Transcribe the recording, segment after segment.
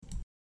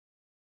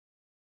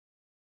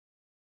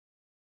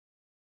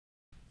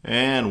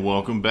And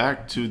welcome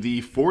back to the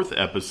fourth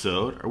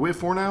episode. Are we at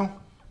 4 now?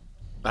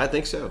 I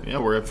think so. Yeah,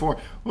 we're at 4.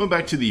 Welcome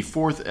back to the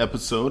fourth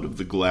episode of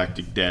the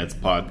Galactic Dads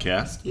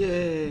podcast.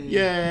 Yay!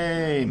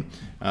 Yay!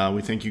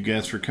 We thank you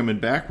guys for coming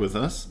back with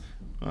us.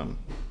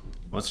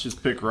 Let's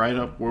just pick right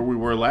up where we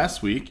were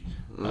last week.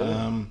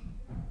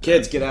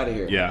 Kids, get out of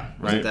here. Yeah,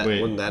 right.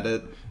 Wasn't that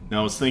it? Now,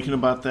 I was thinking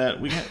about that.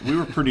 We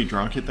were pretty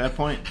drunk at that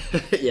point.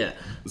 Yeah.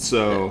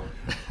 So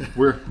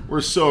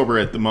we're sober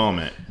at the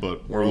moment,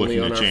 but we're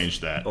looking to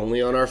change that.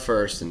 Only on our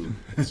first, and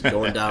it's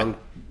going down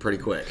pretty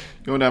quick.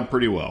 Going down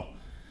pretty well.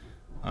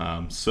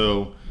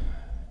 So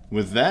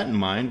with that in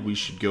mind, we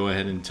should go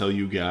ahead and tell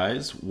you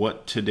guys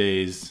what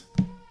today's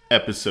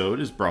episode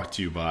is brought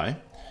to you by.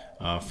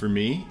 For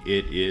me,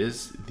 it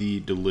is the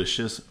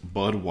delicious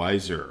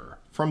Budweiser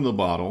from the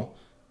bottle.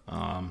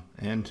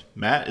 And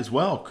Matt as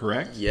well,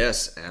 correct?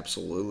 Yes,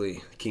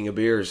 absolutely. King of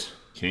beers.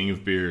 King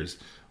of beers.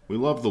 We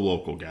love the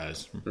local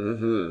guys.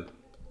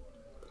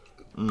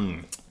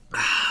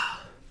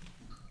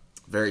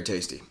 Very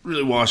tasty.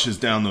 Really washes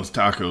down those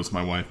tacos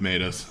my wife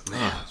made us.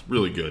 It's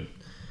really good.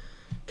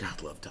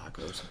 God, love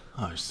tacos.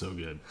 Oh, they're so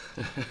good.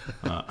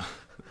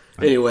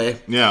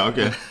 Anyway. Yeah,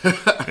 okay.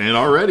 And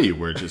already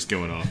we're just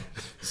going off.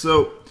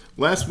 So,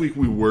 last week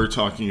we were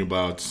talking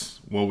about,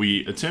 well,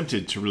 we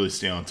attempted to really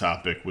stay on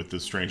topic with the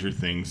Stranger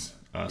Things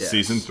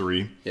Season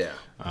 3. Yeah.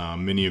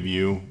 Many of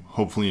you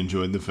hopefully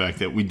enjoyed the fact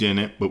that we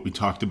didn't, but we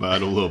talked about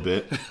it a little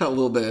bit. A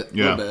little bit.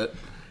 Yeah.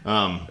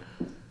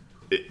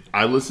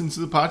 I listened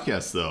to the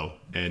podcast, though,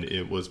 and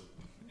it was,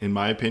 in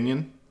my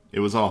opinion, it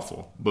was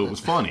awful, but it was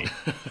funny.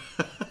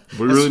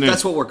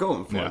 That's what we're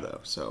going for, though.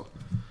 So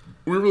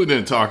we really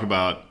didn't talk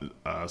about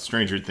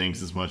Stranger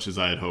Things as much as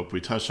I had hoped.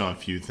 We touched on a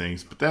few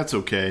things, but that's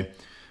okay,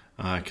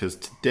 because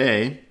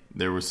today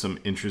there was some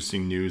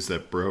interesting news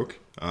that broke.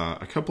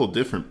 A couple of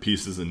different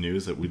pieces of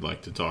news that we'd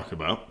like to talk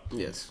about.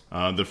 Yes.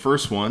 The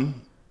first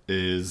one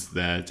is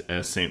that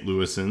as St.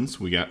 Louisans,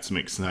 we got some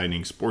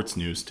exciting sports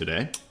news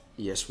today.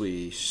 Yes,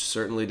 we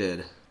certainly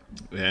did.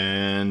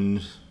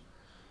 And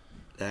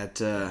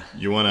that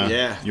you want to?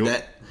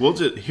 Yeah. We'll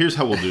just, here's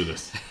how we'll do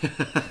this.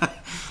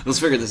 Let's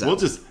figure this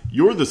out.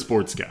 You're the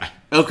sports guy.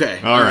 Okay.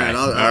 All right.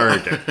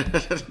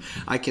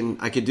 I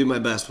can do my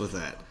best with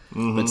that.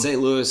 Mm-hmm. But St.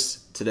 Louis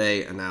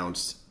today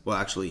announced, well,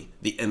 actually,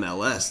 the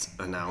MLS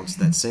announced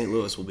that St.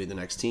 Louis will be the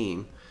next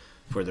team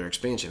for their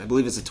expansion. I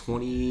believe it's the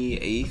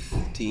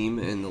 28th team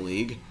in the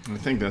league. I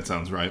think that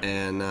sounds right.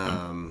 And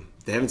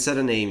they haven't set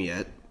a name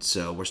yet,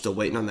 so we're still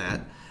waiting on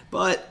that.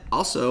 But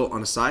also,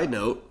 on a side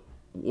note,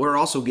 we're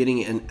also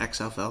getting an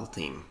XFL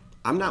team.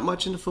 I'm not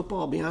much into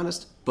football, I'll be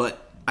honest,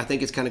 but I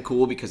think it's kind of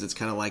cool because it's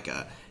kind of like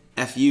a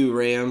FU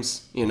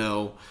Rams, you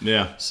know.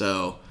 Yeah.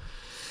 So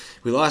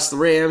we lost the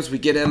Rams, we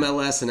get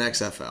MLS and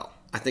XFL.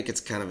 I think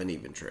it's kind of an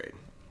even trade.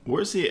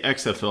 Where's the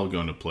XFL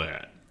going to play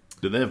at?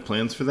 Do they have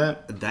plans for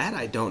that? That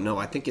I don't know.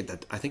 I think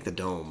the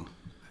Dome.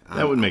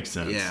 That would make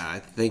sense. Yeah, I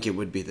think it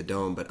would be the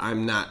Dome, but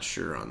I'm not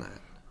sure on that.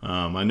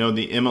 I know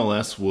the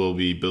MLS will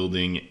be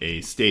building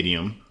a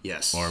stadium.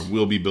 Yes. Or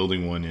will be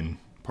building one in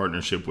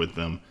partnership with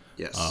them.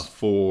 Yes.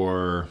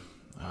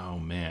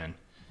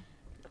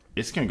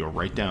 It's going to go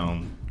right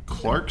down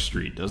Clark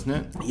Street, doesn't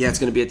it? Yeah, it's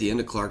going to be at the end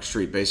of Clark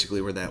Street,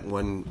 basically, where that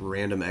one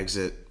random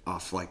exit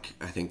off,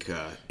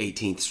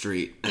 18th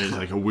Street. There's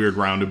like a weird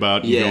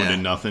roundabout. You go into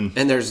nothing.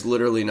 And there's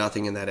literally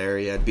nothing in that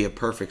area. It'd be a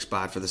perfect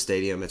spot for the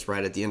stadium. It's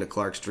right at the end of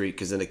Clark Street,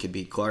 because then it could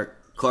be Clark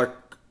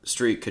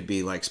Street could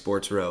be like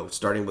Sports Row,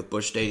 starting with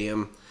Busch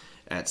Stadium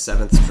at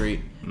 7th Street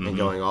and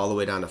going all the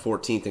way down to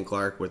 14th and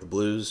Clark, where the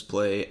Blues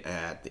play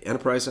at the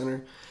Enterprise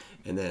Center.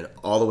 And then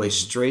all the way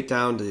straight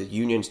down to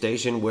Union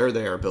Station, where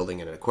they are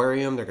building an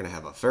aquarium. They're going to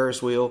have a Ferris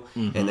wheel.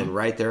 Mm-hmm. And then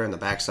right there on the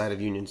backside of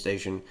Union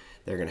Station,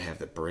 they're going to have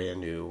the brand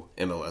new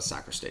MLS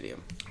soccer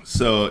stadium.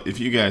 So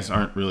if you guys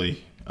aren't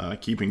really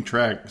keeping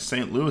track,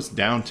 St. Louis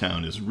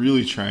downtown is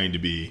really trying to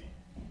be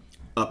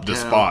Uptown. The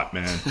spot,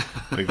 man.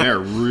 Like, they're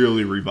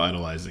really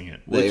revitalizing it.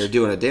 They are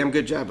doing a damn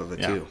good job of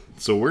it, too.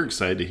 So we're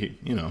excited to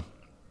hear,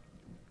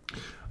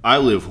 I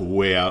live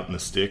way out in the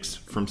sticks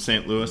from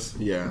St. Louis.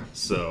 Yeah.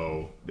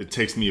 So it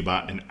takes me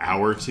about an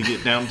hour to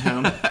get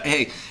downtown.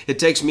 Hey, it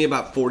takes me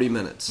about 40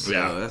 minutes.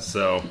 Yeah.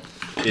 So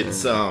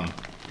it's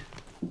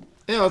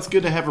it's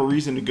good to have a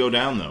reason to go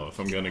down, though, if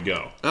I'm going to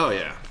go. Oh,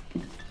 yeah.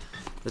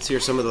 Let's hear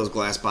some of those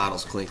glass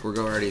bottles clink. We're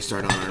already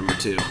starting on our number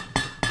 2.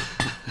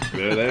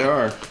 There they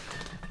are.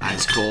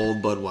 Ice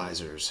cold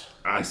Budweisers.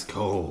 Ice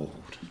cold.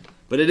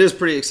 But it is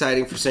pretty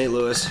exciting for St.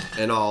 Louis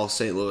and all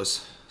St.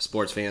 Louis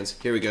sports fans.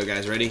 Here we go,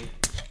 guys. Ready?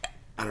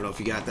 I don't know if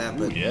you got that,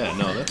 but yeah,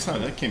 no,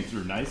 that came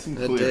through nice and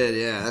clear. It did,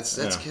 yeah. That's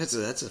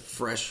a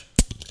fresh.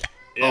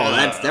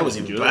 Yeah, that was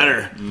even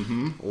better.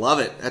 Mm-hmm. Love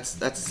it. That's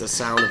the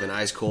sound of an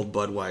ice cold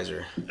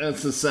Budweiser.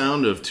 That's the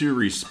sound of 2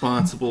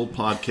 responsible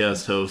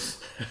podcast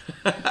hosts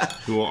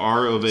who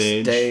are of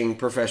age, staying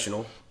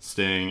professional,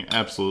 staying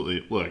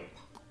absolutely. Look,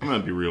 I'm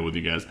going to be real with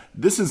you guys.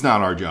 This is not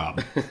our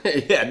job.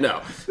 Yeah,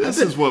 no. This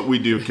is what we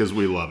do because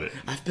we love it.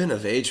 I've been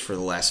of age for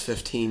the last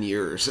 15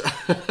 years.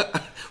 When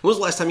was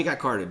the last time you got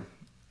carded?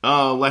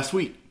 Last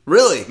week.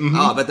 Really?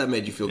 Oh, I bet that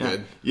made you feel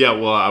good. Yeah,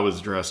 well, I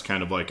was dressed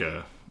kind of like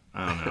a,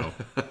 I don't know,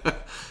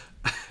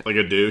 like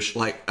a douche.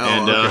 Okay.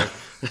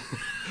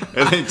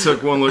 And they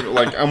took one look,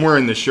 like, I'm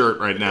wearing the shirt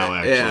right now,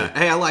 actually. Yeah.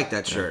 Hey, I like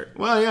that shirt.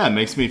 Well, yeah, it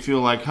makes me feel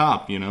like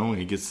Hop,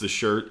 He gets the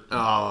shirt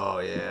Oh,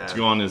 yeah. to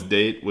go on his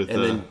date with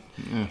And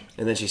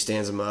then she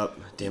stands him up.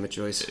 Damn it,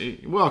 Joyce.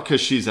 well,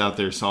 because she's out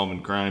there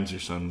solving crimes or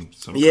some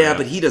Yeah, crap.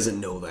 but he doesn't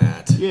know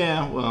that.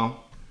 Yeah,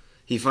 well.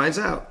 He finds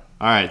out.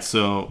 All right,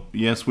 so,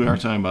 yes, we are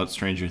talking about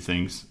Stranger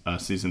Things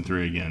Season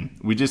 3 again.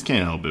 We just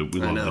can't help it. We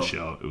love the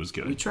show. It was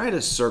good. We try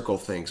to circle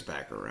things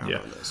back around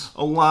on this.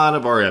 A lot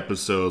of our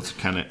episodes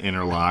kind of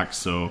interlock.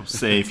 So,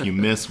 say if you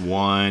miss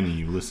one and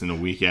you listen a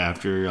week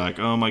after, you're like,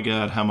 oh my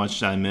God, how much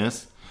did I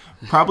miss?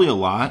 Probably a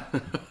lot,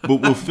 but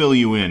we'll fill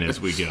you in as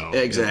we go.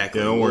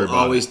 Exactly. Yeah, don't worry about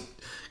always it.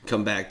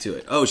 Come back to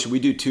it. Oh, should we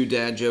do 2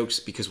 dad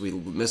jokes because we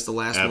missed the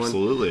last one?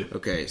 Absolutely.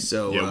 Okay,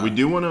 so... Yeah, we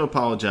do want to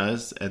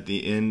apologize at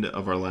the end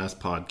of our last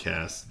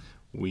podcast.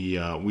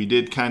 We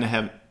did kind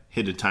of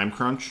hit a time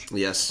crunch.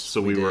 Yes, So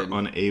we were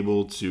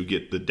unable to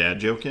get the dad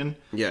joke in.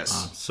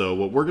 Yes. So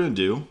what we're going to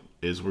do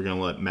is we're going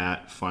to let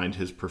Matt find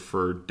his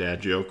preferred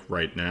dad joke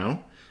right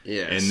now.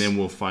 Yes. And then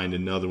we'll find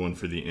another one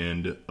for the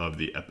end of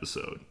the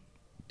episode.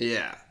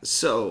 Yeah.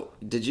 So,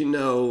 did you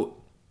know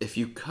if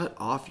you cut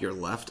off your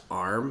left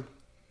arm,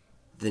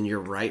 then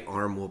your right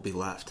arm will be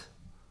left?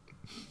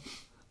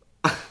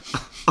 As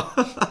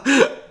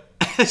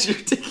you're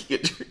taking a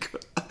drink.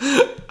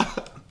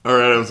 All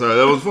right, I'm sorry.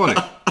 That was funny.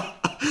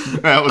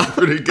 That was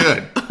pretty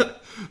good.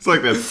 It's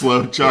like that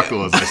slow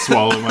chuckle as I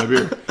swallow my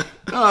beer.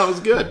 No, that was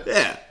good.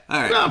 Yeah. All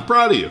right. I'm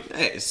proud of you.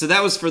 Hey, so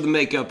that was for the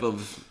makeup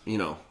of,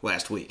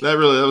 last week. That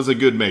was a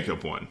good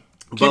makeup one.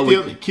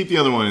 Keep the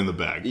other one in the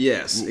bag.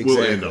 Yes, exactly.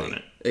 We'll end on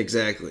it.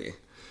 Exactly.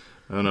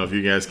 I don't know if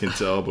you guys can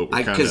tell, but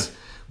we're kind Because of...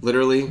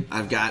 literally,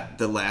 I've got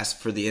the last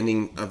for the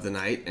ending of the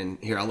night, and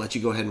here, I'll let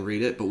you go ahead and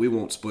read it, but we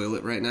won't spoil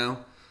it right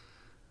now.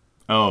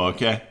 Oh,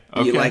 okay.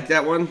 You like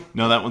that one?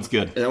 No, that one's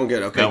good. That one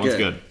good. Okay, that one's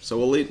good. So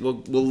we'll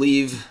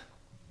leave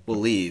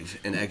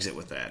and exit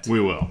with that. We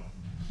will.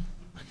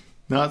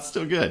 No, it's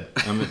still good.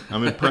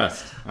 I'm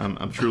impressed.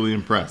 I'm truly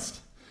impressed.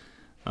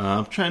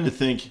 I'm trying to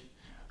think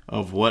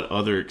of what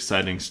other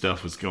exciting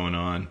stuff was going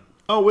on.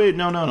 Oh wait,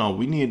 no.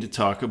 We need to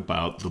talk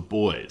about The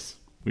Boys.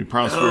 We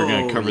promised we were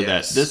going to cover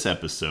that this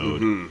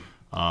episode.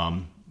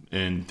 Mm-hmm.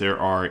 And there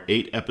are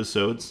 8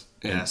 episodes.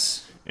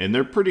 Yes. And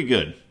they're pretty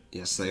good.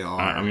 Yes, they are.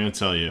 I'm going to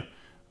tell you.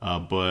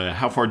 But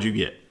how far did you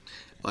get?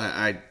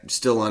 I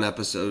still on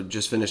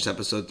just finished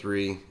episode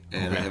 3,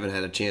 and I haven't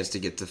had a chance to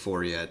get to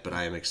 4 yet, but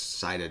I am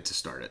excited to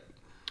start it.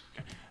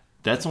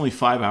 That's only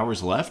 5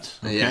 hours left?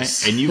 Okay?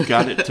 Yes. And you've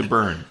got it to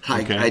burn.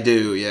 Okay? I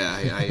do,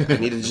 yeah. I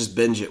need to just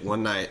binge it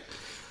one night.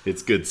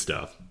 It's good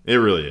stuff. It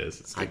really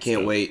is. I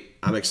can't wait.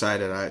 I'm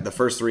excited. The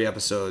first 3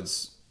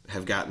 episodes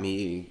have got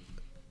me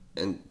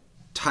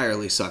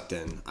entirely sucked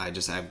in. I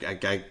just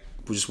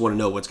want to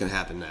know what's going to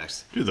happen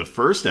next. Dude, the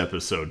first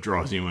episode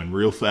draws you in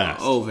real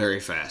fast. Oh, very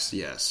fast,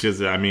 yes.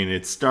 Because,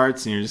 it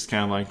starts and you're just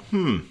kind of like,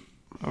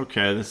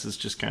 okay, this is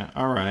just kind of,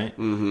 all right.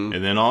 Mm-hmm.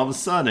 And then all of a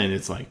sudden,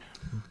 it's like,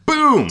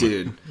 boom!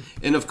 Dude.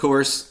 And, of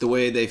course, the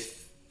way they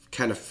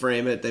kind of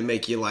frame it, they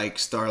make you like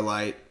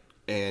Starlight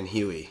and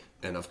Huey.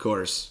 And, of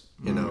course,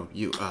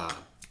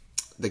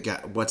 the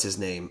guy, what's his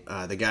name?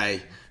 The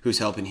guy who's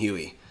helping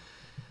Huey.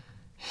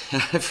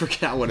 I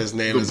forgot what his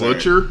name is. The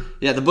Butcher?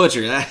 Yeah, the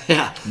Butcher.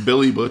 Yeah.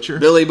 Billy Butcher?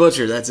 Billy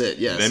Butcher, that's it,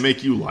 yes. They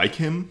make you like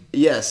him?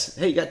 Yes.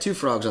 Hey, you got 2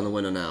 frogs on the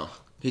window now.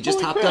 He just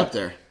hopped up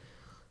there.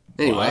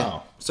 Anyway,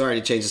 sorry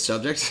to change the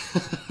subject.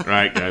 All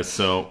right, guys.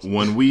 So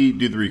when we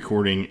do the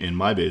recording in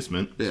my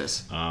basement,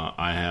 yes,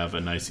 I have a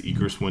nice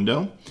egress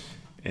window.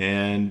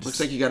 And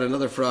looks like you got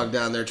another frog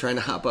down there trying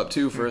to hop up,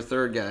 too, for a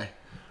third guy.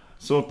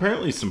 So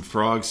apparently some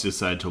frogs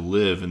decide to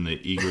live in the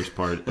egress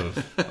part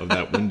of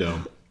that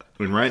window.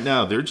 And right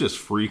now, they're just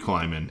free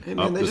climbing hey,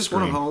 man, up they the just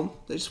screen. want a home.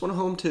 They just want a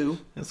home, too.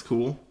 That's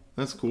cool.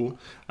 I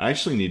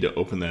actually need to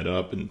open that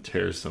up and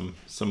tear some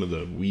of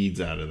the weeds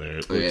out of there.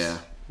 It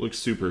looks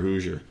super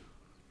Hoosier.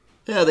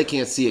 Yeah, they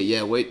can't see it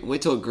yet.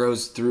 Wait till it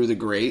grows through the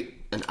grate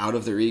and out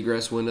of their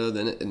egress window.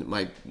 Then it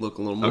might look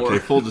a little more. Okay,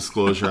 full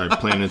disclosure, I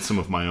planted some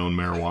of my own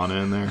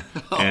marijuana in there.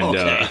 And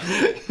okay.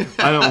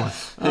 I don't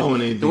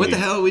want anything. And what the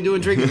hell are we doing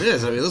drinking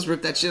this? Let's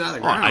rip that shit out of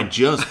the ground. I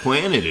just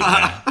planted it,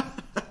 man.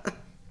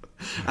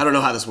 I don't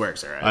know how this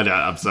works, all right?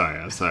 I'm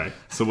sorry.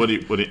 So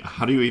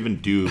how do you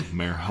even do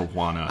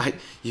marijuana?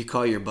 You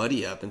call your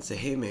buddy up and say,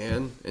 hey,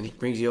 man, and he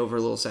brings you over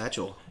a little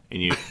satchel.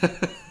 And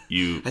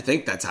you I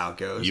think that's how it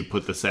goes. You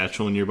put the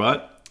satchel in your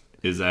butt?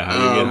 Is that how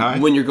you get high?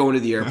 When you're going to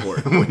the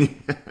airport.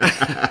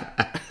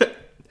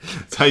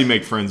 That's how you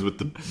make friends with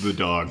the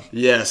dog.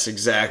 Yes,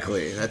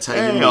 exactly. That's how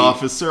you meet.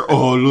 Officer.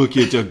 Oh, look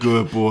at the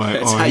good boy.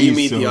 That's how you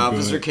meet the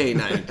Officer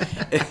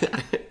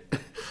K9.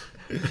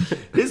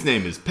 His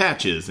name is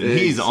Patches, and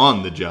he's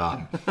on the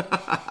job.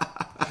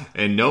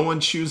 And no one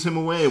shoos him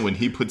away when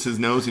he puts his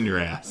nose in your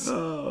ass.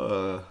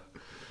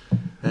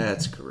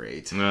 That's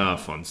great.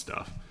 Fun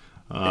stuff.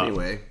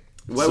 Anyway,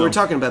 we're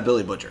talking about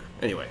Billy Butcher.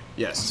 Anyway,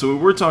 yes. So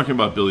we're talking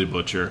about Billy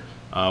Butcher.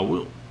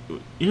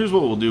 here's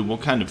what we'll do. We'll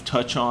kind of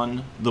touch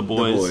on the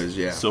boys,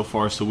 yeah. so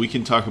far, so we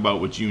can talk about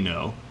what you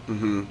know.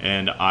 Mm-hmm.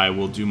 And I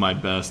will do my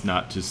best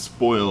not to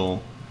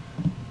spoil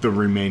the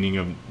remaining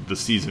of the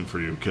season for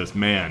you, because,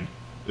 man,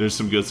 there's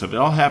some good stuff. It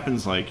all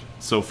happens, like,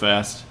 so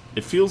fast.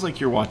 It feels like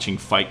you're watching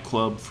Fight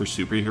Club for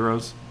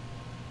superheroes.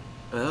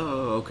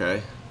 Oh,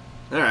 okay.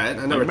 All right.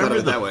 I never thought of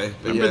it that way.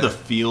 But remember the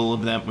feel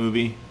of that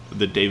movie?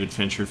 The David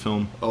Fincher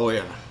film? Oh,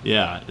 yeah.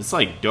 Yeah. It's,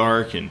 like,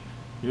 dark, and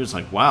you're just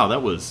like, wow,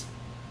 that was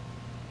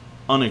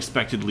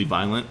unexpectedly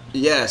violent.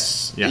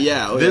 Yes. Yeah.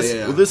 Yeah. Oh,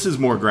 this is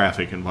more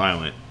graphic and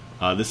violent.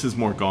 This is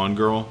more Gone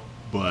Girl,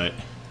 but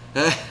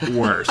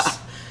worse.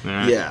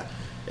 Right? Yeah.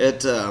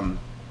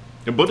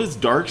 But it's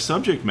dark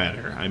subject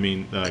matter. I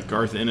mean,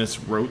 Garth Ennis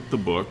wrote the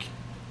book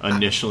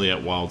initially at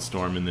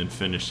Wildstorm and then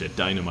finished at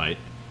Dynamite.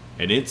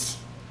 And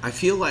I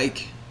feel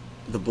like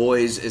The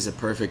Boys is a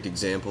perfect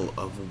example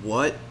of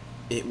what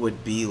it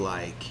would be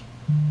like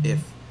if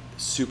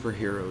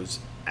superheroes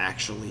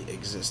actually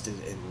existed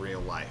in real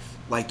life.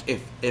 Like,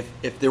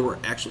 if there were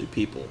actually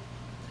people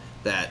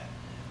that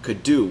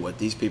could do what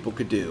these people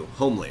could do,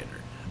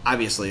 Homelander.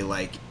 Obviously,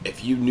 like,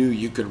 if you knew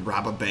you could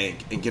rob a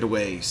bank and get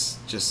away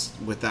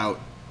just without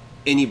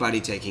anybody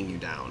taking you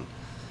down,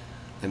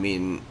 I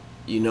mean,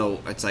 you know,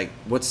 it's like,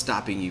 what's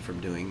stopping you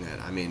from doing that?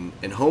 I mean,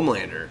 and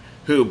Homelander,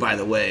 who, by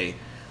the way,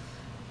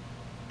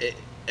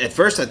 at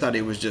first I thought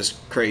he was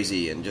just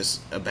crazy and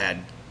just a bad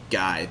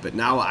guy, but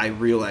now I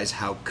realize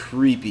how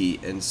creepy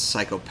and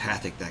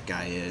psychopathic that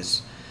guy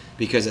is,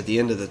 because at the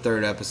end of the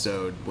third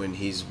episode, when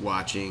he's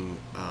watching,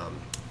 I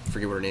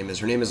forget what her name is.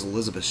 Her name is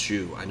Elizabeth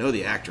Shue. I know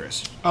the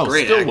actress. Oh,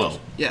 great Stillwell.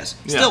 actress. Yes,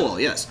 Yeah. Stillwell.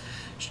 Yes,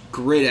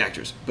 great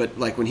actress. But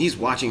like when he's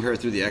watching her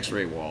through the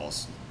X-ray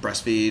walls,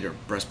 breastfeed or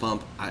breast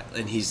pump,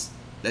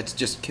 that's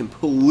just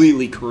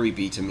completely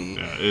creepy to me.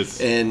 Yeah,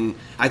 and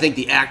I think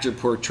the actor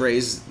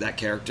portrays that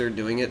character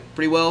doing it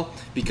pretty well,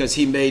 because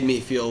he made me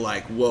feel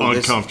like, whoa,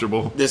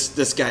 uncomfortable.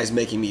 This guy's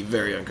making me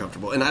very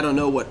uncomfortable. And I don't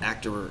know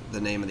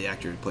the name of the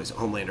actor who plays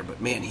Homelander,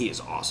 but man, he is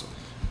awesome.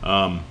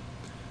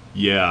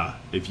 Yeah,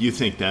 if you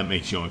think that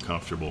makes you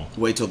uncomfortable.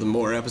 Wait till the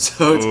more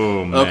episodes.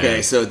 Oh, man.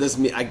 Okay, so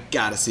I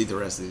gotta see the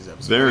rest of these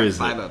episodes. There is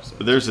 5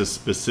 episodes. There's a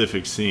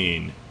specific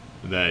scene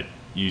that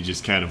you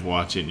just kind of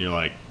watch it and you're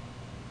like,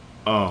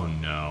 oh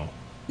no.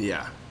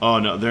 Yeah. Oh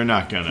no, they're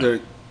not gonna.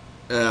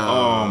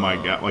 Oh my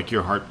god, like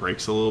your heart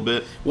breaks a little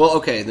bit. Well,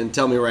 okay, then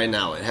tell me right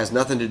now. It has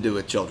nothing to do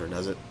with children,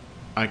 does it?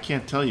 I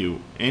can't tell you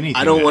anything.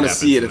 I don't want to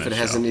see it if it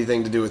has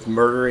anything to do with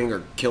murdering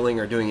or killing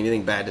or doing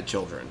anything bad to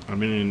children. I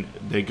mean,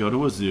 they go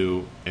to a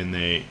zoo and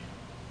they,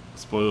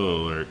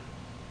 spoiler alert,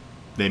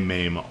 they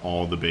maim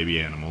all the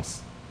baby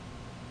animals.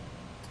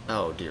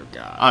 Oh dear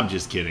God! I'm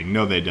just kidding.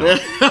 No, they don't.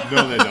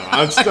 No, they don't.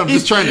 I'm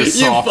just trying to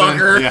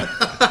soften. Yeah,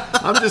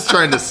 I'm just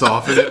trying to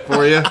soften it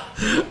for you.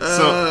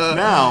 So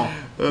now,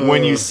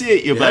 when you see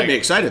it, you'll be I'd be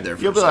excited there.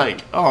 You'll be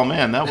like, "Oh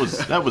man, that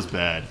was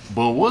bad,"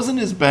 but it wasn't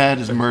as bad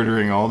as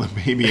murdering all the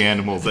baby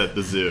animals at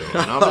the zoo.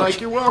 And I'll be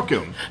like, "You're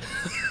welcome.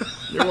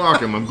 You're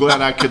welcome. I'm glad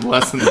I could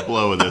lessen the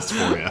blow of this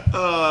for you."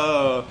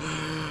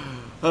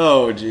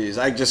 Oh, geez.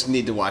 I just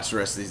need to watch the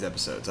rest of these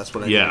episodes. That's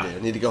what I need to do. I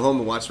need to go home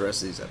and watch the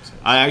rest of these episodes.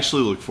 I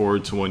actually look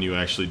forward to when you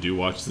actually do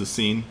watch the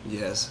scene.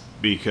 Yes.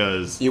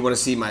 Because you want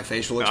to see my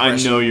facial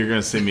expression? I know you're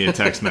going to send me a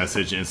text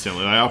message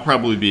instantly. I'll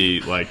probably be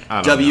like,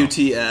 I don't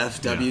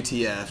WTF, know.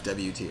 WTF,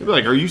 WTF. You'll be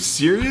like, are you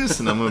serious?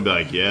 And I'm going to be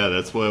like, yeah,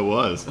 that's what it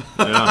was.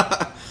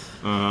 Yeah.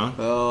 Uh-huh.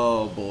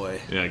 Oh, boy.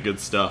 Yeah,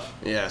 good stuff.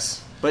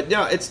 Yes. But,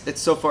 yeah,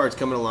 it's so far it's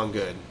coming along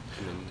good.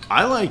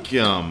 I like...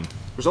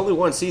 There's only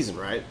one season,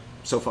 right?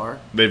 So far?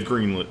 They've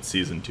greenlit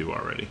season 2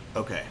 already.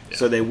 Okay. Yeah.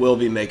 So they will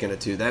be making a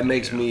 2. That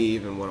makes me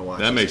even want to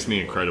watch it. That makes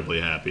me incredibly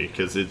happy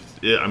because it's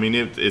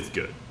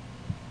good.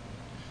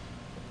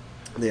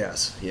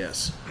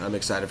 Yes. I'm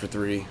excited for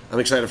 3. I'm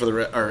excited for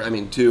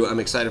 2. I'm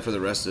excited for the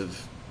rest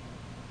of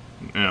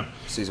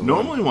season 1.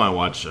 Normally when I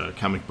watch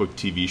comic book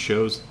TV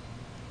shows,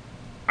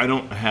 I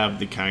don't have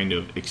the kind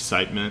of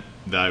excitement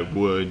that I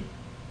would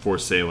for,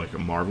 say, like a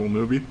Marvel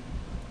movie.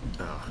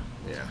 Oh,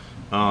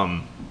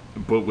 yeah.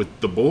 But with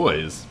The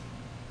Boys,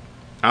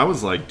 I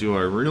was like, do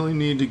I really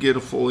need to get a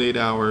full 8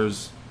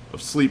 hours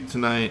of sleep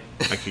tonight?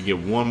 I could get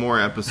one more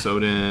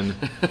episode in.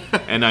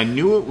 And I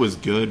knew it was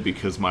good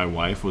because my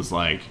wife was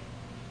like,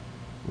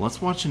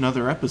 let's watch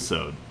another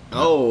episode.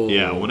 Oh.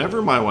 Yeah,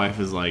 whenever my wife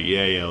is like,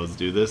 yeah, let's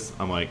do this,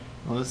 I'm like,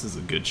 well, this is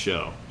a good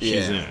show.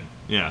 She's in.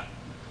 Yeah.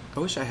 I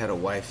wish I had a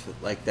wife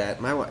like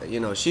that. My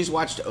wife, she's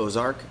watched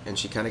Ozark and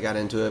she kind of got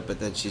into it, but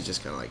then she's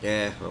just kind of like,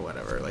 well,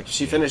 whatever. Like, if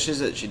she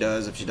finishes it, she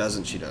does. If she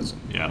doesn't, she doesn't.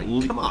 Yeah.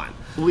 Like, come on.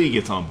 Lee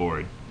gets on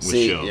board with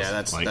shows. Yeah,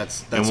 that's and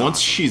awesome. once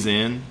she's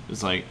in,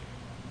 it's like,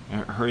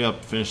 hurry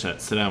up, finish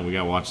that, sit down, we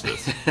gotta watch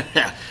this.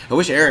 I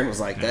wish Aaron was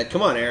like that.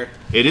 Come on, Aaron.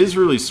 It is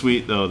really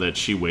sweet though that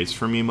she waits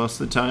for me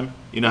most of the time.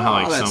 You know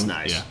how that's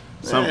nice. Yeah.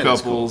 Some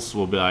couples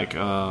will be like,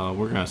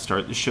 we're going to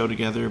start the show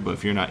together, but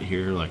if you're not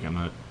here, like, I'm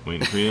not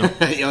waiting for you.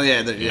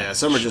 Yeah.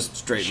 Some are just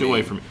straight She'll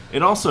wait for me.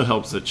 It also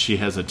helps that she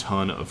has a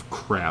ton of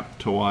crap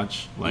to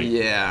watch. Like,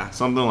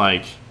 something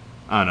like,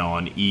 I don't know,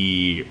 on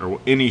E or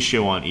any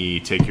show on E.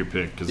 Take your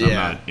pick because I'm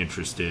not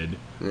interested.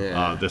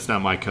 Yeah. That's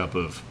not my cup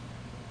of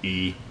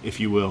E, if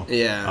you will.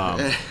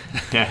 Yeah.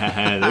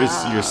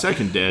 There's your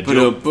second dad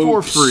joke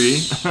for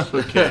free.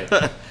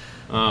 Okay.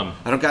 I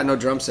don't got no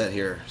drum set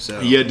here,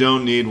 so You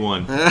don't need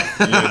one. You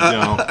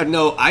don't.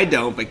 No, I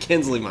don't, but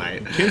Kinsley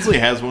might. Kinsley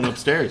has one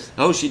upstairs.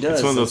 Oh, she does.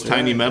 It's one of those That's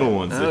tiny right. metal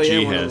ones that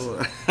G has.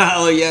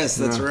 Oh, yes,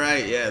 that's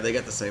right. Yeah, they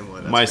got the same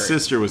one. That's My great.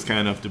 sister was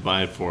kind enough to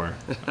buy it for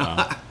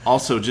her.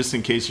 Also, just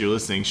in case you're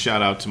listening,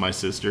 shout out to my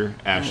sister,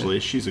 Ashley.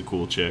 She's a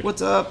cool chick.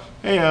 What's up?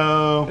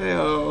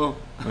 Heyo.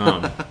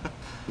 Heyo.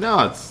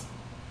 No,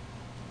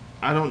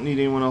 I don't need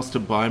anyone else to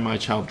buy my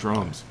child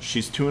drums.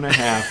 She's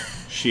 2.5.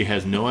 She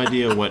has no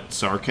idea what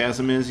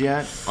sarcasm is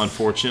yet,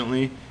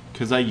 unfortunately,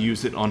 because I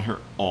use it on her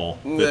all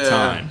the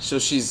time. So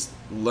she's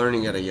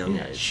learning at a young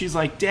age. She's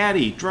like,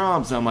 Daddy,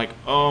 drums. I'm like,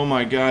 oh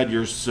my God,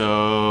 you're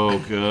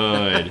so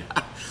good.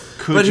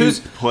 Could you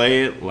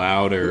play it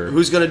louder?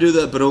 Who's going to do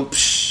the ba-dum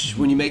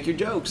when you make your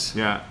jokes?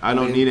 Yeah, I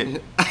don't need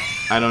it.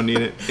 I don't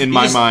need it. In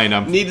my mind,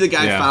 I'm... need the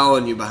guy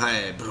following you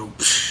behind. Ba-dum,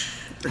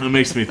 It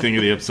makes me think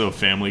of the episode of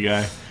Family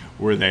Guy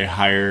where they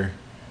hire,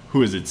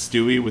 who is it,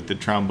 Stewie with the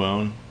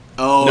trombone?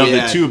 Oh, no,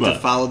 yeah, the tuba.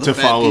 To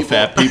follow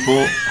fat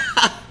people.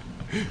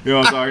 You know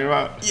what I'm talking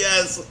about?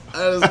 Yes.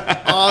 That is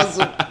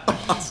awesome.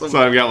 So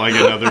I've got like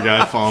another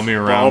guy following me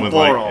around with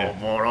like...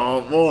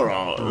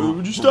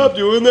 Would you stop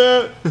doing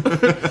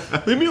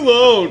that? Leave me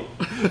alone.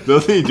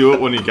 Doesn't he do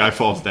it when the guy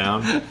falls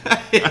down?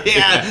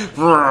 Yeah.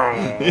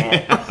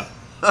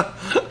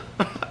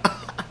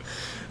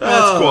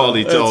 That's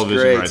quality television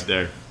great. right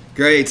there.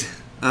 Great.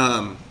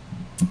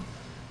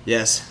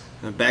 Yes.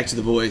 Back to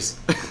the boys.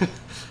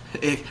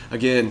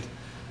 Again.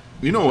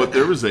 You know what?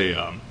 There was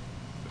a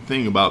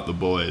thing about the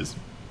boys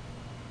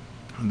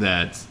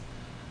that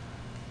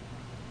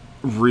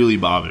really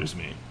bothers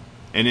me.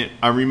 And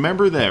I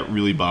remember that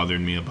really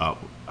bothered me about,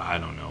 I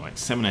don't know, like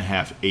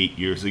 7.5, 8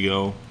 years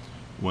ago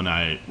when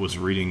I was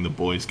reading the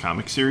Boys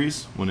comic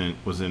series, when it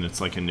was in its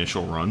like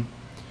initial run.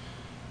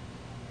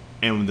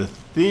 And the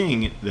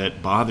thing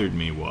that bothered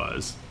me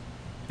was,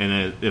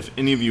 and if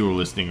any of you are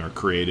listening are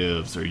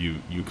creatives or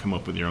you come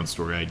up with your own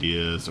story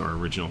ideas or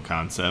original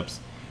concepts,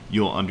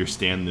 you'll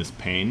understand this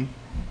pain.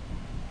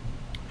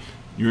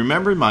 You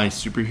remember my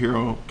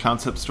superhero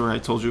concept story I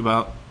told you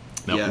about?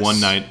 That one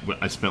night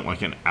I spent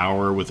like an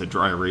hour with a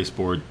dry erase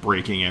board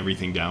breaking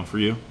everything down for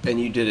you. And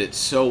you did it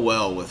so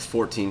well with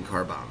 14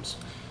 car bombs.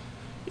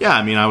 Yeah,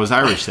 I mean, I was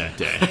Irish that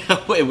day.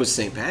 It was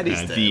St.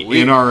 Patty's Day. The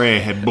NRA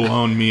had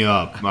blown me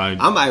up.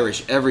 I'm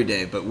Irish every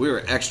day, but we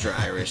were extra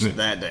Irish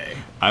that day.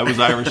 I was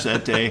Irish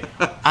that day.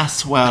 I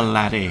swear,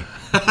 laddie.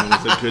 It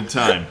was a good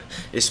time.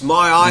 It's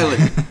my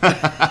island.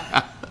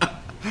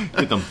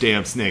 Get them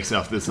damn snakes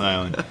off this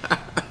island.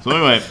 So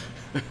anyway,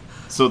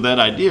 so that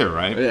idea,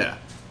 right? Yeah.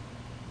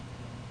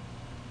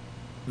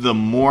 The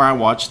more I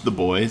watched The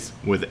Boys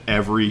with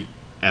every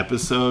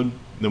episode,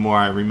 the more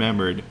I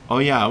remembered, oh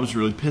yeah, I was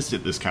really pissed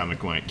at this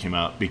comic when it came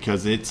out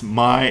because it's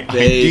my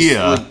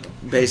idea.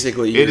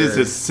 Basically, it is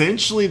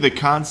essentially the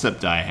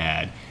concept I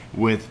had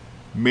with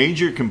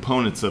major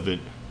components of it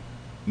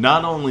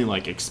not only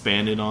like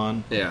expanded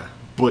on,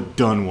 but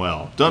done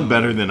well. Done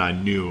better than I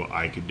knew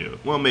I could do.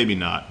 Well, maybe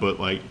not, but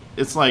like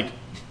it's like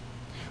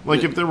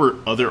if there were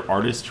other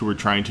artists who were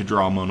trying to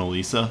draw Mona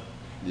Lisa,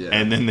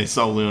 and then they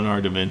saw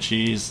Leonardo da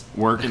Vinci's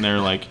work and they're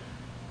like,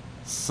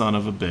 son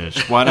of a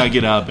bitch, why'd I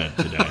get out of bed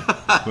today?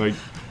 Like,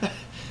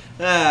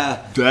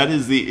 that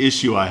is the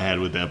issue I had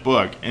with that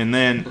book. And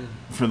then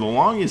for the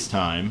longest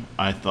time,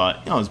 I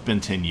thought, it's been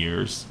 10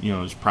 years.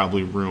 There's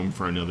probably room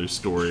for another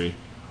story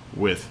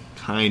with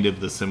kind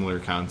of the similar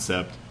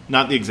concept.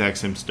 Not the exact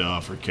same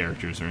stuff or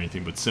characters or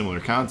anything, but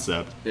similar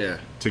concept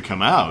to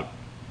come out.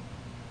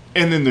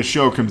 And then the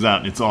show comes out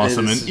and it's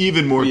awesome. And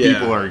even more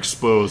people are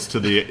exposed to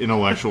the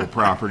intellectual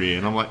property.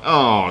 And I'm like,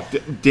 oh,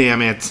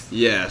 damn it.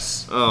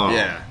 Yes. Oh.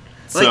 Yeah.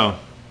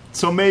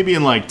 So maybe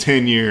in like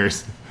 10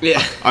 years,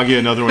 I'll get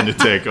another one to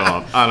take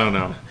off. I don't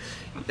know.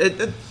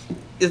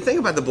 The thing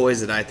about The Boys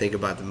that I think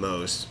about the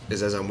most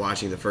is as I'm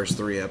watching the first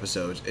 3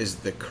 episodes is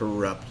the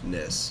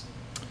corruptness.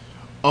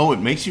 Oh, it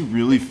makes you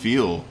really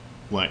feel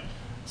like...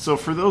 So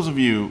for those of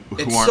you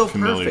who aren't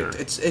familiar...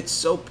 Perfect. It's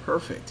so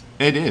perfect.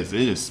 It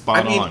is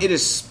spot on. It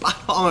is spot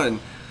on.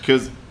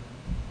 Because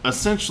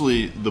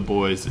essentially The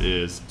Boys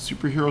is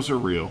superheroes are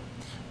real,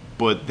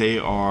 but they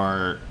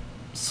are...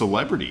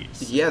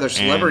 celebrities. Yeah, they're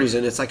celebrities,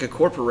 and it's like a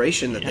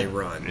corporation that they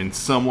run. And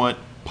somewhat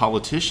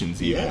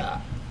politicians, even.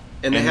 Yeah.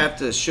 And they have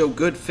to show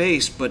good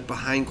face, but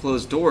behind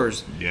closed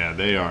doors. Yeah,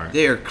 they are.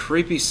 They are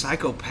creepy,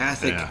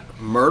 psychopathic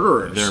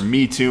murderers. They're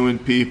Me Tooing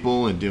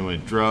people and doing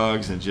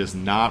drugs and just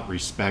not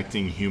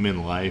respecting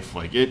human life.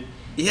 Like, it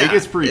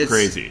gets pretty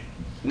crazy.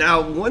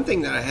 Now, one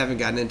thing that I haven't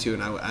gotten into,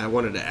 and I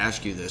wanted to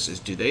ask you this, is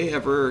do they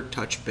ever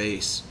touch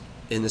base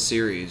in the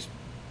series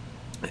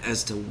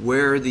as to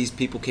where these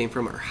people came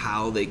from or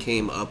how they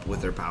came up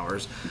with their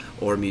powers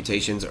or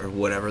mutations or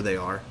whatever they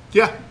are?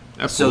 Yeah,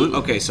 absolutely. So,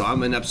 okay, so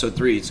I'm in episode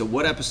 3. So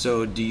what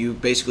episode do you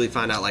basically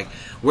find out, like,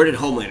 where did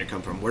Homelander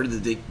come from? Where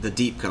did the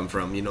Deep come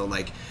from? You know,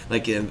 like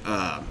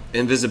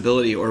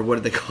invisibility, or what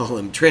did they call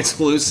him?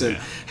 Translucent.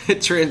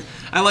 Yeah.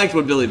 I liked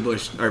what Billy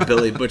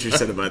Butcher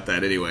said about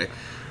that anyway.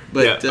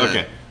 But, yeah,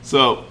 okay.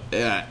 So,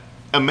 yeah.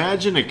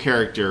 Imagine a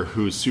character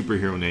whose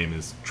superhero name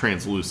is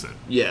Translucent.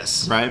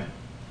 Yes. Right?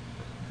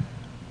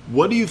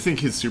 What do you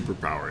think his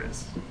superpower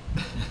is?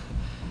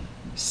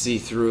 See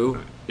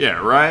through.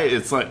 Yeah, right?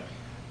 It's like,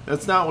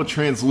 that's not what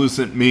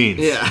translucent means.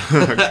 Yeah.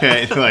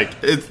 Okay? Like,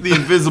 it's the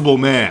invisible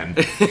man.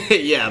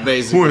 Yeah,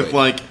 basically. With,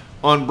 like,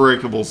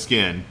 unbreakable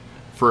skin.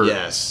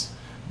 Yes.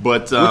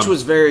 But, which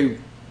was very,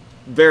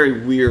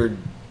 very weird,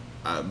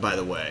 by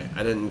the way.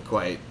 I didn't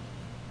quite...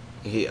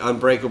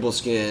 unbreakable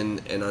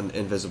skin and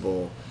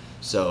invisible,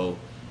 so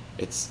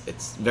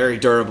it's very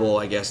durable,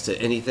 I guess, to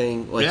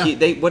anything. Like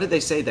what did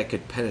they say that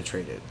could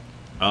penetrate it?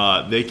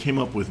 They came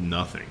up with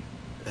nothing.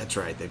 That's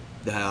right.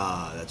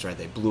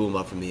 They blew him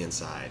up from the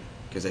inside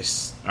because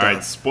they. All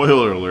right,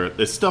 spoiler alert: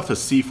 they stuff a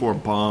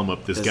C4 bomb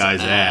up this guy's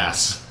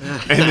ass,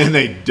 and then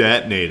they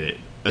detonate it,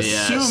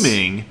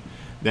 assuming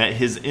that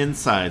his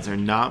insides are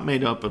not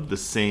made up of the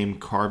same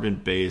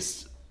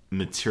carbon-based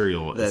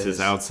material as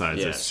his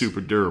outsides. Yes. It's super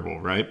durable,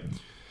 right?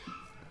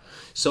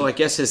 So I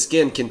guess his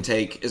skin can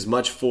take as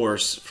much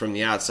force from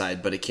the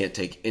outside, but it can't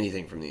take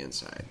anything from the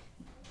inside.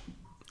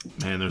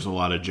 Man, there's a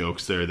lot of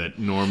jokes there that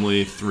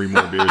normally 3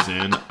 more beers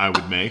in I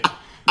would make.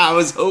 I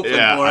was hoping for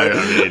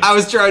it. I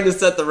was trying to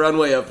set the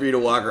runway up for you to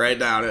walk right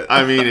down it.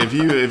 I mean, if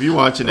you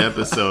watch an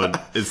episode,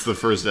 it's the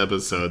first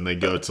episode, and they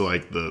go to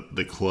like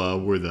the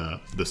club where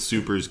the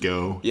supers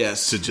go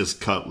to just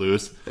cut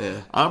loose.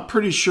 Yeah. I'm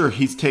pretty sure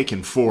he's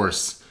taking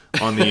force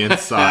on the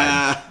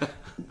inside.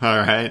 All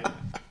right?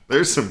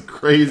 There's some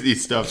crazy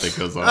stuff that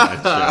goes on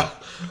that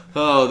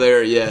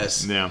show.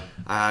 Yes. Yeah.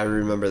 I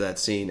remember that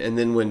scene. And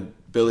then when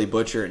Billy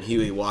Butcher and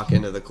Huey walk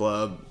into the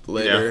club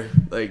later,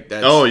 like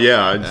that's... Oh,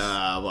 yeah.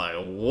 I'm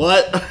like,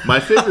 what? My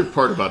favorite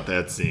part about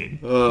that scene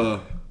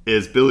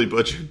is Billy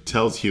Butcher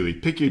tells Huey,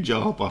 pick your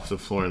jaw up off the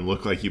floor and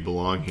look like you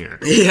belong here.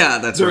 Yeah,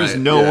 that's right. There's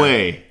no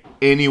way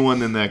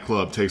anyone in that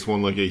club takes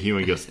one look at Huey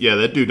and goes, yeah,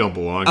 that dude don't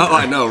belong here. Oh,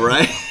 I know,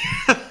 right?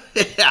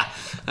 Yeah.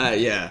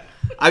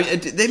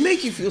 They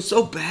make you feel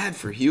so bad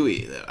for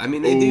Huey, though. I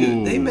mean, they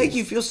do. They make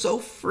you feel so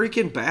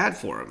freaking bad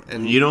for him.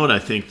 And you know what I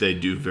think they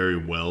do very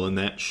well in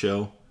that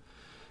show?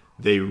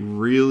 They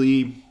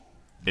really,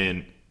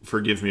 and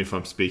forgive me if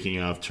I'm speaking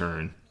out of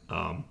turn,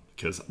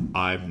 because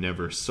I've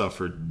never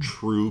suffered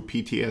true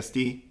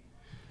PTSD,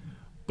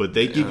 but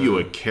they give you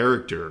a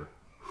character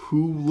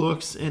who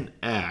looks and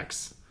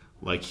acts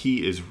like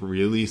he is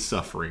really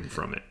suffering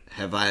from it.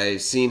 Have I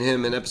seen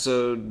him in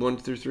episode 1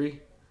 through 3?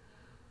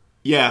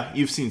 Yeah,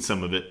 you've seen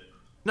some of it.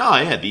 No,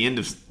 yeah, at the end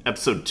of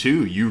episode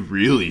 2, you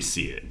really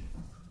see it.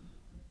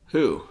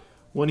 Who?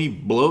 When he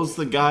blows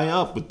the guy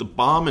up with the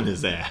bomb in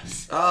his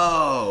ass.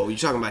 Oh, you're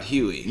talking about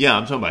Huey. Yeah,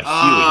 I'm talking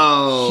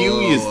about Huey.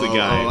 Huey is the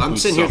guy who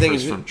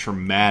suffers from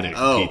traumatic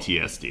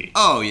PTSD.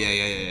 Oh,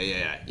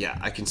 yeah.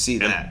 I can see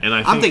that. And I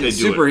think I'm thinking they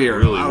do superhero. It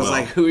really I was well.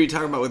 like, who are you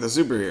talking about with a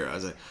superhero? I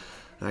was like,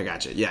 I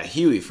got you. Yeah,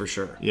 Huey for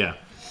sure. Yeah.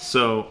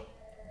 So,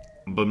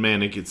 but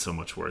man, it gets so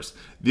much worse.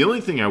 The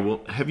only thing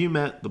have you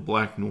met the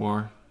Black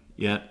Noir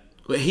yet?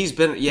 But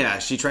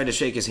she tried to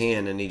shake his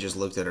hand and he just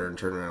looked at her and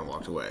turned around and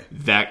walked away.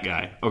 That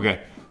guy.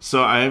 Okay.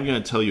 So I am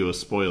going to tell you a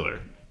spoiler.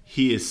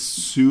 He is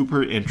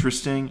super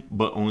interesting,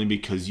 but only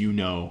because you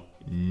know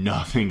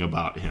nothing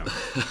about him.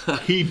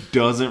 He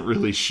doesn't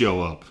really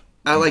show up.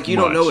 You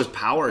don't know his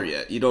power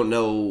yet. You don't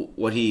know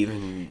what he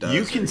even does.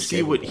 You can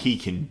see what he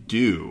can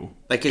do.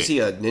 Like, is he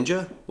a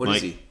ninja? What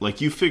is he?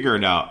 Like, you figure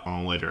it out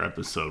on a later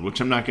episode,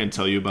 which I'm not going to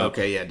tell you about.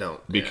 Okay, yeah,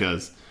 don't.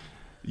 Because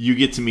you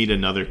get to meet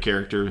another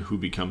character who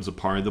becomes a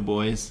part of the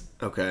boys.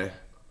 Okay.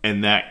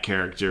 And that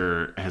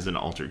character has an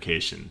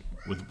altercation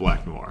with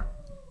Black Noir.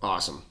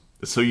 Awesome.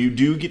 So you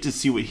do get to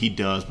see what he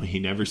does, but he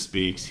never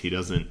speaks. He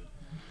doesn't...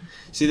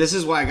 See, this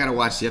is why I got to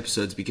watch the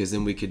episodes, because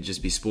then we could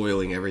just be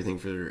spoiling everything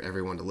for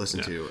everyone to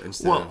listen to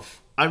instead of...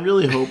 I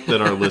really hope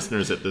that our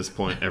listeners at this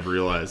point have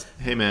realized,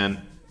 hey,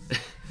 man,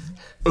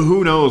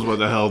 who knows what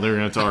the hell they're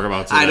going to talk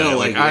about today. I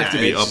know, I have to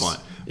be up on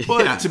it.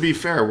 But to be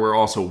fair, we're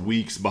also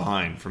weeks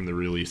behind from the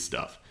release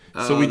stuff.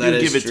 So we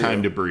do give it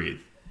time to breathe.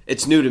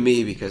 It's new to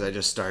me because I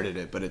just started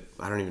it, but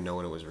I don't even know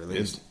when it was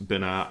released. It's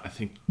been out, I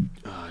think,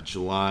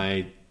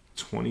 July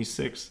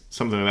 26th,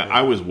 something like that.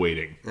 I was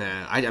waiting.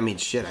 Yeah, I mean,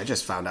 shit, I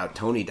just found out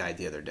Tony died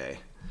the other day.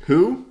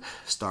 Who?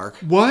 Stark.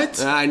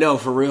 What? I know,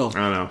 for real.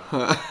 I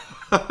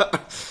know.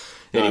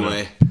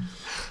 Anyway.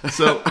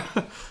 So,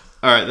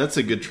 all right, that's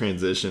a good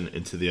transition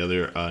into the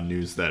other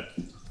news that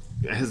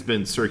has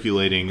been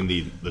circulating in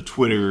the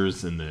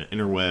Twitters and the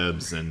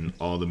interwebs and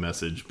all the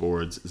message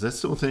boards. Is that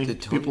still a thing? Do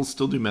people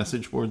still do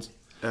message boards?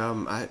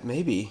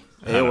 Maybe.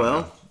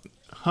 AOL?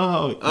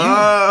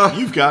 Oh,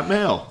 you've got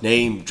mail.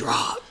 Name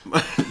drop.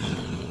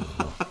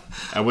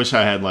 I wish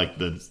I had like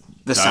the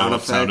sound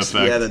effects.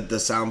 Yeah, the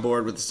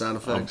soundboard with the sound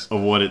effects.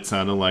 Of what it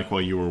sounded like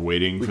while you were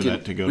waiting for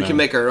that to go down. We can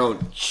make our own.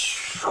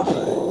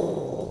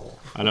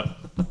 I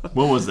don't.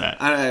 What was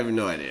that? I have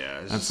no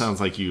idea. That sounds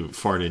like you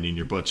farted and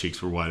your butt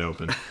cheeks were wide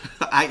open.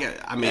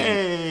 I mean,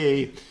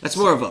 Hey! that's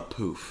more of a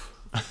poof.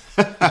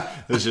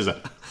 It's just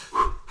a...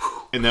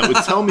 And that would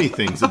tell me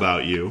things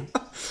about you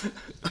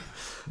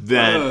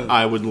that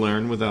I would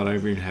learn without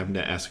even having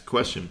to ask a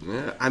question.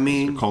 Yeah, I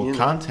mean, Called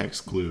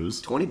context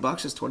clues.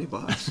 $20 is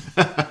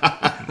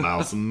 $20.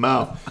 Mouse and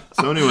mouth.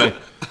 So anyway,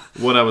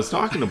 what I was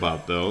talking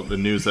about, though, the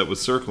news that was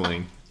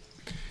circling,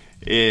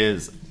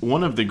 is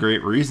one of the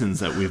great reasons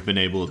that we've been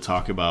able to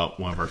talk about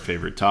one of our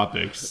favorite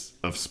topics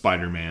of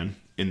Spider-Man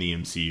in the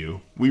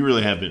MCU. We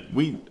really haven't.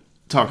 We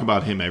talk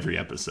about him every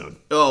episode.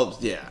 Oh,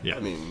 yeah. Yeah.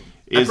 I mean,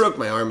 I broke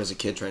my arm as a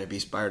kid trying to be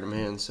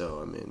Spider-Man,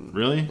 so I mean...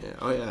 Really? Yeah.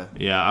 Oh, yeah.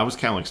 Yeah, I was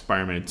kind of like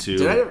Spider-Man too.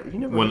 Did I ever... You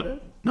never heard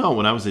that? No,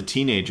 when I was a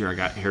teenager, I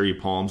got hairy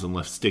palms and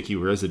left sticky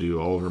residue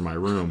all over my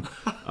room.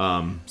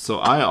 So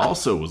I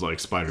also was like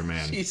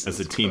Spider-Man as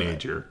a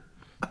teenager.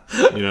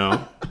 You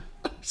know?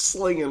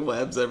 Slinging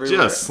webs everywhere.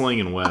 Just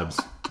slinging webs.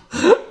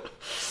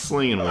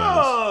 Slinging webs.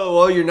 Oh,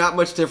 well, you're not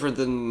much different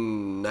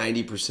than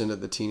 90%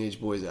 of the teenage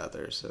boys out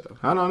there, so...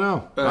 I don't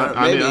know.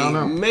 I don't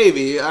know.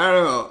 Maybe. I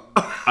don't know.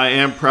 I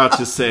am proud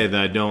to say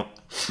that I don't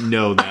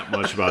know that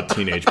much about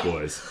teenage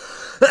boys.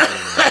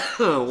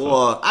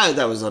 Well,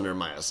 that was under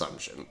my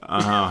assumption.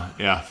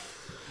 Yeah.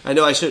 I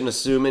know I shouldn't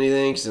assume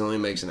anything because it only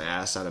makes an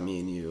ass out of me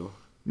and you.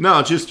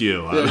 No, just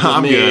you. Just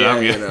I'm me, good. yeah,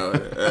 I'm good. You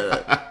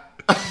know,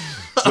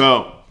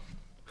 So,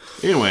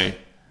 anyway,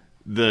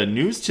 the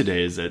news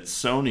today is that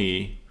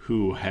Sony,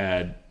 who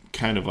had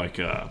kind of like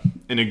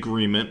an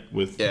agreement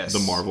with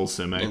the Marvel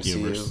Cinematic MCU.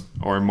 Universe,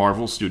 or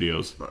Marvel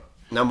Studios.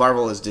 Now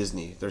Marvel is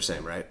Disney. They're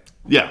same, right?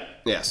 Yeah.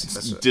 Yes.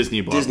 That's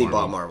Disney bought Disney Marvel.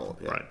 bought Marvel.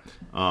 Yeah. Right.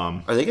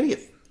 Are they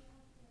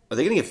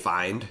gonna get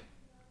fined?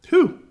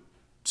 Who?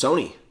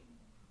 Sony.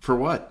 For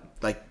what?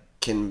 Like,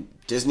 can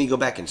Disney go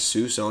back and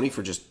sue Sony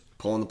for just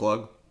pulling the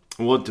plug?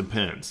 Well, it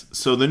depends.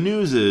 So the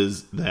news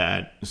is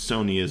that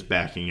Sony is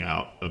backing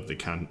out of the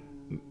Did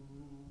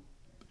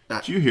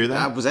you hear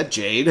that? Was that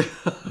Jade?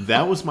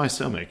 That was my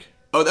stomach.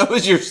 Oh, that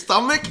was your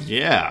stomach?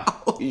 Yeah.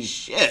 Holy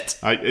shit.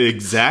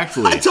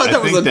 Exactly. I thought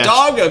that was a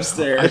dog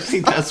upstairs. I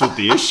think that's what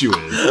the issue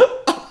is.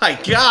 Oh my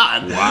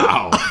god.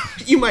 Wow.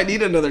 You might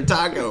need another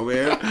taco,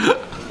 man.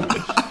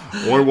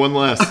 Or one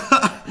less.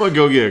 I'm going to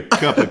go get a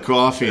cup of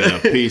coffee and a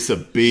piece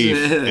of beef.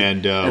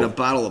 And a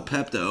bottle of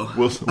Pepto.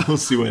 We'll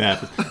see what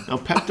happens. Now,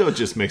 Pepto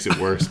just makes it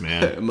worse,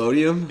 man.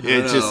 Imodium?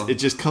 It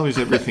just colors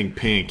everything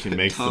pink and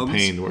makes the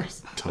pain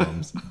worse.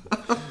 Tums.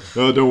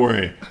 Oh, don't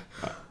worry.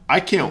 I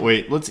can't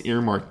wait. Let's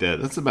earmark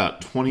that. That's about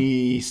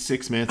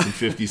 26 minutes and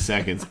 50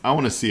 seconds. I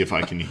want to see if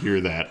I can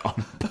hear that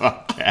on the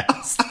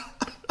podcast.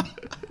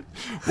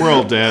 We're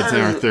all dads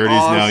in our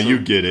 30s now. You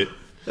get it.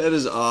 That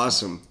is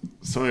awesome.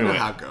 So anyway,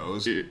 how it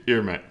goes.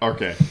 Earmark.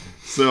 Okay.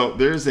 So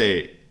there's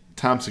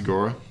Tom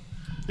Segura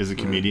is a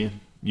comedian.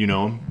 You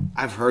know him?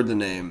 I've heard the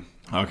name.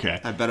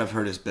 Okay. I bet I've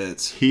heard his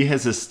bits. He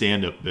has a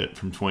stand-up bit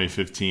from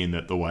 2015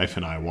 that the wife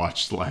and I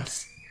watched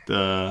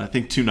I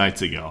think 2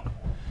 nights ago.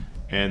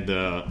 And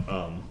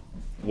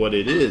what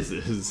it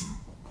is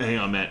hang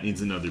on, Matt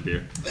needs another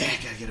beer.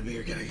 Gotta get a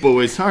beer. But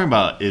what he's talking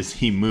about is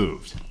he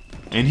moved.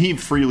 And he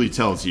freely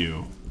tells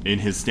you in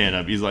his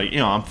stand-up, he's like,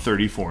 I'm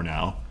 34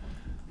 now.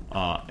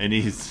 And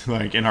he's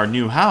like, in our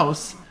new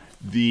house,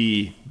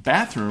 the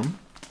bathroom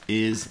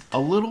is a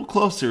little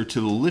closer to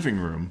the living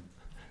room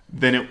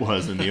than it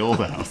was in the old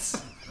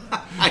house.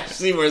 I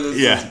see where this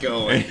is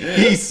going.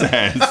 And he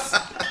says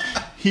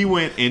he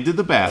went into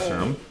the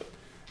bathroom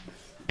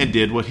and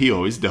did what he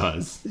always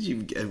does.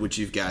 Which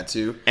you've got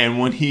to. And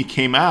when he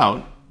came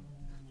out...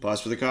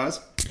 Pause for the cause?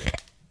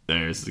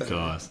 There's the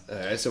cause. All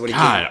right, so when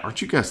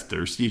Aren't you guys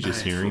thirsty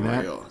just hearing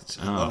that?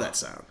 I love that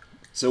sound.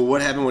 So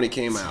what happened when he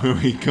came out? So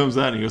he comes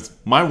out and he goes,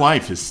 my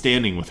wife is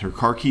standing with her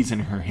car keys in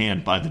her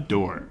hand by the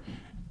door.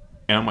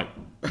 And I'm like,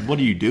 what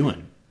are you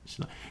doing? She's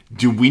like,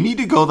 do we need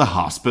to go to the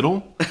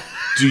hospital?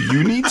 Do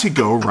you need to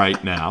go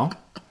right now?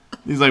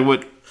 He's like,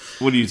 what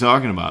are you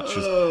talking about?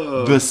 She's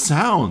like, the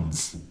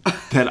sounds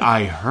that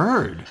I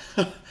heard.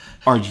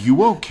 Are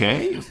you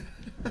okay?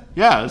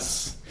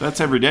 Yes,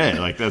 that's every day.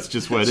 Like, that's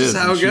just what it is.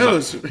 That's how it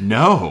goes. Like,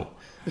 no,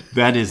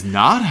 that is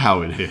not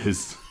how it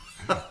is.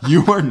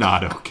 You are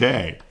not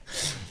okay.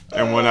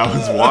 And when I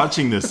was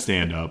watching this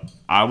stand-up,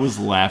 I was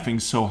laughing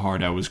so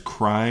hard I was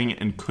crying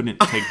and couldn't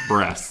take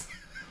breaths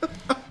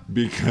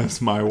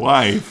because my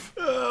wife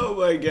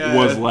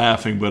was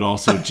laughing, but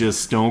also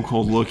just stone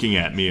cold looking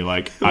at me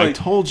like I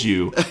told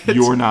you,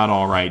 you're not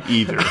all right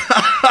either.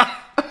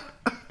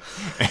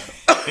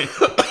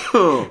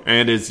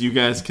 And as you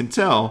guys can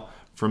tell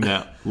from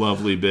that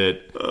lovely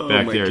bit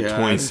back there at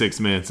 26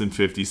 minutes and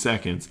 50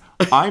 seconds,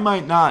 I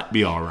might not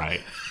be all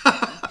right.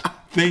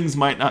 Things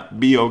might not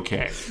be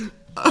okay.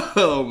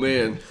 Oh,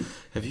 man.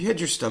 Have you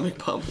had your stomach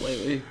pumped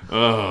lately?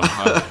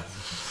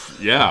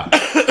 Yeah.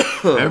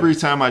 Every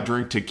time I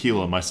drink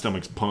tequila, my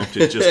stomach's pumped.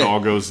 It just all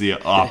goes the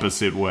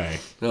opposite way.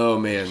 Oh,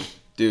 man.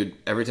 Dude,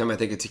 every time I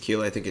think of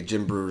tequila, I think of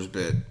Jim Brewer's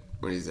bit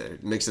when he's there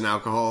mixing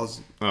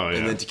alcohols. Oh, yeah.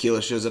 And then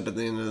tequila shows up at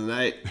the end of the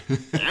night.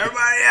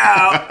 Everybody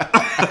out.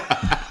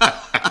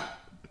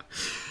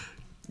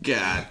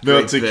 God. No,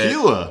 great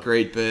Tequila. bit.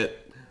 Great bit.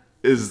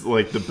 Is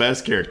like the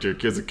best character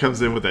because it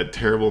comes in with that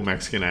terrible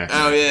Mexican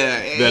accent. Oh, yeah.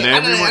 Then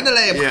everyone,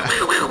 yeah.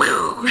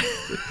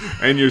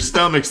 And your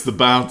stomach's the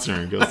bouncer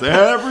and goes,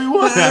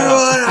 everyone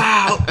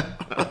out.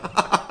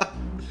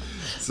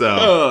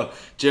 So,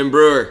 Jim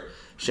Brewer,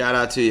 shout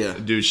out to you.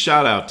 dude,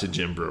 shout out to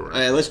Jim Brewer.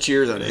 Hey, let's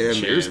cheers on him.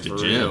 Cheers man, to for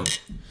Jim. real.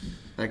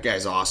 That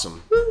guy's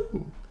awesome.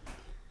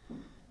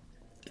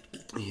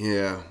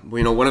 Yeah.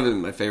 Well, one of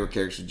my favorite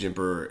characters of Jim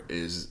Brewer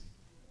is,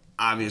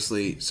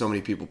 obviously, so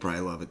many people probably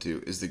love it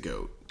too, is the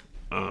GOAT.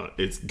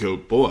 It's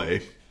Goat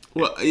Boy.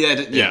 Well,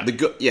 yeah.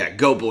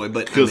 Goat Boy,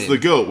 but Because the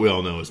GOAT we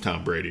all know is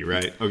Tom Brady,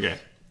 right? Okay.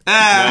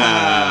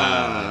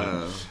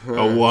 A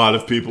A lot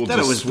of people thought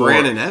just it was swore.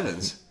 Brandon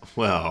Evans.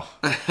 Well,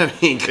 I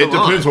mean, come it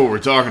depends on. what we're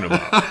talking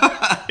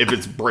about. If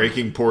it's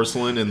breaking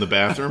porcelain in the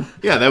bathroom,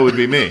 yeah, that would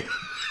be me.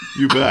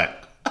 You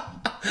bet.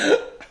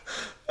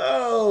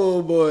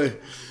 Oh, boy.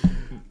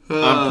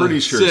 I'm pretty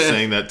sure shit.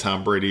 saying that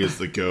Tom Brady is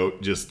the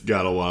GOAT just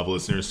got a lot of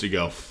listeners to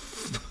go,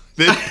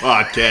 this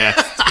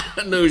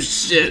podcast. No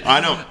shit.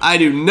 I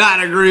do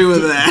not agree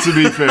with that. To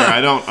be fair,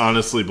 I don't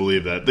honestly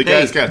believe that. The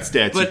guy's got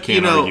stats you but,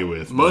 can't argue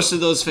with. Most of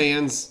those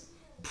fans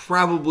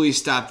probably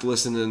stopped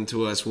listening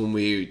to us when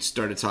we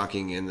started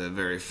talking in the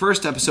very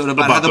first episode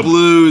about how the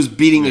Blues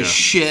beating the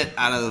shit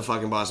out of the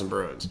fucking Boston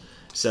Bruins.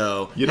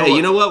 So, you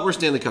know what? We're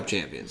Stanley Cup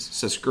champions,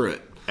 so screw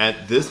it.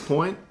 At this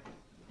point,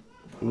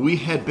 we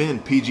had been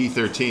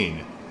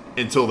PG-13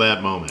 until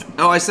that moment.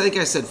 Oh, I think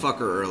I said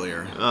fucker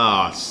earlier.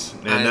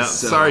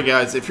 Sorry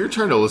guys, if you're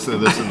trying to listen to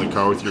this in the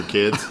car with your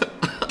kids,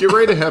 get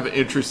ready to have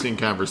interesting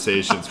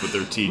conversations with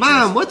their teachers.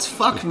 Mom, what's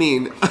fuck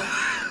mean?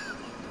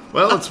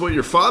 Well, it's what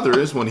your father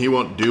is when he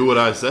won't do what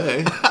I say.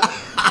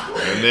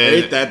 And then,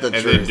 Ain't that the and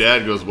truth? then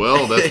Dad goes,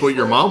 well, that's what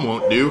your mom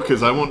won't do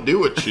because I won't do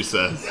what she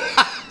says.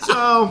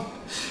 So,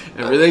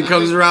 Everything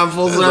comes around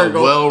full there's a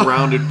circle.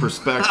 well-rounded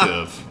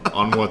perspective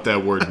on what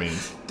that word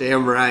means.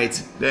 Damn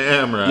right.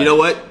 Damn right. You know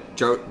what?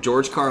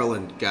 George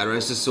Carlin, God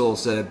rest his soul,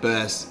 said it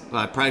best.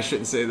 Well, I probably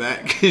shouldn't say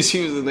that because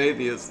he was an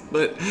atheist.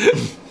 But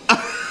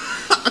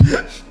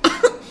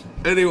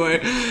anyway,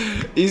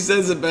 he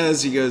says it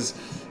best. He goes,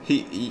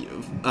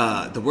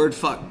 the word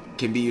fuck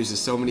can be used as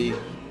so many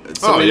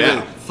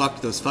yeah.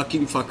 fuck those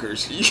fucking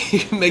fuckers. You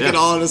can make it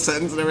all in a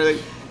sentence and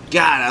everything.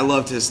 God, I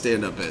loved his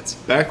stand-up bits.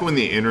 Back when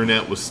the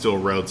internet was still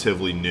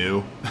relatively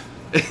new.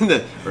 In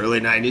the early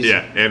 90s.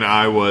 Yeah, and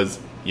I was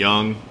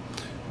young.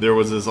 There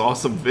was this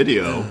awesome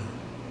video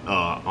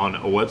on a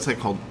website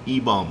called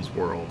E-Bombs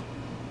World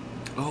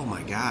Oh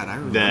my God, I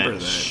remember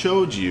that.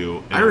 showed you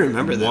in I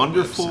remember a that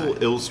wonderful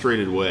website.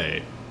 illustrated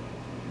way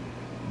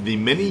the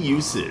many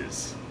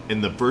uses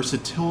and the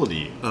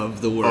versatility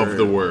Of the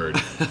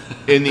word.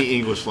 in the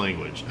English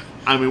language.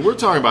 I mean, we're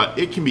talking about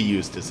it can be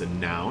used as a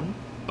noun,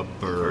 a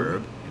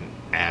verb, an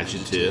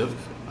adjective,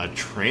 a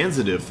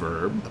transitive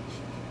verb.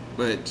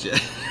 But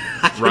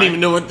I don't Right. even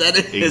know what that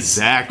is.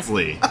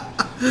 Exactly.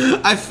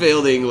 I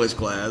failed English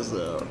class,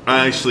 though.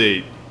 I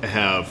actually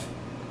have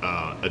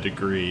a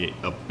degree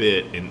a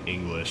bit in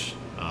English.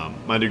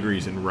 My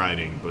degree's in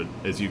writing, but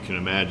as you can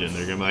imagine,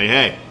 they're going to be like,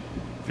 hey,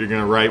 if you're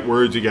going to write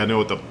words, you got to know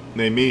what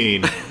they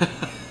mean.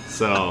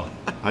 So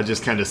I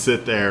just kind of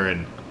sit there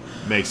and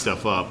make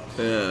stuff up.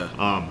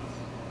 Yeah.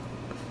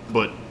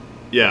 But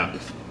yeah,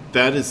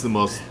 that is the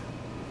most...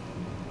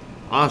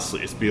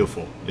 Honestly, it's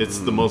beautiful. It's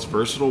the most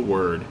versatile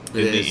word in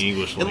the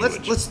English and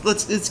language.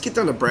 let's get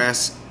down to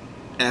brass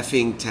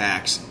effing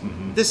tacks.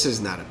 Mm-hmm. This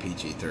is not a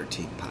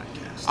PG-13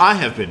 podcast. I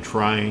have been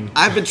trying.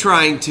 I've been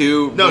trying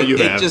to. No, but you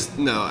it have. Just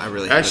no, I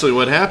really. Actually,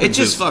 what haven't. happens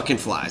It just is... fucking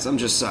flies. I'm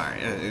just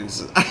sorry. All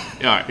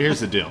right,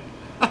 here's the deal.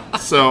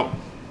 So,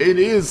 it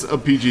is a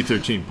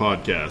PG-13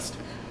 podcast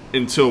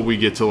until we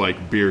get to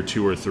like beer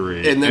 2 or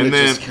 3, And then it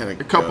just kinda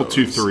a couple goes.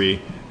 2,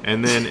 3,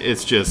 and then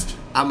it's just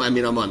I'm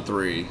on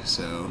 3,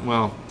 so.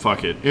 well,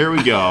 fuck it. Here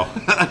we go.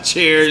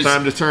 Cheers.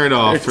 Time to turn it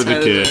off for the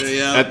Time to kids. turn it,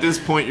 yeah. At this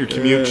point, your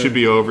commute should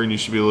be over, and you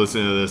should be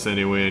listening to this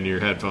anyway in your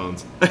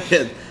headphones.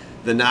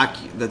 The knock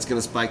that's gonna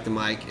spike the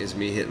mic is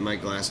me hitting my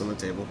glass on the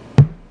table.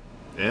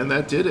 And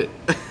that did it.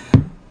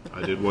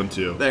 I did one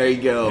too. There you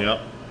go.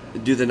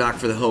 Yep. Do the knock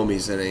for the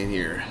homies that ain't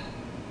here.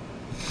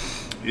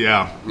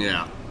 Yeah.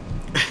 Yeah.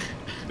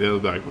 They'll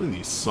be like, what are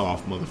these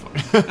soft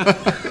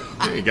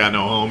motherfuckers? They ain't got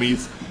no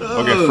homies.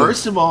 Okay,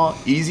 first of all,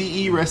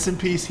 Easy E, rest in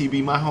peace. He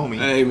be my homie.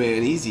 Hey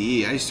man, Easy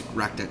E. I used to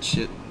rock that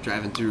shit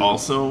driving through.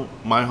 Also,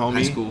 my homie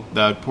High school.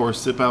 that I'd pour a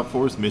sip out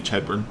for is Mitch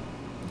Hedberg.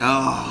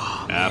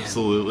 Oh, man.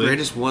 Absolutely.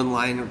 Greatest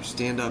one-liner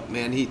stand-up,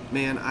 man.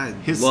 I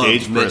His loved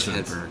stage Mitch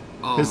presence. Hedberg.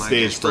 Oh, His my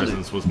stage gosh, still do.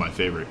 presence was my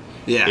favorite.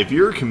 Yeah. If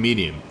you're a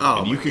comedian Oh,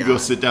 and you my could go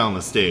God. sit down on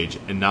the stage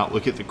and not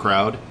look at the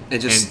crowd And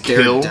just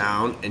stare kill,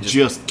 down and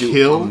just do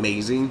kill,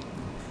 amazing.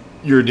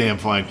 you're a damn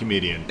fine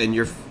comedian. And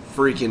you're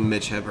freaking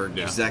Mitch Hedberg.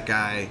 Yeah. Because that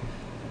guy,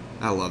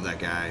 I love that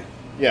guy.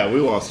 Yeah, we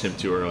lost him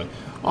too early.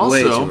 Also,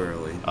 Way too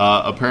early.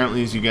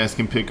 Apparently, as you guys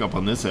can pick up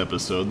on this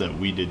episode that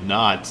we did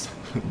not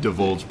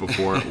divulge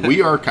before,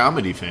 we are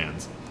comedy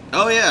fans.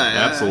 Oh yeah,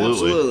 Absolutely.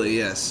 absolutely,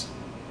 yes.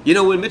 You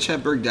know, when Mitch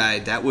Hedberg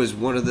died, that was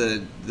one of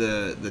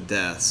the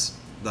deaths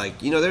like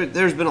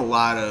there's been a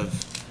lot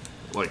of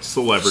like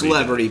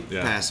celebrity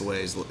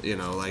passaways,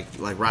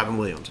 like Robin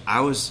Williams.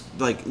 I was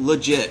like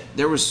legit.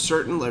 There's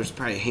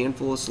probably a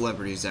handful of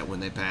celebrities that when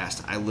they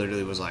passed, I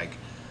literally was like,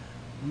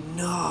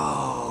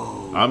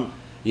 no.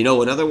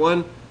 Another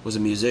one was a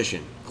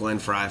musician, Glenn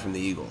Frey from the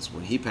Eagles.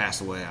 When he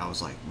passed away, I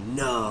was like,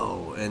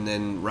 no. And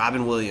then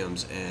Robin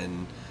Williams,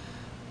 and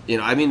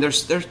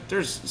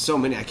there's so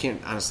many. I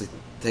can't honestly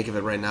think of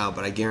it right now,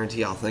 but I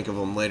guarantee I'll think of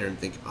them later and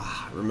think,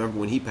 remember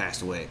when he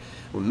passed away.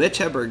 When Mitch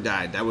Hedberg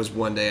died, that was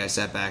one day I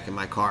sat back in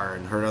my car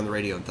and heard on the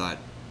radio and thought,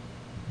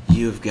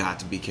 you've got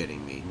to be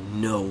kidding me.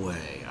 No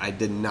way. I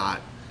did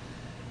not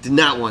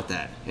want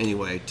that.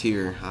 Anyway,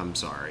 I'm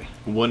sorry.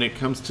 When it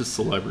comes to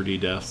celebrity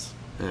deaths,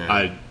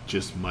 I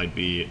just might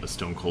be a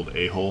stone cold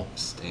a-hole.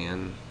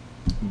 Stan.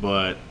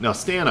 But, no,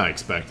 Stan I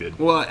expected.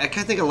 Well, I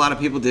think a lot of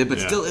people did, but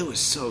still, it was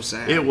so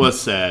sad. It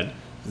was sad.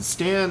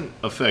 Stan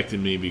affected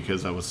me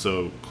because I was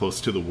so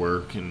close to the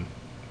work, and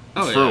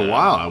for a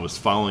while I was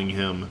following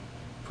him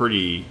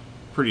pretty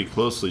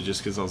closely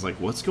just because I was like,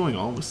 what's going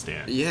on with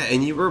Stan? Yeah,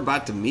 and you were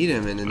about to meet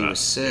him, and then he was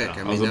sick.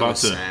 Yeah, that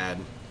was sad.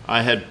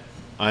 I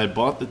had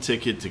bought the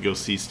ticket to go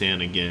see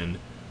Stan again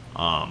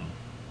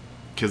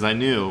because I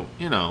knew,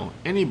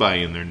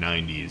 anybody in their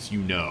 90s,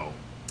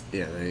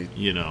 Yeah,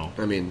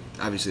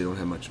 obviously they don't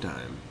have much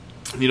time.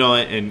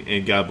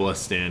 And God bless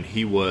Stan.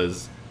 He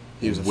was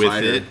a with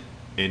fighter. it,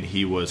 and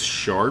he was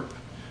sharp.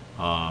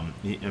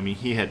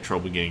 He had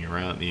trouble getting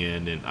around at the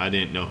end, and I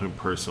didn't know him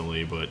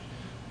personally, but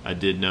I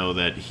did know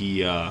that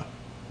he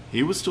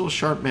was still a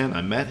sharp man.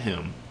 I met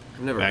him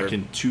back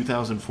in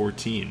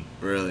 2014.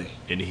 Really?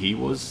 And he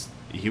was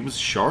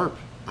sharp.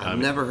 I've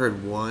never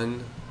heard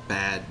one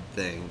bad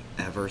thing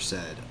ever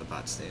said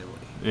about Stanley.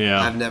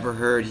 Yeah. I've never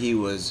heard he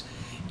was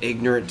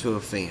ignorant to a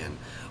fan,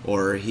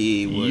 or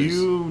he was...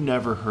 You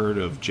never heard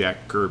of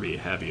Jack Kirby,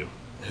 have you?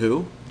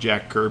 Who?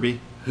 Jack Kirby?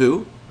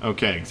 Who?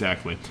 Okay,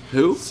 exactly.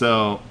 Who?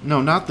 So,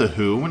 no, not the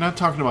Who. We're not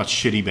talking about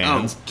shitty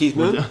bands. Oh, Keith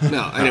Moon?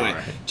 No, anyway.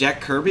 Right.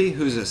 Jack Kirby?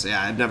 Who's this?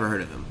 Yeah, I've never heard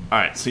of him. All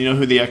right, so you know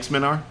who the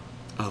X-Men are?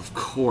 Of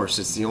course.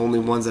 It's the only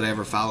ones that I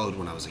ever followed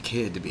when I was a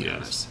kid, to be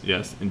honest.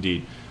 Yes,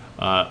 indeed.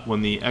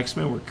 When the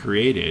X-Men were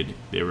created,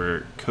 they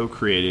were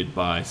co-created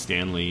by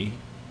Stan Lee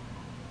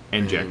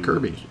and Jack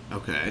Kirby.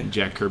 Okay.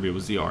 Jack Kirby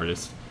was the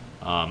artist.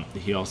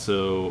 He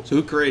also... So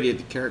who created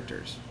the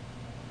characters?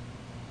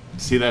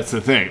 See, that's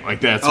the thing.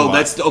 Like, that's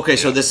okay.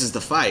 So this is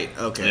the fight.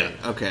 Okay,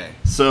 yeah. Okay.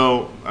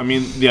 So,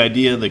 the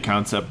idea, the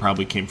concept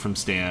probably came from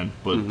Stan,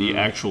 but the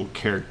actual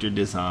character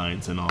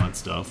designs and all that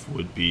stuff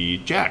would be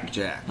Jack.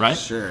 Right?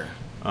 Sure.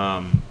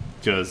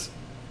 Because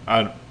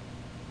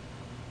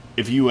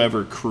if you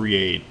ever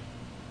create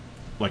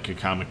like a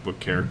comic book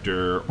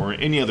character or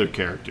any other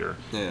character,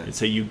 and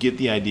say you get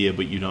the idea,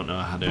 but you don't know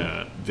how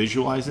to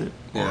visualize it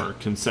or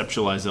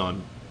conceptualize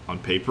it on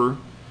paper,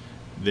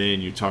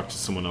 then you talk to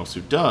someone else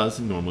who does,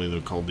 and normally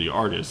they're called the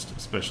artist,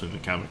 especially in the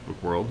comic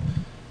book world,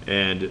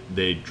 and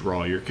they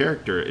draw your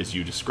character as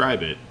you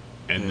describe it,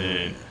 and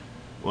then,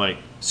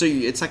 So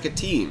it's like a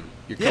team.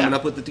 You're coming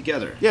up with it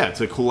together. Yeah,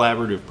 it's a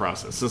collaborative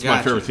process. That's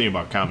my favorite thing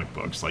about comic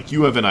books. Like,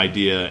 you have an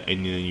idea,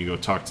 and then you go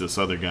talk to this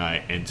other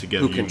guy, and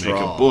together you make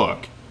a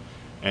book,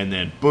 and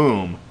then,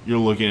 boom, you're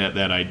looking at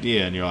that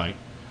idea, and you're like,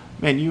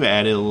 man, you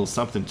added a little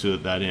something to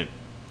it that I didn't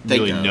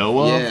really know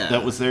of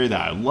that was there,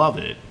 that I love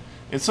it.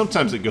 And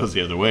sometimes it goes the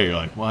other way. You're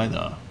like, why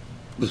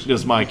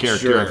does my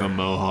character have a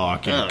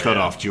mohawk and cut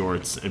off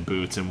jorts and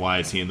boots, and why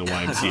is he in the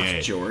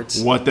YMCA?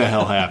 Jorts. What the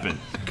hell happened?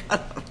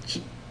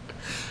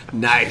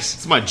 Nice.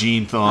 It's my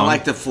gene thong. I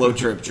like the float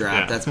trip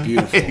drop. That's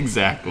beautiful.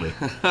 Exactly.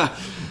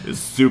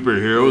 This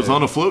superhero is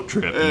on a float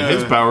trip, and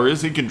his power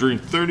is he can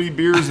drink 30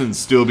 beers and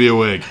still be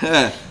awake.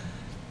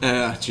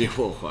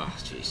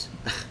 Jeez.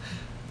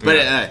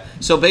 But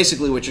so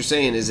basically what you're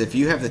saying is if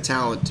you have the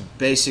talent to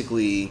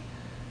basically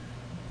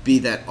be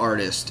that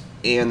artist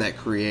and that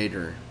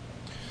creator.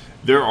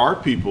 There are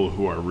people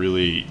who are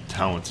really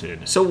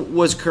talented. So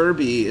was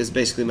Kirby, is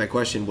basically my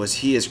question, was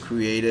he as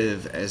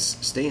creative as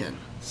Stan?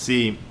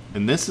 See,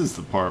 and this is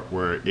the part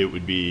where it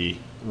would be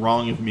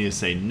wrong of me to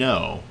say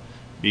no,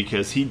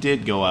 because he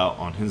did go out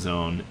on his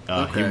own.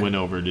 He went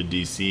over to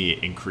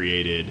DC and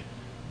created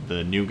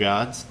the New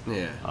Gods.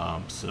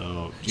 Yeah.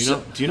 So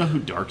do you know who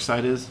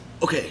Darkseid is?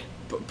 Okay,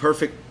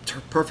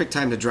 perfect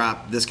time to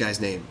drop this guy's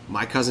name.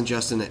 My cousin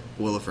Justin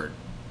Williford.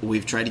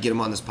 We've tried to get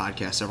him on this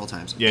podcast several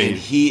times. Yeah, and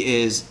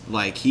he is,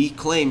 he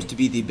claims to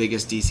be the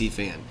biggest DC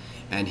fan.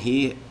 And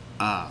he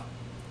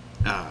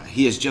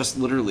is just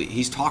literally,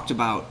 he's talked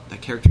about the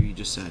character you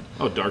just said.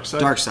 Oh, Darkseid?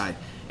 Darkseid.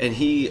 And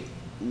he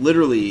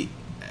literally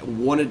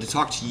wanted to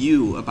talk to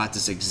you about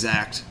this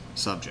exact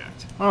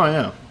subject. Oh,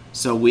 yeah.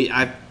 So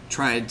I've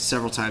tried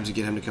several times to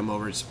get him to come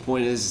over. The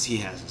point is he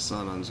has a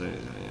son on, so,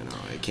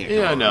 I can't come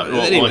over. No.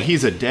 Well,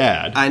 he's a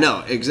dad. I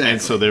know, exactly.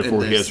 And so,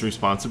 therefore, he has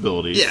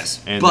responsibilities.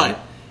 Yes, but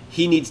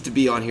he needs to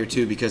be on here,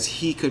 too, because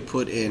he could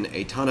put in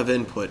a ton of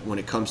input when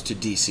it comes to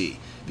DC.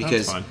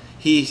 Because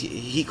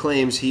he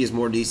claims he is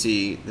more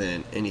DC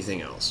than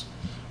anything else.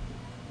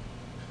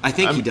 I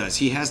think he does.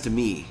 He has to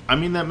me. I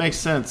mean, that makes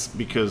sense,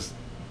 because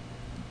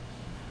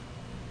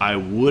I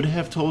would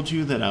have told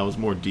you that I was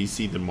more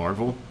DC than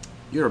Marvel.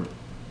 You're a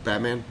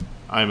Batman?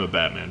 I'm a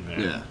Batman fan.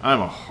 Yeah. I'm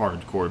a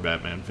hardcore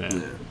Batman fan.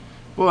 Yeah.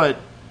 But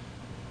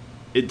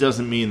it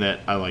doesn't mean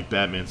that I like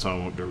Batman, so I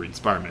won't go read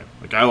Spider-Man.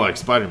 Like, I like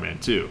Spider-Man,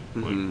 too.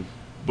 Like,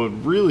 but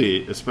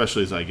really,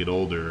 especially as I get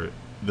older,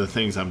 the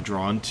things I'm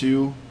drawn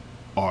to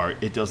are,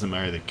 it doesn't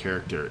matter the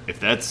character. If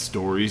that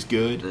story's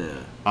good,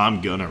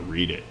 I'm going to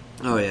read it.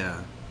 Oh,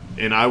 yeah.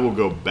 And I will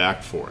go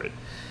back for it.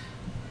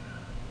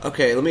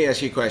 Okay, let me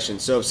ask you a question.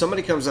 So if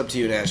somebody comes up to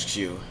you and asks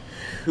you,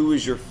 who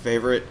is your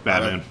favorite?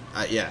 Batman.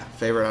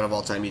 Favorite out of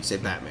all time, you'd say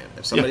Batman.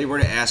 If somebody were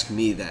to ask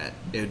me that,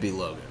 it would be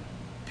Logan.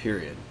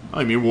 Period.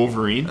 I mean,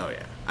 Wolverine. Oh,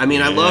 yeah. I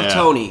mean, I love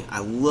Tony.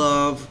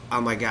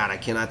 Oh my God, I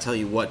cannot tell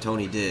you what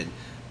Tony did.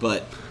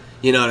 But,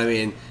 you know what I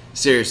mean?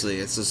 Seriously,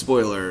 it's a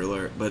spoiler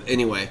alert. But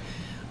anyway,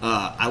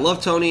 I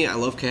love Tony. I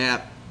love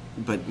Cap.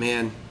 But,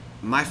 man,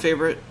 my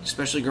favorite,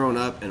 especially growing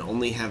up and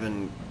only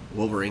having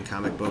Wolverine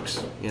comic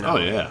books, you know. Oh,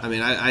 yeah. I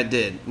mean, I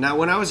did. Now,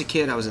 when I was a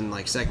kid, I was in,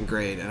 like, 2nd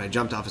grade, and I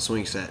jumped off a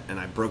swing set, and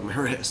I broke my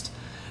wrist.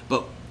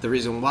 But the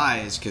reason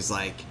why is because,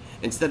 like,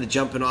 instead of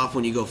jumping off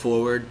when you go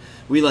forward,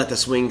 we let the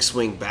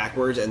swing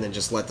backwards and then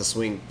just let the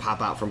swing pop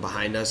out from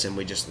behind us, and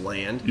we just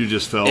land. You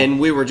just fell. And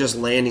we were just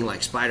landing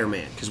like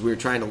Spider-Man, because we were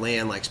trying to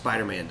land like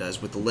Spider-Man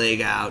does with the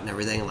leg out and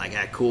everything, like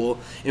that cool.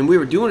 And we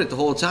were doing it the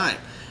whole time.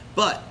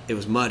 But it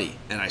was muddy,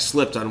 and I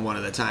slipped on one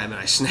at a time, and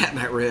I snapped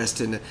my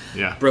wrist and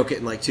broke it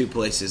in like 2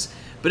 places.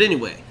 But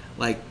anyway,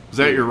 like... Was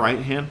that your right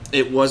hand?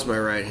 It was my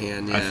right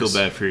hand, yes. I feel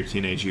bad for your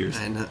teenage years.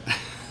 I know.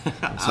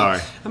 I'm sorry.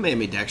 I'm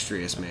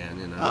ambidextrous, man.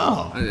 You know.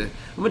 Oh.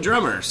 I'm a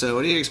drummer, so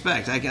what do you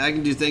expect? I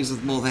can do things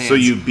with both hands. So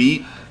you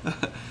beat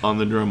on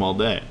the drum all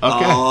day.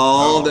 Okay.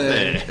 All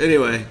day.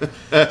 Anyway,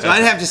 so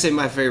I'd have to say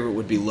my favorite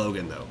would be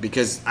Logan, though,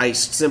 because I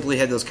simply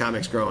had those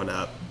comics growing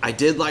up. I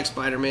did like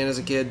Spider-Man as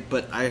a kid,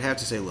 but I'd have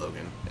to say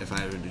Logan if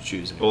I were to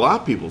choose him. A lot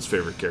of people's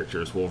favorite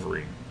character is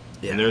Wolverine.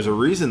 Yeah. And there's a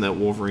reason that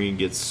Wolverine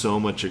gets so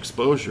much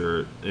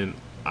exposure. And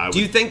do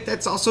you think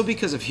that's also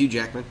because of Hugh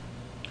Jackman?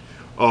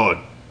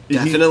 Oh,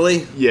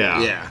 definitely.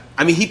 Yeah. Yeah.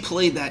 I mean, he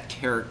played that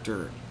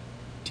character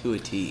to a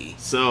T.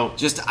 So,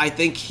 I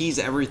think he's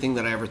everything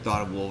that I ever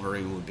thought of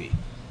Wolverine would be.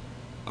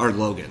 Or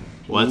Logan.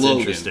 Well, that's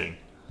interesting.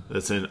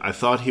 I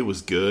thought he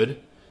was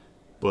good,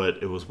 but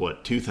it was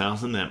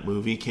 2000 that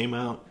movie came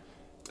out?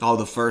 Oh,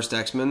 the first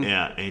X-Men?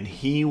 Yeah, and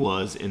he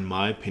was, in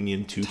my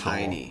opinion, too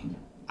tiny. Tall.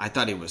 I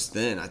thought he was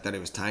thin. I thought he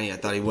was tiny. I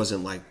thought he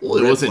wasn't like... Well,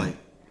 it wasn't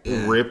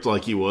ripped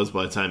like he was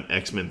by the time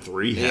X-Men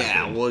 3 happened.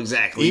 Yeah, well,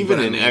 exactly. Even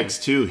in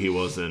X2, he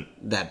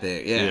wasn't... that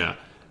big, yeah.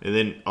 And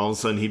then all of a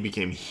sudden, he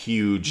became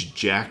huge,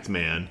 jacked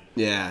man.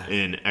 Yeah.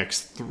 In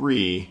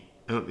X3,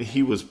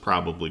 he was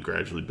probably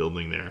gradually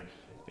building there.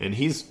 And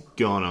he's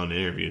gone on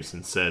interviews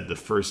and said the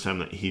first time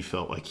that he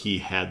felt like he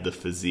had the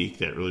physique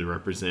that really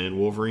represented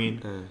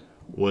Wolverine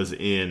was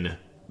in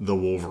The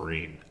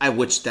Wolverine.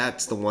 Which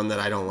that's the one that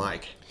I don't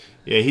like.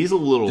 Yeah, he's a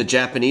little... The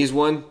Japanese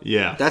one?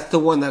 Yeah. That's the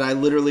one that I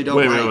literally don't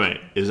like.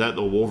 Wait. Is that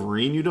the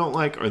Wolverine you don't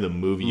like or the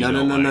movie you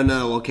don't like?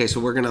 No. Okay,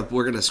 so we're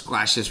gonna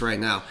squash this right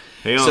now.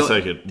 Hang on a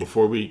second.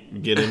 Before we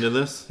get into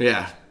this...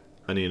 Yeah.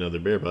 I need another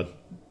beer, bud.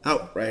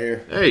 Oh, right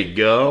here. There you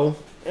go.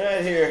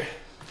 Right here.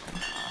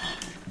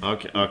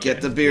 Okay. Get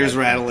the beers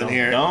rattling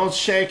here. Don't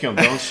shake them.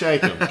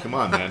 Come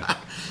on, man.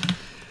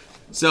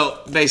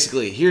 So,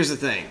 basically, here's the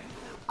thing.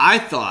 I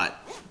thought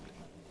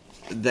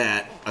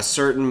that a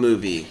certain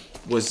movie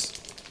was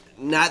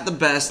not the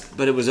best,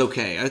 but it was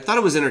okay. I thought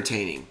it was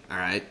entertaining, all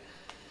right?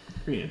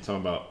 Are you talking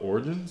about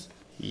Origins?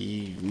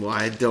 Well,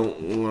 I don't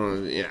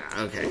want to... Yeah,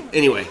 okay.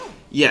 Anyway,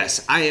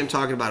 yes, I am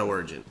talking about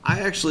Origin. I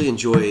actually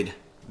enjoyed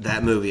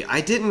that movie. I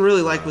didn't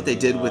really like what they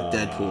did with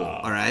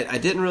Deadpool, all right? I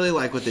didn't really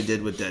like what they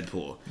did with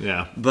Deadpool.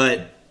 Yeah.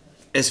 But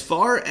as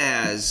far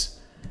as...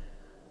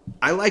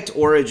 I liked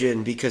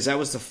Origin because that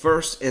was the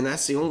first, and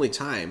that's the only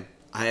time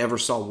I ever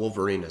saw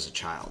Wolverine as a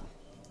child.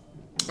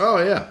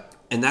 Oh, yeah.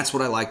 And that's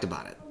what I liked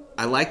about it.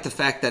 I liked the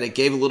fact that it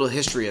gave a little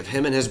history of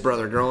him and his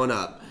brother growing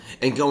up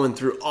and going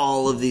through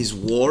all of these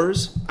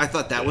wars. I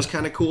thought that was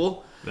kind of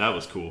cool. That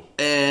was cool.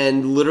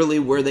 And literally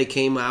where they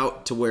came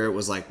out to where it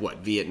was like,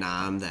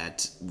 Vietnam,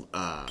 that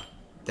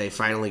they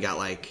finally got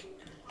like...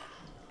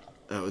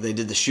 they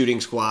did the shooting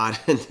squad.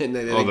 And then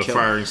they the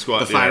firing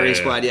squad. The firing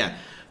squad, yeah.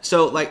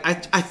 So, like,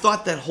 I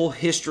thought that whole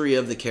history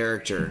of the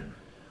character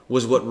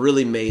was what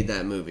really made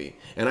that movie.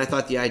 And I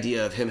thought the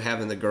idea of him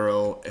having the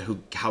girl,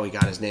 how he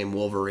got his name,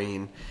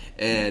 Wolverine,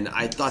 and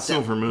I thought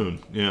Silver Moon,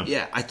 yeah.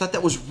 Yeah, I thought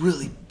that was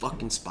really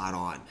fucking spot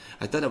on.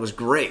 I thought that was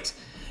great.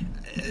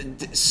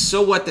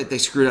 So what that they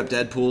screwed up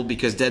Deadpool,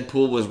 because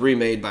Deadpool was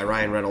remade by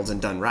Ryan Reynolds and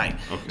done right.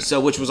 Okay.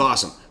 So, which was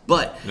awesome.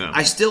 But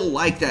I still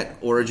like that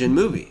Origin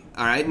movie.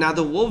 All right. Now,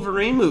 the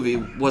Wolverine movie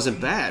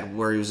wasn't bad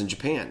where he was in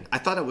Japan. I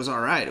thought it was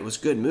all right. It was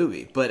a good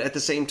movie. But at the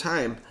same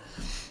time,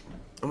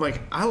 I'm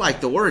like, I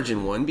like the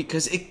Origin one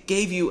because it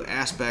gave you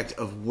aspect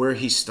of where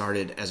he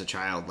started as a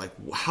child, like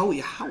how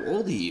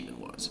old he even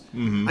was.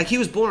 Mm-hmm. Like he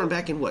was born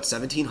back in what,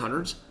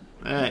 1700s?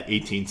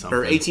 18 something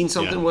or 18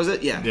 something, was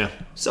it? Yeah. Yeah.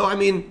 So I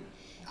mean,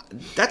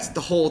 that's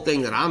the whole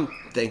thing that I'm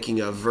thinking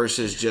of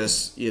versus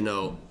just,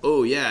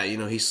 oh yeah,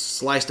 he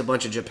sliced a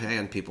bunch of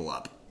Japan people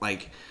up.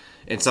 Like,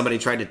 and somebody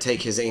tried to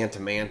take his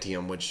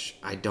adamantium, which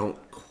I don't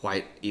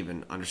quite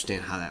even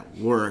understand how that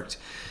worked.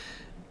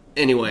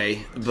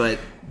 Anyway, but...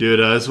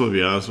 Dude, I just want to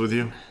be honest with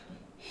you.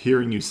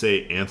 Hearing you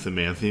say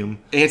adamantium...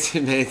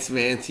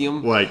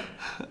 Adamantium? Like...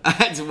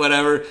 That's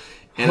whatever.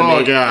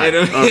 Oh, God.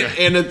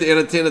 Okay.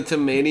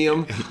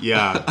 Anatomanium.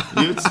 Yeah.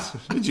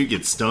 Did you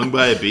get stung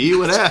by a bee?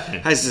 What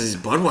happened? This is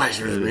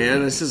Budweiser,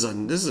 man. This is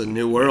a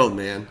new world,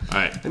 man. All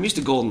right. I'm used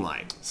to Golden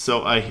Light.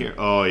 So I hear...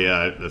 Oh,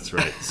 yeah, that's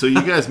right. So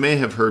you guys may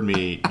have heard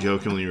me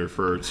jokingly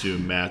refer to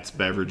Matt's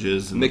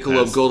beverages.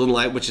 Michelob Golden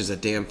Light, which is a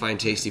damn fine,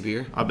 tasty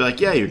beer. I'll be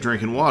like, yeah, you're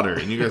drinking water.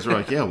 And you guys are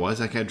like, yeah, why is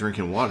that guy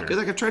drinking water? Because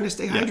I'm trying to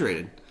stay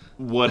hydrated.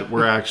 What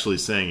we're actually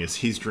saying is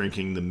he's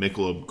drinking the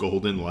Michelob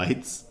Golden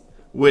Lights,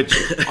 which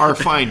are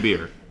fine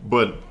beer,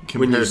 but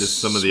compared to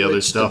some of the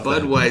other stuff,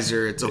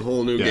 Budweiser, it's a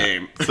whole new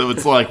game. So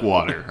it's like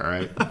water, all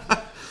right?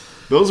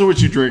 Those are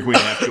what you drink when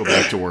you have to go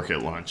back to work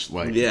at lunch.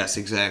 Yes,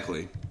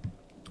 exactly.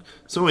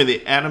 So anyway,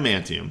 the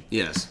adamantium.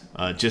 Yes.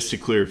 Just to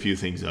clear a few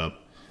things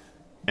up,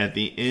 at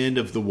the end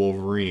of the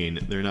Wolverine,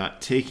 they're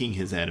not taking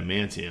his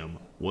adamantium.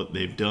 What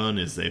they've done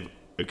is they've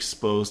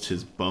exposed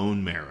his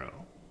bone marrow,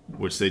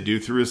 which they do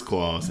through his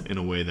claws in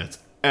a way that's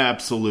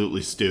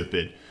absolutely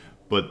stupid.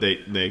 But they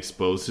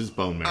expose his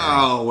bone marrow.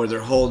 Oh, where they're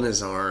holding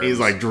his arms. He's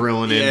like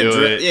drilling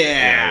into it.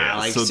 Yeah,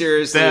 like so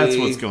seriously. That's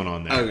what's going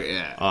on there. Okay,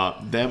 yeah.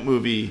 That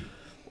movie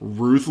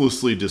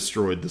ruthlessly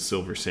destroyed the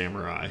Silver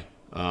Samurai.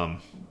 I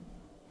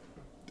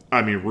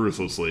mean,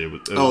 ruthlessly.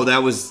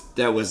 That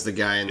was the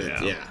guy in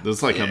the It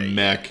was like a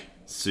mech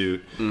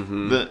suit.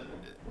 Mm-hmm.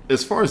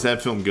 As far as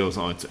that film goes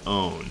on its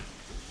own,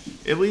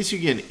 at least you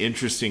get an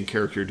interesting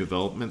character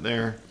development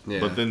there.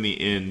 Yeah. But then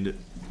the end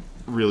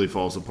really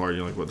falls apart.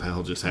 You're like, what the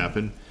hell just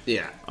happened?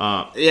 Yeah.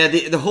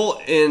 The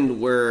whole end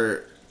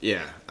where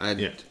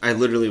I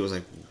literally was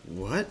like,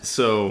 what?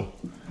 So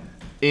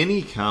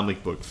any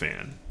comic book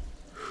fan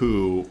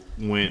who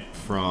went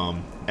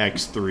from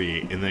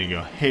X3 and then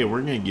go, hey,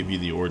 we're going to give you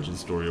the origin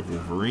story of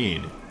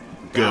Wolverine,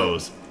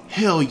 goes,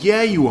 hell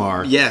yeah, you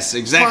are. Yes,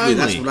 exactly.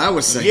 Finally. That's what I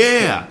was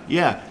saying.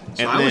 Yeah.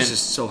 So I was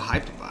just so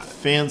hyped about it.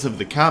 Fans of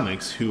the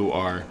comics who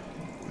are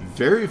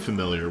very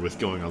familiar with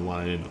going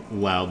online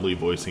and loudly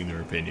voicing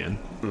their opinion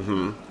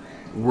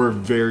were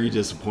very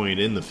disappointed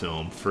in the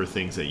film for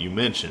things that you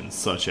mentioned,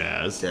 such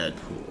as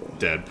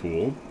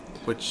Deadpool.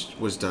 Which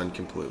was done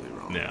completely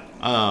wrong. Yeah.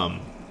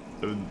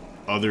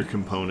 Other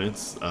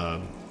components,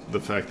 the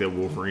fact that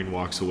Wolverine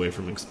walks away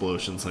from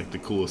explosions like the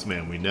coolest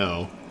man we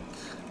know.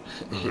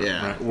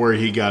 Yeah. Right, where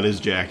he got his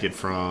jacket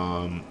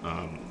from.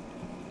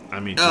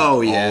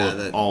 All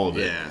of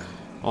it. Yeah.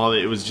 All of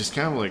it. It was just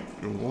kind of like,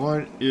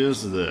 what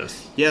is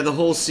this? Yeah, the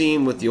whole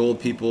scene with the old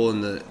people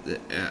and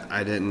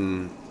I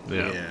didn't.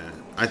 Yeah.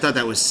 I thought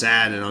that was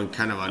sad and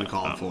kind of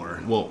uncalled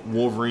for. Well,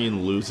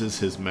 Wolverine loses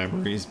his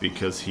memories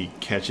because he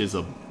catches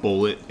a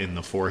bullet in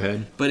the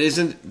forehead. But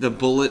isn't the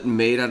bullet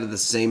made out of the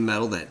same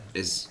metal that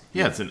is...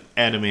 Yeah, it's an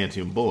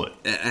adamantium bullet.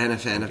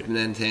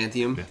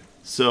 Adamantium? Okay.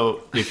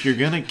 So, if you're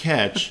going to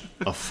catch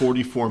a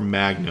 44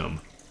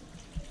 Magnum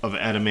of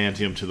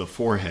adamantium to the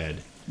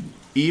forehead,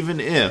 even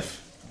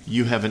if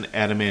you have an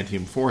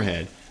adamantium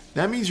forehead,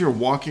 that means you're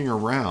walking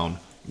around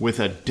with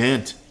a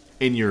dent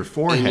in your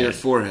forehead. In your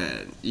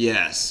forehead,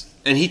 yes.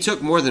 And he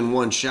took more than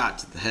one shot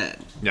to the head.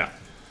 Yeah.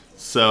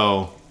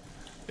 So,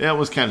 that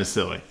was kind of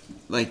silly.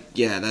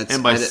 That's...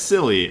 And by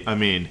silly, I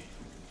mean...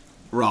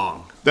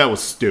 Wrong. That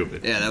was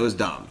stupid. Yeah, that was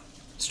dumb.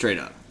 Straight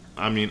up.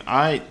 I mean,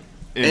 I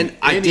fan.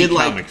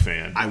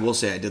 I will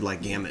say I did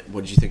like Gambit.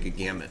 What did you think of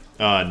Gambit?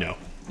 No.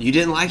 You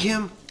didn't like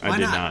him? I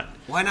did not.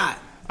 Why not?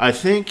 I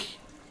think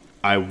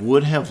I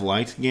would have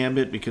liked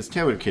Gambit because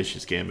Taylor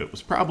Kitsch's Gambit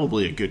was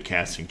probably a good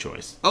casting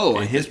choice. Oh,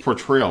 and his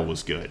portrayal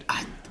was good.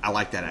 I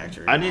like that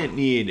actor. I didn't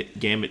need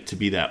Gambit to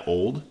be that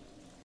old.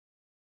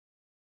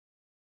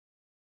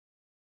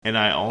 And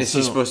I also... Is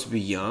he supposed to be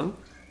young?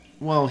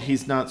 Well,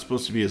 he's not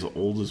supposed to be as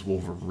old as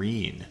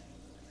Wolverine.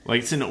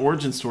 Like, it's an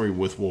origin story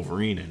with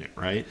Wolverine in it,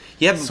 right?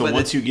 Yeah, so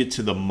once you get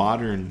to the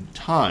modern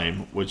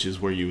time, which is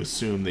where you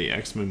assume the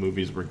X-Men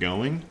movies were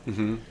going,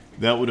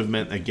 that would have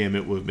meant that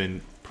Gambit would have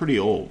been pretty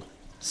old.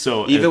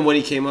 So even when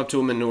he came up to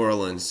him in New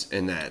Orleans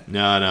in that...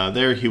 No,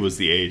 there he was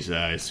the age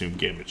that I assumed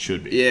Gambit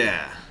should be.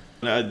 Yeah.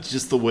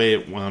 Just the way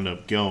it wound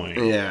up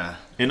going. Yeah.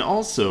 And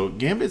also,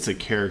 Gambit's a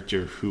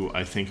character who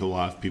I think a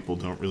lot of people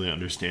don't really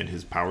understand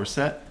his power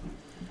set.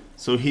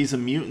 So he's a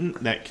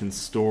mutant that can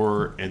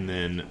store and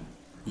then...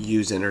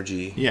 use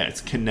energy. Yeah, it's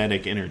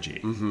kinetic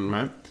energy,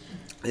 right?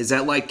 Is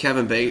that like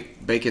Kevin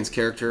Bacon's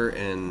character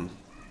and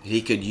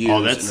he could use...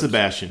 Oh, that's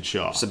Sebastian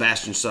Shaw.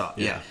 Sebastian Shaw,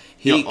 yeah.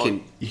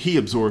 He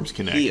absorbs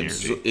kinetic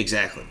energy.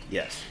 Exactly,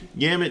 yes.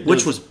 Gambit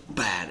which was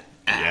badass.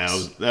 Yeah,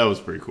 that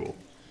was pretty cool.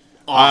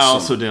 Awesome. I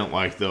also didn't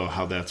like, though,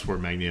 how that's where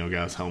Magneto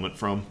got his helmet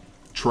from.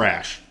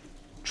 Trash.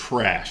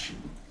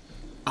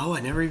 Oh, I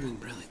never even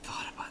really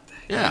thought about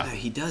that. Yeah.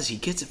 He does. He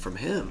gets it from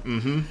him.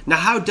 Mm-hmm. Now,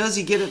 how does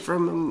he get it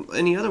from him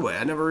any other way?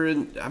 I've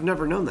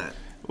never known that.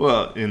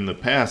 Well, in the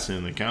past,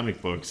 in the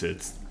comic books,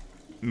 it's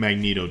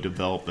Magneto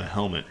developed the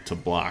helmet to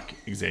block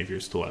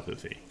Xavier's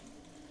telepathy.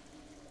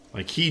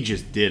 Like, he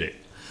just did it.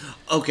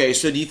 Okay,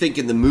 so do you think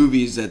in the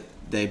movies that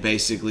they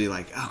basically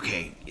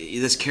okay,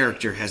 this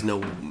character has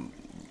no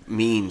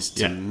means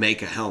to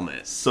make a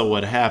helmet? So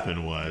what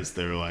happened was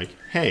they were like,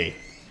 hey,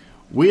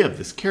 we have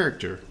this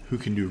character who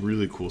can do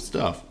really cool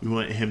stuff. We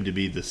want him to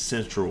be the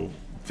central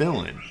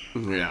villain.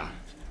 Yeah.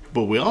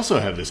 But we also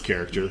have this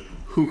character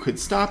who could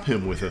stop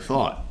him with a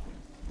thought.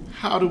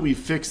 How do we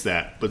fix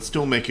that, but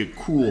still make it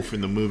cool for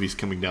the movies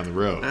coming down the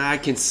road? I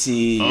can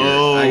see.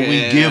 We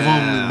give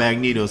him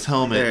Magneto's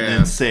helmet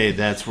and say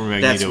that's where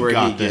Magneto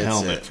got the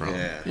helmet from.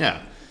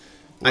 Yeah.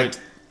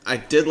 I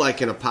did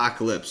like an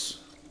Apocalypse,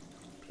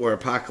 where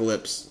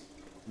Apocalypse,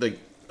 the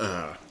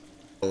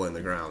hole in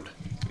the ground.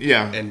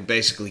 Yeah. And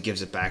basically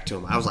gives it back to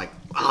him. I was like,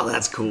 oh,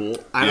 that's cool.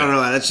 I don't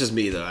know. That's just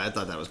me, though. I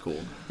thought that was cool.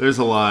 There's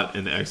a lot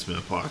in X-Men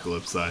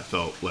Apocalypse that I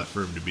felt left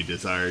room to be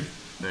desired.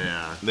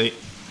 Yeah.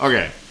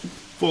 Okay.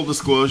 Full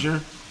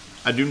disclosure,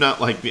 I do not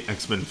like the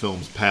X-Men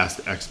films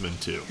past X-Men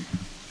 2.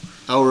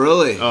 Oh,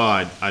 really? Oh,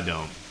 I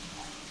don't.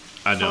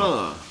 I don't.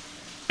 Huh.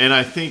 And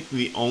I think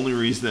the only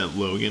reason that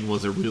Logan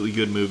was a really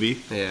good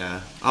movie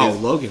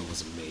Logan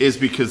was amazing. is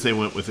because they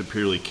went with a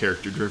purely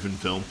character-driven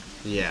film.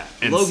 Yeah.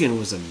 And Logan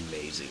was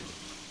amazing.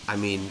 I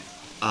mean,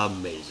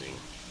 amazing.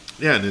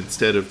 Yeah, and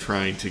instead of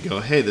trying to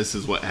go, hey, this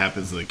is what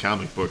happens in the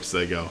comic books,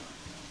 they go,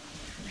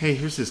 hey,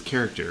 here's his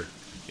character.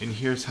 And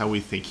here's how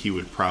we think he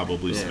would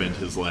probably spend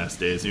his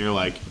last days. And you're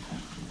like,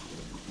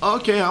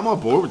 okay, I'm on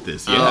board with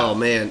this. Yeah. Oh,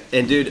 man.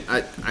 And, dude,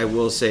 I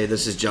will say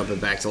this is jumping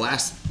back to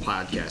last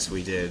podcast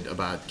we did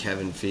about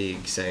Kevin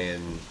Feige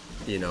saying,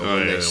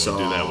 when they saw...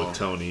 do that with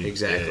Tony.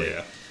 Exactly.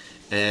 Yeah.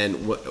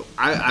 And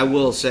I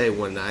will say,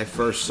 when I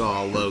first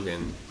saw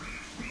Logan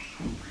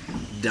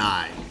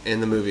die in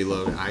the movie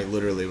Logan, I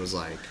literally was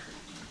like,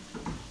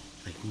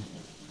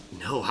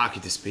 no, how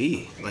could this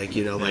be?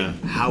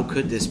 How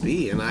could this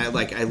be? And I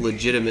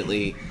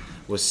legitimately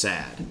was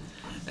sad.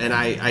 And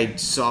I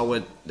saw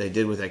what they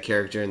did with that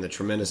character and the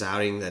tremendous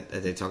outing that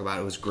they talk about.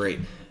 It was great.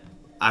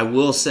 I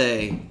will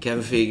say,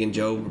 Kevin Feige and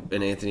Joe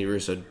and Anthony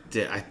Russo,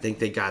 I think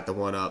they got the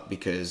one up,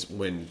 because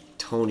when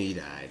Tony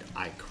died,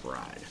 I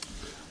cried.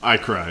 I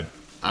cried.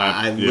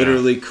 I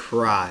literally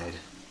cried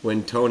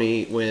when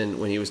Tony,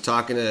 when he was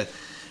talking to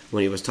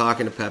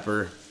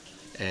Pepper,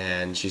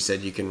 and she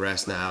said, you can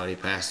rest now, and he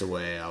passed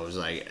away. I was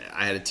like,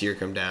 I had a tear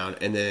come down.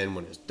 And then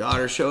when his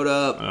daughter showed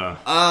up,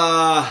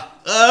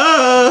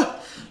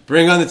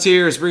 bring on the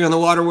tears, bring on the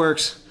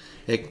waterworks.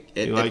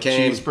 It like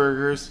came.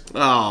 Cheeseburgers?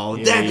 Oh,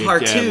 that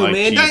part too,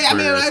 man.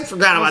 I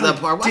forgot about that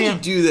part. Why'd you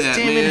do that,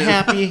 man? Damn it,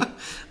 Happy. I'm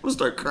gonna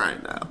start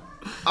crying now.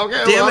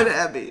 Okay, Damn it,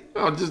 Happy.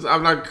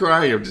 I'm not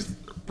crying. I'm just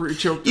pretty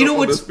choked You know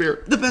up on what's the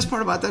beer. the best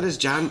part about that is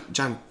John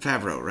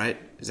Favreau, right?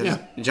 Is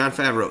that John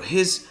Favreau?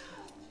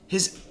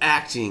 His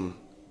acting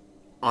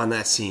on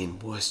that scene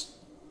was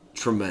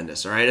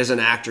tremendous. All right, as an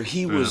actor,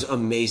 he was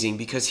amazing,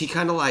 because he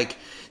kind of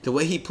the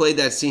way he played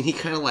that scene. He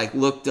kind of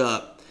looked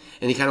up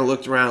and he kind of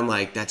looked around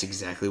like, that's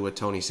exactly what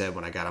Tony said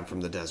when I got him from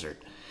the desert.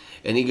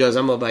 And he goes,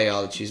 I'm gonna buy you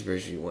all the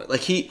cheeseburgers you want.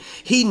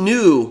 He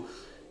knew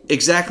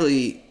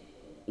exactly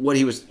what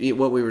he was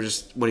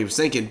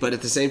thinking, but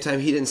at the same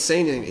time, he didn't say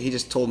anything. He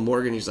just told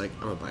Morgan, he's like,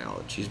 I'm gonna buy all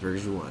the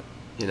cheeseburgers you want.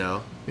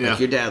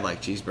 Your dad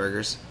liked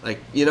cheeseburgers.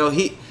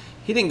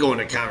 He didn't go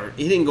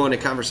into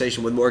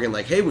conversation with Morgan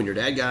like, hey, when your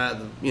dad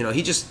got,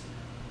 he just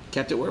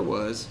kept it where it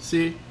was.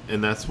 See,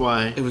 and that's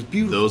why it was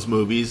beautiful. Those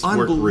movies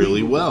work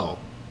really well,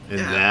 and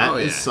that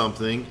is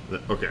something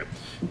that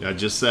I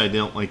just said I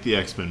don't like the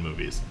X-Men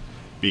movies,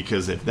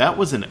 because if that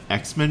was an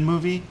X-Men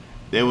movie,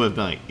 they would have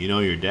been like,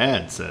 your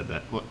dad said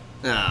that. What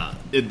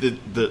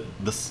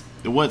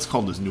it's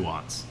called is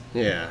nuance.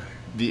 Yeah.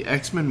 The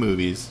X-Men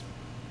movies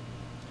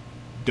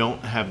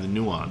don't have the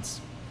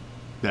nuance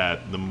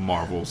that the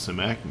Marvel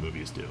Cinematic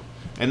movies do.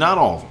 And not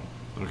all of them.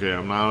 Okay,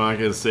 I'm not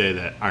going to say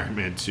that Iron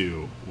Man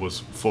 2 was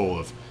full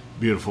of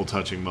beautiful,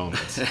 touching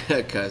moments.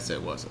 Because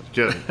it wasn't.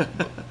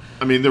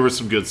 I mean, there was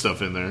some good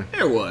stuff in there.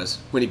 There was.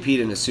 When he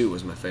peed in his suit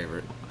was my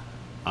favorite.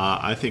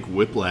 I think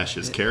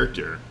Whiplash's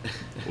character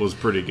was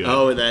pretty good.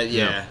 Oh,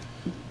 yeah.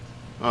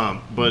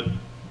 But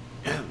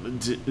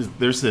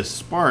there's this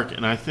spark,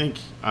 and I think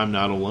I'm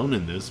not alone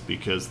in this,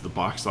 because the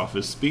box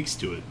office speaks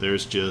to it.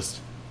 There's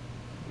just...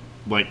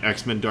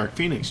 X-Men Dark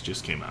Phoenix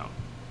just came out.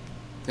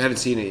 I haven't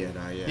seen it yet.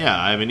 Yeah,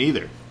 I haven't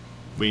either.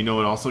 But you know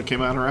what also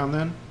came out around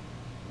then?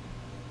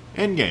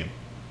 Endgame.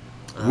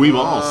 We've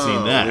all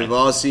seen that. We've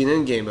all seen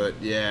Endgame,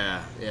 but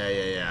yeah.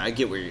 I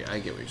get what you're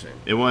saying.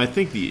 And what I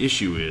think the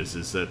issue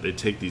is that they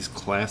take these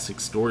classic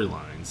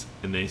storylines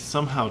and they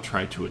somehow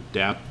try to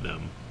adapt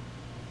them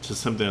to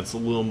something that's a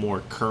little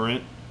more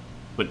current,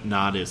 but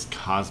not as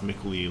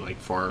cosmically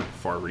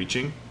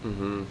far-reaching.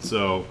 Mm-hmm.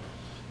 So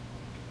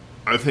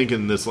I think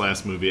in this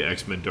last movie,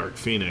 X-Men Dark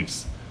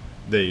Phoenix,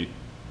 they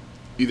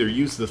either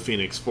use the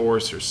Phoenix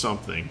Force or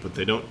something, but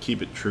they don't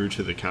keep it true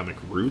to the comic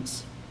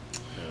roots.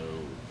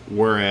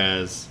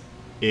 Whereas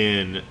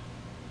in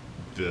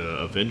the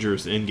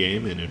Avengers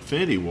Endgame and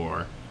Infinity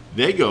War,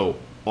 they go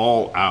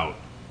all out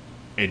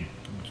and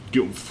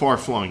go far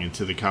flung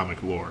into the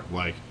comic lore.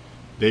 Like,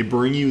 they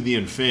bring you the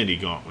Infinity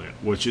Gauntlet,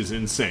 which is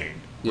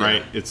insane,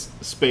 right? It's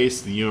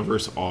space, the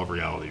universe, all of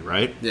reality,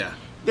 right? Yeah.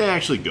 They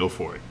actually go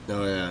for it.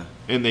 Oh, yeah.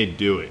 And they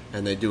do it.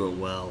 And they do it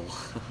well.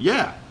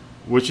 Yeah,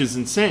 which is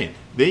insane.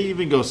 They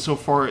even go so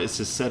far as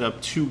to set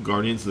up 2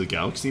 Guardians of the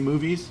Galaxy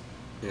movies.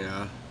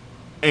 Yeah.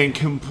 And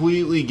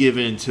completely give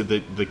in to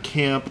the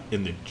camp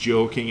and the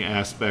joking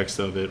aspects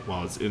of it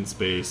while it's in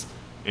space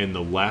and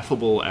the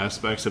laughable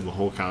aspects of the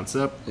whole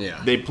concept.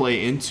 Yeah. They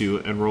play into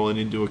and roll it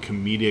into a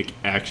comedic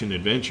action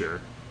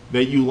adventure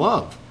that you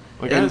love.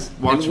 Like, I just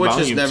watched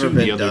Volume 2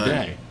 the other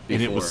day,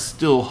 and it was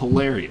still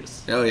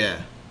hilarious. Oh,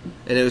 yeah.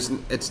 And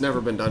it's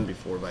never been done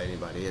before by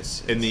anybody.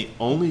 And the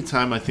only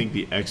time I think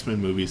the X-Men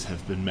movies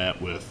have been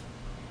met with,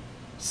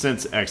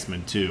 since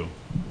X-Men 2,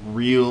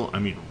 real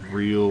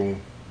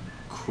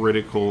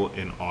critical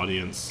and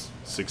audience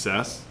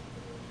success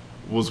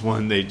was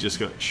when they just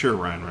go, sure,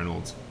 Ryan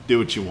Reynolds, do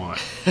what you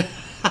want.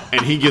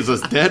 And he gives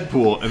us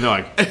Deadpool, and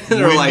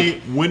they're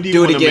like, when do you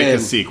want to make a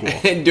sequel?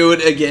 And do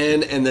it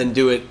again, and then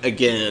do it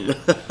again.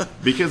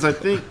 Because I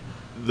think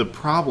the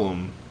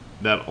problem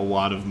that a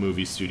lot of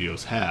movie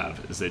studios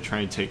have is they try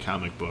and take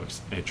comic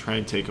books and try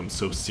and take them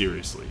so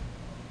seriously.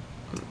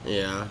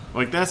 Yeah.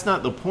 Like, that's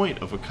not the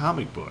point of a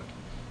comic book.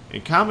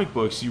 In comic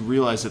books, you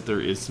realize that there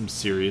is some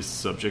serious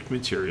subject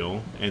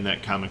material and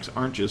that comics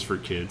aren't just for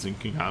kids, and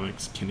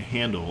comics can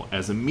handle,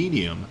 as a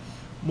medium,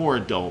 more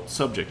adult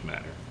subject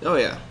matter. Oh,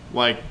 yeah.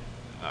 Like,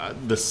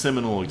 the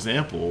seminal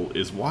example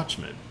is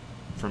Watchmen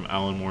from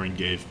Alan Moore and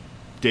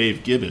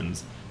Dave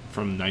Gibbons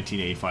from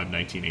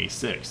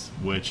 1985-1986,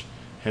 which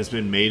has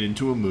been made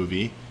into a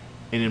movie,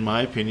 and in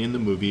my opinion, the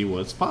movie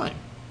was fine.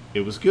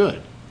 It was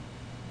good.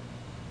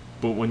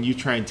 But when you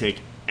try and take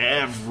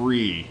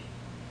every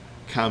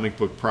comic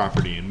book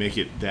property and make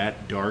it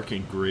that dark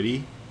and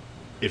gritty,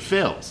 it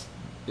fails.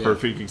 Yeah.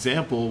 Perfect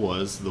example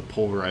was the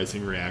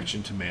polarizing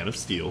reaction to Man of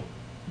Steel.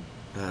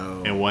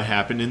 Oh. And what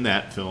happened in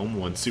that film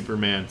when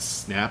Superman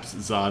snaps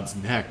Zod's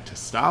neck to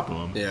stop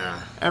him.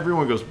 Yeah.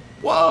 Everyone goes,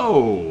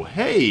 whoa,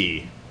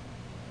 hey,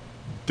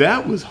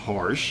 that was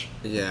harsh.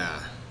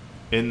 Yeah.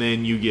 And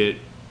then you get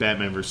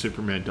Batman vs.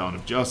 Superman Dawn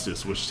of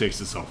Justice, which takes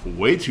itself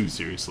way too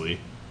seriously,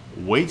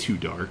 way too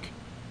dark.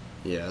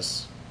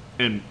 Yes.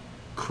 And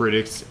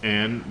critics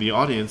and the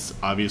audience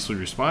obviously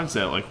responds to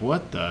that like,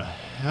 what the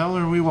hell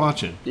are we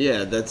watching?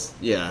 Yeah,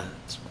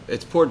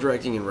 it's poor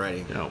directing and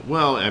writing. Yeah,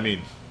 well, I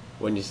mean,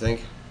 wouldn't you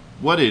think?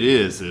 What it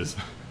is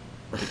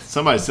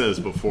somebody says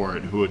before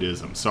it who it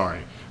is, I'm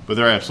sorry, but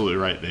they're absolutely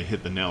right. They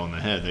hit the nail on the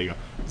head. They go,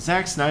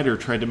 Zack Snyder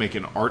tried to make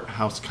an art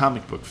house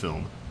comic book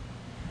film,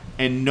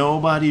 and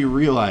nobody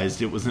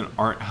realized it was an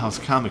art house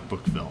comic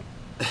book film.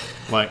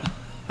 Like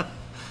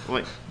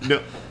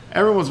no.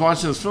 Everyone's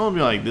watching this film and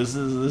be like, this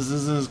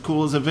is as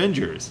cool as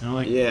Avengers. And I'm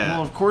like, yeah.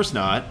 Well, of course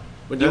not.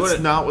 But that's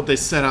not what they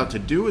set out to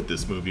do with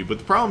this movie. But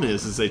the problem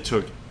is they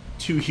took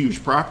 2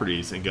 huge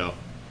properties and go,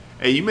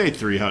 hey, you made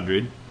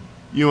 300.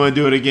 You want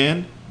to do it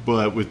again?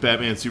 But with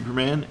Batman and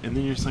Superman? And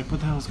then you're just like, what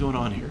the hell's going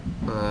on here?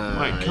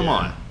 Like, come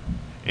on.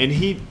 And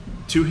he,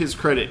 to his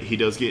credit, he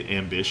does get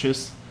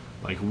ambitious.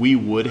 Like, we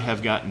would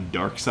have gotten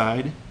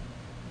Darkseid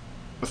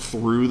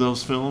through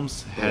those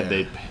films had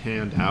they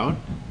panned out.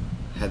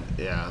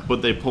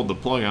 But they pulled the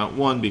plug out,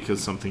 one,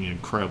 because something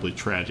incredibly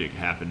tragic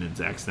happened in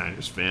Zack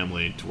Snyder's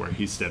family to where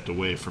he stepped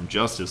away from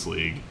Justice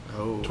League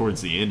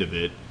towards the end of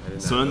it.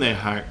 So then they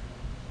hired...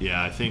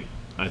 Yeah, I think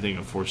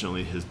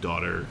unfortunately his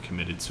daughter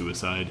committed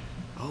suicide.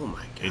 Oh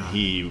my god. And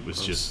he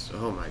was just...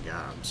 Oh my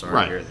god, I'm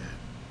sorry to hear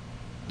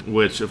that.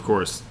 Which, of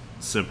course,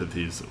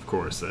 sympathies, of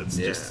course, that's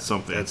just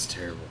something... That's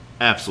terrible.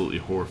 Absolutely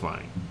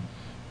horrifying.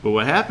 But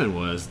what happened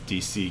was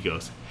DC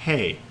goes,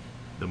 hey,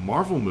 the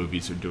Marvel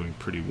movies are doing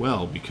pretty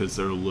well because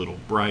they're a little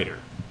brighter.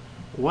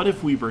 What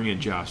if we bring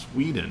in Joss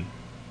Whedon,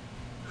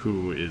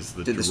 who is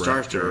the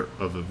director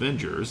of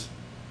Avengers?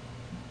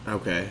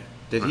 Okay.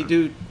 Did he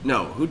do...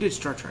 No, who did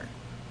Star Trek?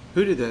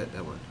 Who did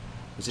that one?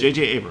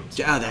 J.J. Abrams.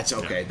 Oh, that's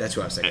okay. Yeah. That's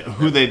what I was thinking.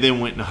 Who they then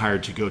went and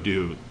hired to go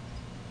do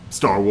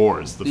Star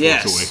Wars, The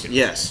Force Awakens.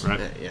 Yes. Right?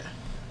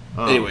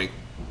 Anyway.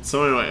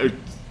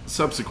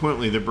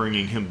 Subsequently, they're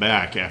bringing him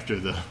back after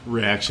the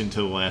reaction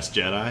to The Last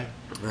Jedi.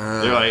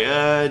 They're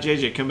like,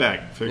 JJ, come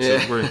back. Fix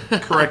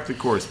it. Correct the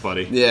course,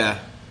 buddy. Yeah.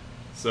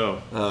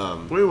 So,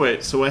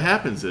 wait. So what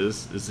happens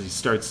is he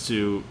starts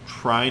to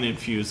try and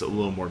infuse a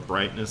little more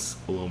brightness,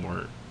 a little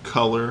more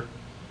color,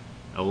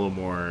 a little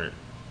more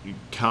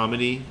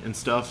comedy and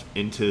stuff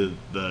into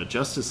the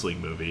Justice League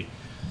movie.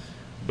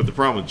 But the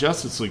problem with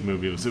Justice League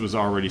movie was it was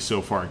already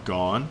so far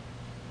gone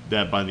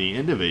that by the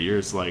end of it, you're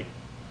just like,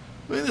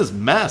 look at this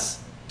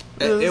mess.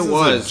 This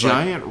was a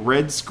giant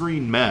red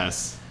screen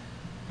mess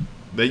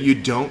that you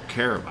don't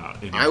care about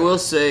anymore. I will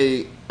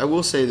say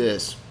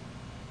this.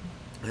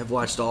 I've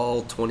watched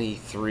all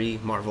 23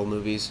 Marvel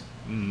movies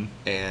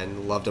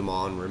and loved them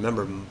all and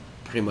remember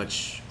pretty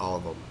much all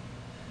of them.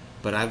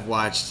 But I've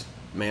watched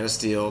Man of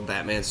Steel,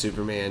 Batman,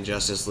 Superman,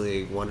 Justice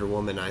League, Wonder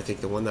Woman. I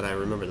think the one that I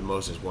remember the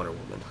most is Wonder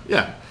Woman.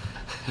 Yeah.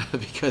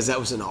 Because that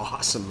was an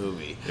awesome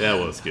movie. Yeah,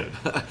 it was good.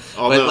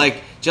 But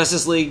like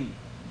Justice League,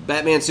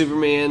 Batman,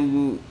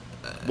 Superman.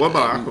 What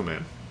about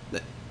Aquaman?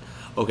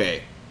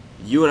 Okay,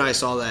 you and I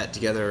saw that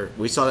together.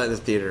 We saw that in the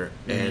theater,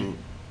 and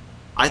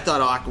I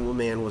thought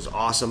Aquaman was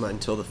awesome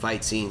until the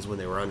fight scenes when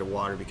they were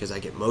underwater because I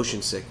get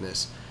motion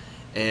sickness.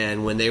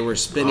 And when they were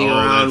spinning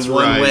around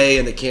one way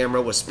and the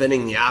camera was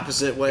spinning the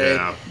opposite way,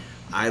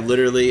 I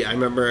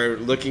remember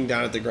looking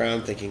down at the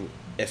ground thinking,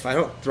 if I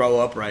don't throw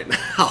up right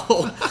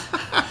now,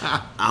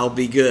 I'll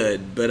be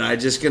good. But I'm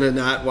just going to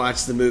not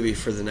watch the movie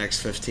for the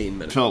next 15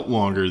 minutes. Felt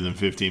longer than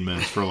 15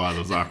 minutes for a lot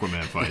of those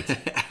Aquaman fights.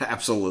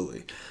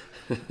 Absolutely.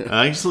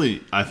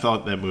 Actually, I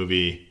thought that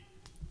movie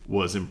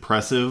was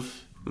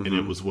impressive, and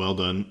it was well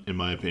done, in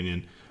my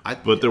opinion.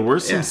 But there were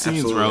some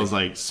scenes where I was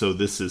like, so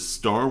this is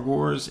Star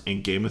Wars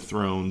and Game of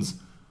Thrones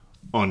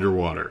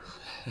underwater.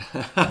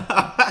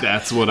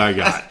 That's what I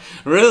got.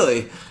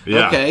 Really?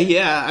 Yeah. Okay,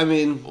 yeah. I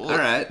mean, all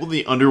right. Well,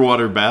 the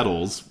underwater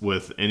battles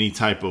with any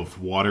type of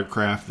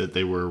watercraft that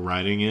they were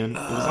riding in, it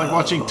was like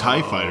watching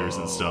TIE fighters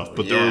and stuff.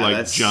 But there were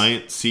like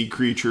giant sea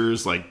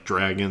creatures, like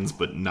dragons,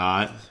 but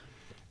not.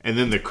 And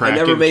then the Kraken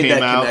came out. I never made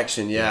that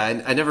connection.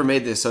 Yeah, I never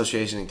made the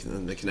association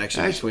and the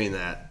connection between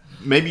that.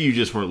 Maybe you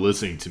just weren't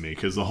listening to me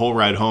because the whole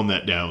ride home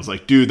that day I was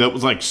like, dude, that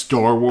was like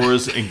Star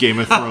Wars and Game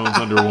of Thrones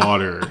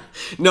underwater.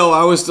 No,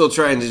 I was still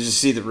trying to just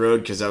see the road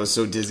because I was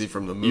so dizzy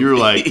from the movie. You were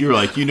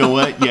like, you know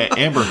what? Yeah,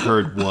 Amber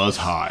Heard was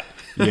hot.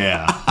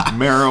 Yeah,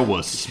 Mara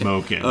was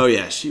smoking. Oh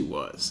yeah, she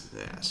was.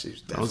 Yeah, she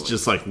was definitely. I was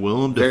just like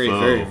Willem Dafoe,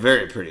 very, very,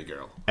 very pretty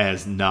girl.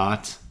 As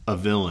not a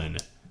villain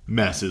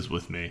messes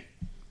with me.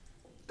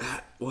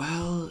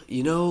 Well,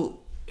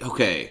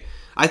 okay.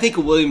 I think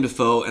of William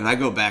Dafoe, and I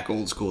go back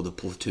old school to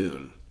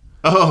Platoon.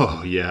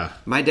 Oh, yeah.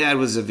 My dad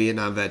was a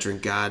Vietnam veteran.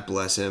 God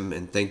bless him,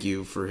 and thank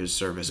you for his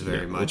service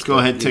very much. Let's go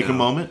ahead and take a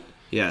moment.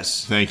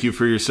 Yes. Thank you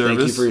for your service.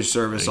 Thank you for your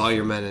service. All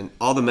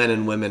the men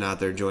and women out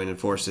there joining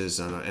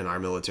forces in our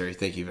military.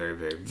 Thank you very,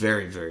 very,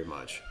 very, very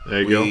much.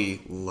 There you go.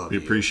 We love you.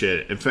 We appreciate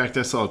it. In fact,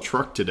 I saw a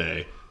truck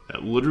today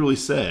that literally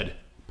said,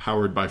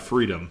 powered by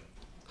freedom.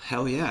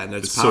 Hell yeah, and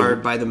it's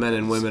powered by the men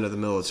and women of the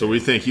military. So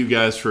we thank you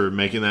guys for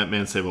making that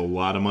man save a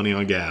lot of money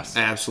on gas.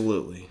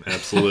 Absolutely.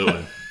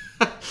 Absolutely.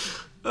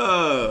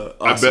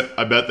 Awesome.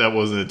 I bet that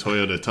wasn't a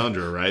Toyota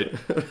Tundra, right?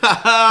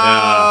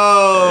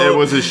 Yeah, it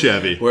was a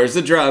Chevy. Where's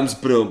the drums?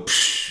 Boom.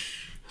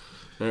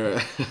 All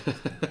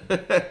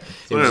right.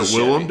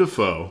 Willem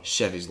Dafoe.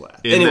 Chevy's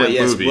laugh. In that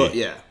movie,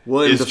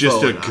 William is Dafoe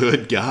just a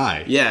good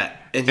guy. Yeah,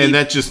 and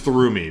that just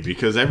threw me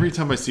because every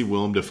time I see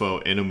Willem Dafoe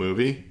in a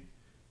movie,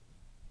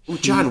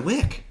 John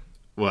Wick.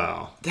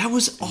 Wow, that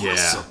was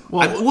awesome.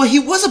 Yeah. Well, he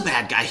was a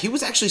bad guy. He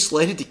was actually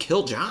slated to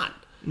kill John.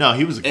 No,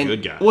 he was a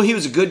good guy. Well, he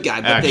was a good guy,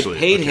 but they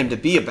paid him to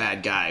be a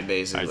bad guy,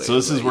 basically. Right, so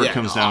this is where it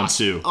comes down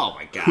to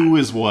my God. Who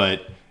is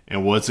what,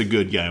 and what's a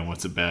good guy and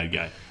what's a bad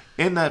guy.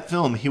 In that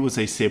film, he was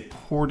a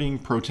supporting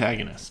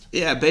protagonist.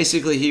 Yeah,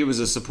 basically, he was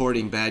a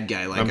supporting bad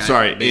guy.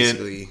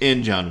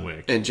 In John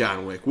Wick. In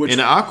John Wick. Which, in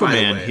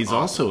Aquaman, he's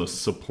also a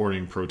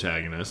supporting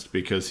protagonist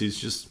because he's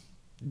just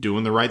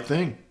doing the right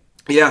thing.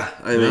 Yeah,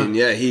 I mean,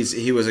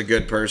 he was a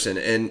good person,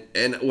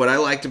 and what I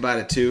liked about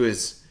it too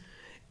is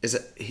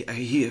that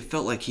he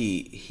felt like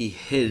he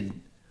hid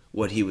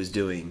what he was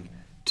doing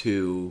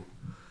to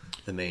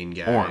the main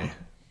guy,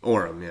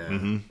 Orm,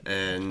 yeah,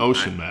 and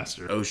Ocean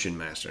Master,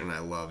 and I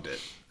loved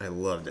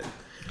it.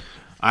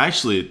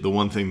 Actually, the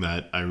one thing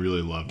that I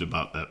really loved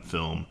about that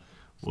film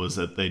was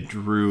that they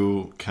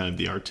drew kind of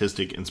the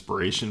artistic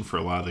inspiration for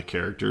a lot of the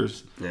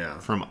characters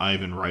from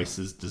Ivan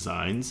Reis's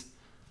designs.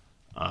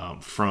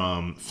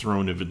 From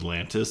Throne of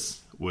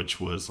Atlantis, which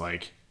was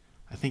like,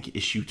 I think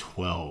issue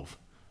 12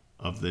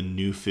 of the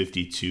New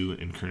 52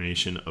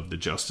 incarnation of the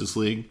Justice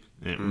League.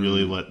 And it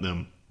really let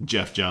them,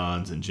 Jeff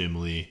Johns and Jim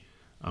Lee,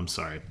 I'm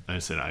sorry, I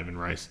said Ivan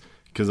Reis,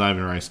 because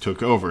Ivan Reis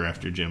took over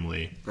after Jim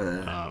Lee,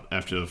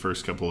 after the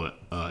first couple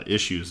of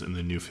issues in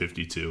the New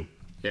 52.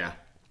 Yeah.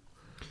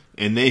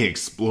 And they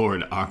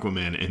explored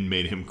Aquaman and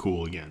made him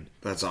cool again.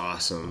 That's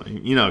awesome.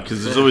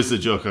 Because there's always the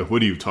joke, like, what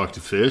do you, talk to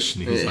fish?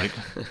 And he's like,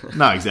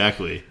 not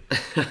exactly.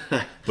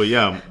 But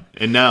yeah,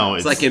 and now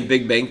it's like in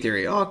Big Bang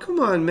Theory. Oh, come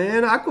on,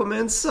 man.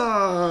 Aquaman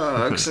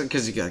sucks.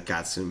 Because he got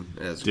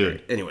Gotsum.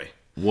 Dude, anyway.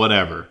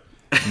 Whatever.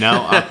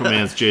 Now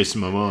Aquaman's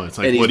Jason Momoa. It's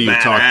like, what do you,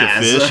 talk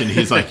to fish? And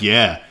he's like,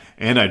 yeah.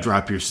 And I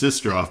drop your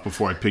sister off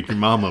before I pick your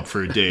mom up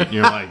for a date. And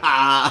you're like,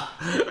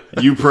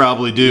 you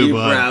probably do,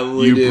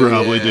 bud. You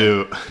probably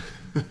do.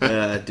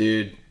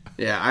 Dude.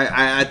 Yeah,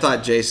 I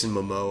thought Jason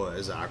Momoa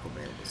as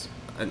Aquaman was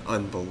an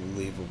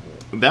unbelievable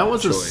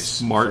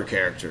smart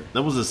character.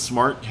 That was a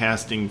smart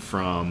casting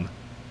from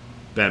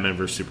Batman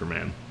vs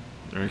Superman,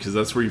 right? Because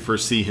that's where you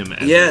first see him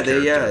as character.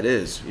 Yeah, it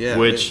is. Yeah,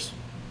 which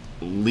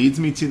leads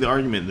me to the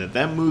argument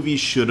that movie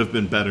should have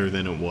been better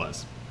than it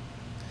was.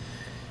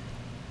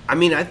 I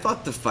mean, I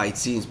thought the fight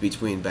scenes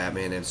between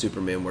Batman and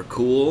Superman were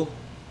cool.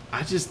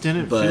 I just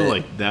didn't feel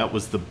like that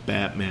was the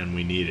Batman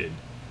we needed.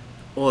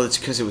 Well, it's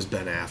because it was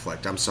Ben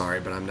Affleck. I'm sorry,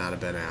 but I'm not a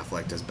Ben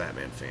Affleck as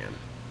Batman fan.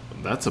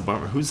 That's a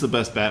bummer. Who's the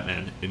best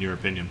Batman, in your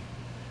opinion?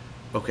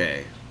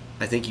 Okay,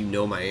 I think you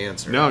know my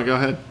answer. No, go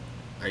ahead.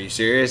 Are you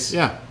serious?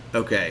 Yeah.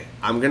 Okay,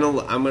 I'm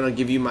gonna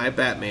give you my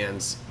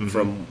Batmans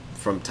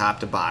from top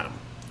to bottom.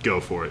 Go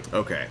for it.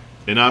 Okay.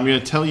 And I'm going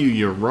to tell you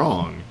you're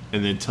wrong,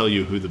 and then tell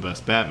you who the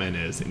best Batman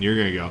is, and you're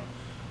going to go,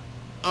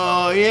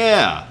 oh,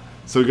 yeah.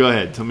 So go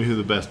ahead. Tell me who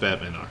the best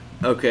Batman are.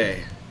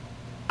 Okay.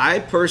 I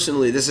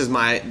personally,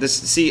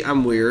 see,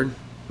 I'm weird.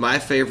 My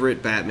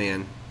favorite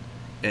Batman,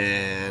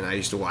 and I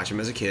used to watch him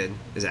as a kid,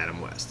 is Adam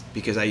West.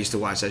 Because I used to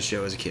watch that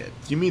show as a kid.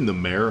 You mean the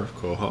mayor of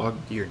Quahog?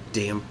 You're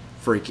damn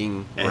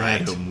freaking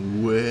right.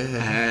 Adam West.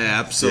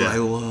 Absolutely. Yeah. I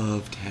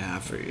love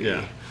Taffy.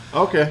 Yeah.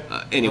 Okay.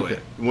 Anyway.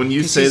 Okay. When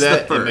you 'Cause say he's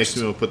that, the it makes first.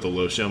 me want to put the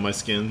lotion on my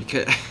skin.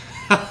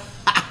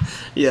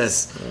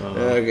 Yes.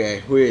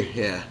 Okay.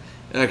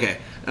 Okay.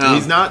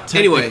 He's not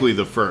anyway. technically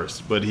the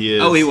first, but he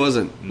is. Oh, he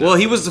wasn't. No. Well,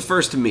 he was the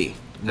first to me.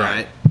 Right. All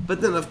right.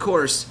 But then, of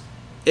course,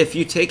 if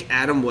you take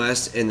Adam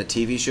West and the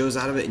TV shows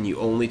out of it and you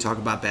only talk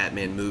about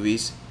Batman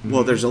movies,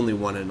 well, there's only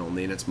one and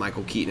only, and it's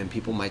Michael Keaton. And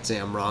people might say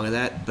I'm wrong of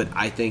that, but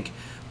I think,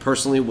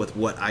 personally, with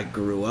what I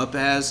grew up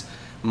as,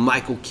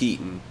 Michael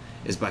Keaton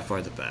is by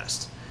far the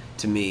best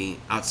to me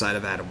outside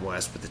of Adam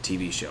West with the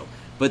TV show.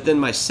 But then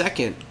my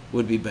second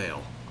would be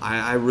Bale.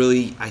 I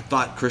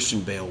thought Christian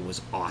Bale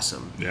was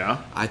awesome. Yeah.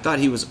 I thought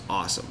he was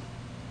awesome.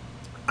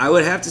 I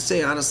would have to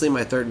say, honestly,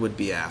 my third would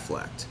be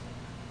Affleck.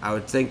 I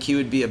would think he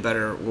would be a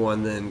better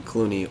one than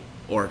Clooney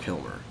or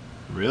Kilmer.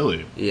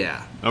 Really?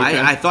 Yeah. Okay.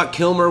 I thought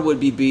Kilmer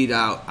would be beat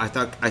out. I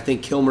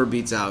think Kilmer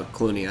beats out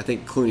Clooney. I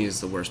think Clooney is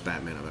the worst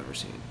Batman I've ever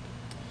seen.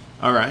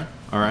 All right.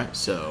 All right.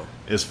 So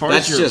As far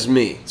that's as your, just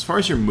me. As far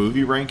as your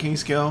movie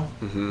rankings go,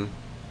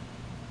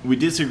 we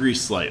disagree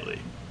slightly,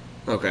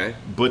 Okay.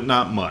 but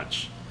not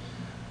much.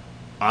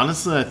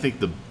 Honestly, I think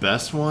the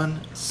best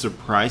one,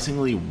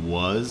 surprisingly,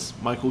 was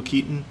Michael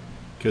Keaton,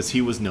 because he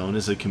was known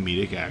as a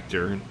comedic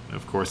actor. And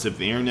of course, if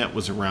the internet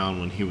was around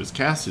when he was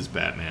cast as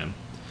Batman,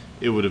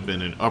 it would have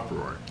been an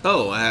uproar,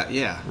 Oh,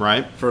 yeah.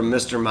 right? From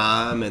Mr.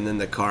 Mom, and then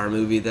the car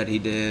movie that he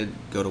did,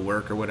 Go to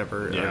Work or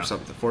whatever, Yeah. or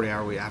something,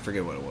 40-hour week. I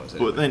forget what it was.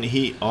 But then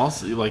he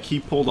also, he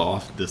pulled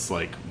off this,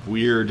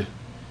 weird,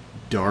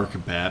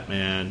 dark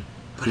Batman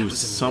But it who was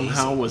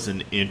somehow amazing. was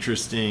an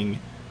interesting,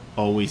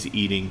 always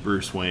eating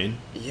Bruce Wayne.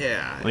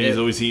 Yeah. He's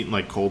always eating,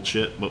 cold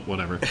shit, but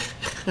whatever.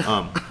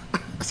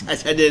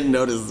 I didn't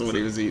notice what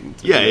he was eating.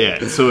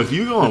 Yeah. So if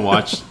you go and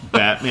watch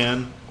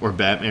Batman or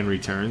Batman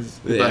Returns,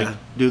 you're Yeah. like,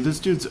 dude, this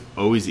dude's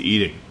always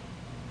eating.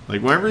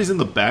 Whenever he's in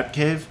the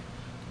Batcave,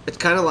 It's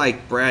kind of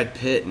like Brad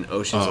Pitt in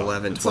Ocean's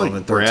 11, it's 12, like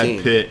and 13.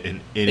 Brad Pitt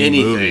in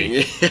any movie.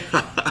 Anything.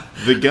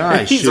 The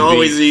guy He's should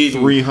always be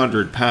eating.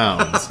 300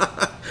 pounds.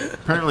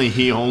 Apparently,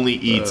 he only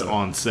eats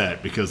on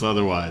set because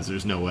otherwise,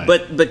 there's no way.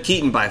 But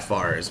Keaton by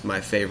far is my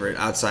favorite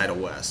outside of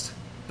West.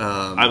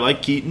 I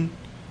like Keaton.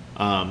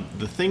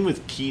 The thing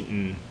with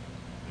Keaton,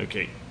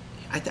 okay,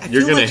 I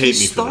You're feel gonna like hate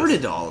he me for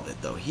started all of it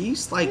though.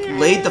 He's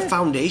laid the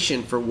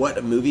foundation for what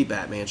a movie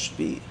Batman should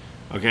be.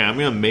 I'm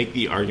gonna make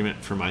the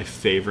argument for my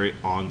favorite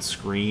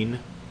on-screen,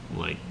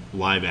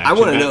 live action. I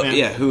want to know. Batman.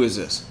 Yeah, who is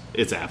this?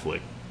 It's Affleck.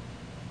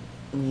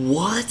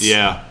 What?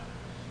 Yeah.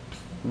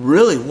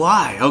 Really?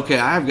 Why? Okay,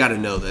 I've got to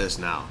know this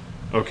now.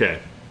 Okay,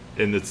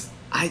 and it's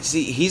I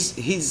see.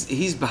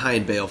 He's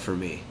behind Bale for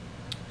me.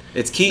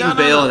 It's Keaton, No.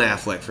 Bale, and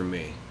Affleck for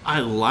me. I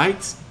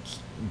liked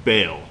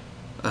Bale.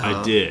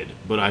 I did,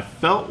 but I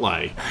felt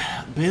like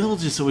Bale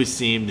just always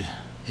seemed.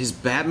 His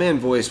Batman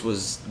voice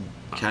was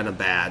kind of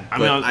bad. I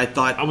but mean, I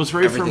thought I was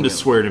ready for him everything to else-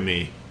 swear to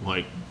me,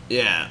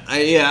 Yeah.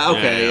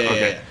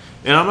 Okay. Yeah.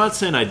 And I'm not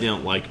saying I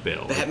didn't like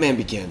Bale. Batman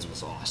Begins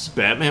was awesome.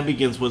 Batman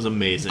Begins was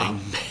amazing.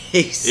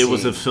 Amazing. It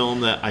was a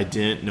film that I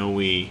didn't know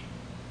we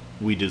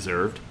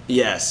deserved.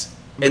 Yes.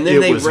 And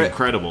then it was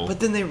incredible. But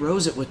then they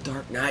rose it with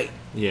Dark Knight.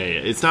 Yeah.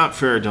 It's not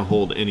fair to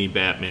hold any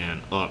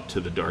Batman up to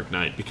the Dark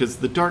Knight because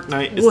the Dark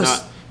Knight is Was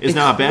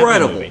not a Batman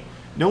incredible. movie.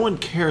 No one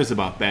cares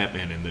about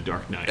Batman in the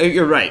Dark Knight.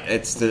 You're right.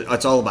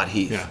 It's all about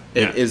Heath. Yeah,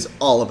 It is yeah.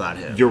 all about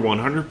him. You're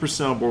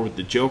 100% on board with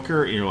the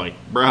Joker, and you're like,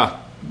 bruh, I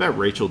bet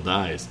Rachel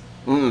dies.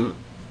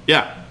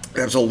 Yeah.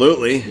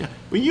 Absolutely. Yeah.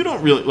 But you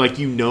don't really,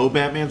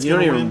 Batman's You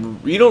going to don't win. even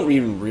you don't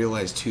even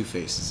realize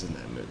Two-Face is in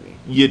that movie.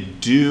 You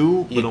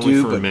do, but You only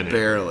do, for a but minute.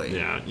 barely.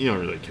 Yeah, you don't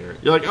really care.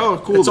 You're like, oh,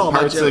 cool, It's the all about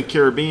Pirates of the Joker.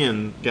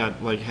 Caribbean got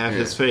half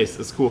his face.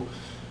 That's cool.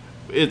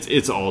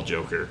 It's all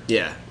Joker.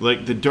 Yeah.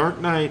 The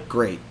Dark Knight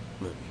Great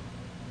movie.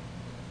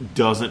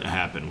 doesn't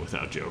happen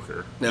without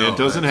Joker. No, And it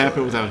doesn't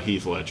happen absolutely. without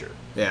Heath Ledger.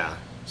 Yeah.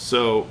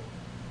 So,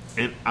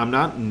 and I'm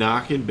not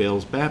knocking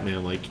Bale's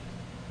Batman.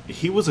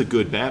 He was a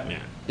good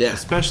Batman. Yeah.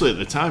 Especially at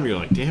the time, you're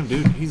like, damn,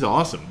 dude, he's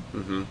awesome.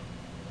 Mm-hmm.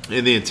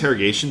 And the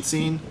interrogation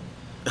scene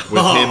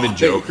with him and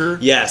Joker.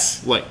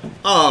 Yes. Like,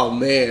 Oh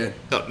man.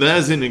 that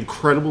is an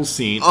incredible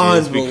scene. And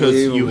it's because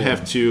you Unbelievable.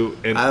 have to.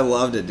 And I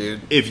loved it,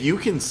 dude. if you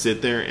can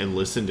sit there and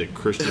listen to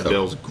Christian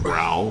Bale's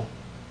growl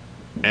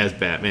as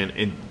Batman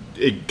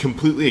and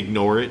completely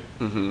ignore it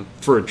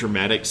for a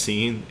dramatic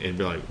scene and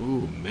be like,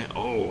 ooh, man,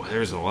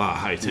 there's a lot of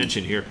high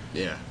tension here.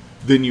 Yeah.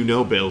 then you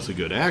know Bale's a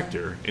good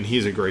actor and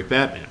he's a great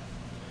Batman.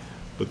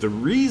 But the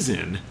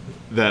reason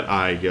that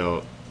I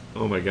go,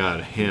 oh my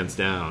God, hands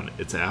down,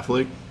 it's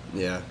Affleck,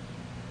 Yeah.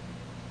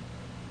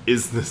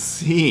 is the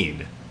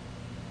scene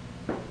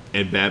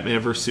in Batman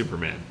vs.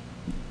 Superman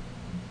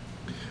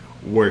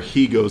where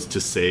he goes to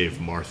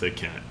save Martha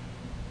Kent.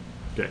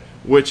 Okay.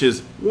 Which is,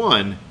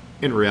 one,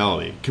 in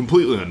reality,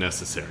 completely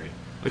unnecessary.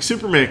 Like,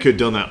 Superman could have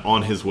done that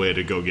on his way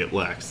to go get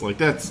Lex. Like,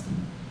 this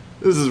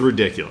is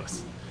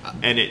ridiculous.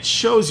 And it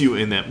shows you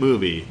in that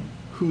movie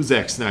who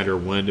Zack Snyder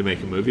wanted to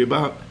make a movie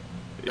about.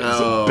 It's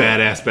a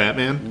badass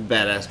Batman.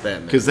 Badass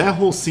Batman. Because that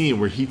whole scene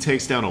where he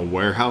takes down a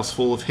warehouse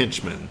full of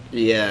henchmen.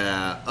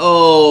 Yeah.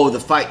 Oh, the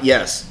fight.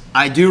 Yes.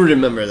 I do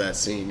remember that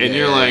scene. And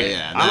you're like,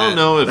 I don't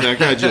know if that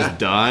guy just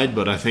died,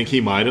 but I think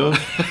he might have.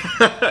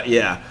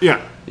 Yeah.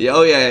 Yeah.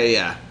 Oh,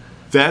 yeah.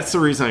 That's the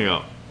reason I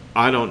go,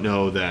 I don't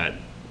know that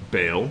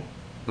Bale,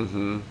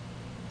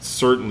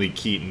 certainly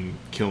Keaton,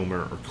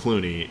 Kilmer, or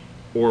Clooney,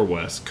 or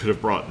West could have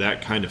brought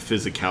that kind of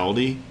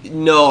physicality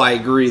No, I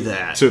agree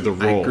that. to the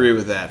role. I agree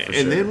with that for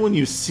sure. And then when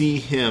you see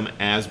him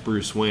as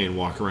Bruce Wayne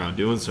walk around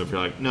doing stuff, you're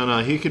like,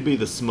 no, he could be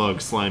the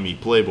smug, slimy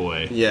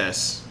playboy.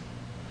 Yes.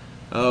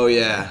 Oh,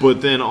 yeah.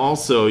 But then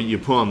also you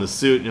put on the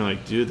suit and you're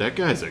like, dude, that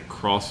guy's a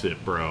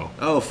CrossFit bro.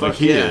 Oh, fuck like,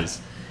 he yeah.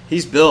 is.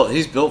 He's built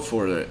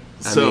for it.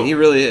 I mean, he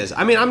really is.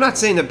 I mean, I'm not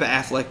saying that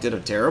Affleck did a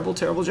terrible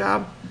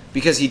job,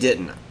 because he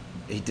didn't.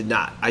 He did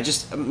not. I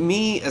just,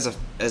 me as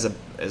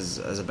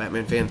a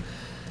Batman fan,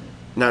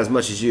 not as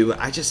much as you.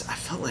 I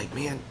felt like,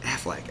 man,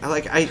 Affleck.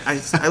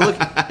 I look.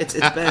 It's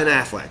Ben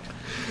Affleck.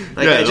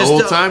 Like, yeah, the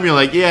whole time you're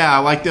like, yeah, I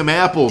like them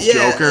apples,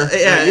 Joker.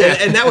 Yeah,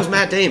 and that was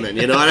Matt Damon.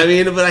 You know what I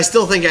mean? But I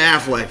still think of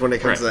Affleck when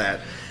it comes to that.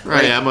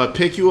 Right, Like, I'm gonna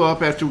pick you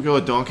up after we go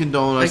to Dunkin'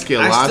 Donuts,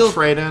 get a large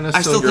freight and a I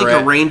still cigarette.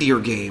 think of Reindeer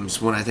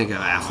Games when I think of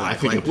Affleck. I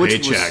think like, of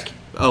Paycheck.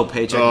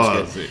 Paycheck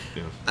was good.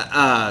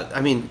 Yeah. I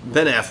mean,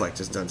 Ben Affleck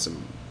has done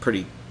some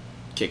pretty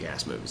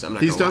kick-ass movies. I'm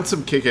not. He's gonna done lie.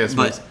 some kick-ass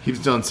But- movies. He's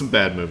done some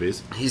bad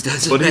movies. He's done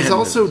some But he's bad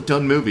also movies.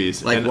 done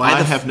movies, Like, and why I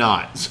the have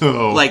not.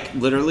 So, Like,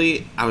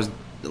 literally, I was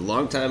a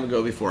long time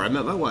ago before I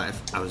met my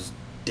wife. I was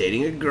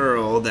dating a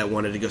girl that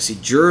wanted to go see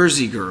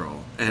Jersey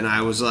Girl, and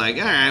I was like,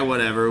 all right,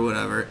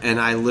 whatever. And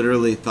I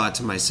literally thought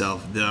to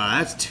myself,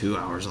 that's 2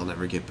 hours I'll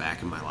never get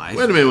back in my life.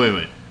 wait a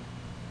minute.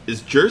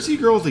 Is Jersey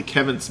Girl the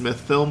Kevin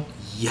Smith film?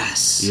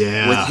 Yes.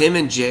 Yeah. With him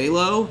and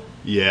J-Lo?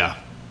 Yeah.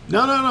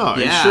 No. Are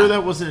you Yeah. sure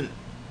that wasn't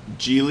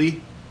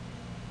Geely?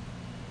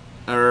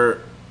 Or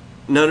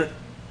no,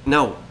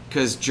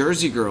 because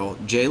Jersey Girl,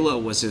 J-Lo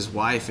was his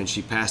wife, and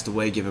she passed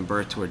away giving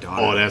birth to her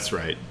daughter. Oh, that's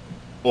right.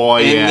 Oh,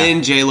 and yeah.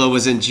 then J-Lo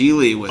was in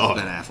Geely with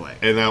Ben Affleck.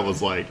 And that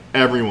was like,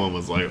 everyone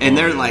was like, And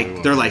oh, they're yeah, like we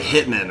want they're to like do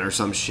that. hitmen or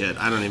some shit.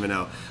 I don't even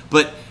know.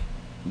 But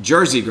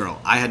Jersey Girl,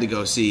 I had to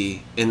go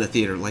see in the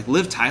theater. Like,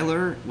 Liv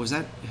Tyler, was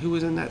that who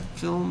was in that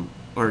film?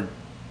 Or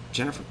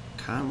Jennifer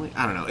Connelly?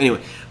 I don't know.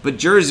 Anyway, but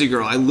Jersey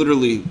Girl, I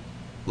literally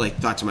like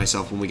thought to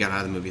myself when we got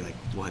out of the movie, like,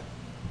 what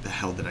the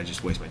hell did I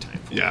just waste my time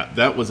for? Yeah,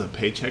 that was a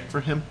paycheck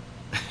for him.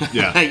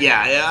 Yeah.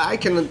 yeah, I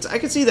can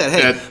see that.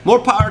 Hey, more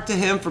power to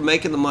him for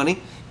making the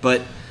money,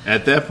 but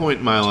At that point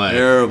in my life,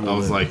 Terrible I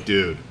was movie. like,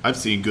 dude, I've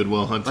seen Good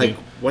Will Hunting. like,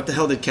 what the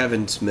hell did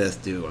Kevin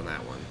Smith do on that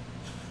one?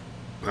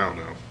 I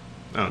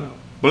don't know.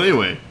 But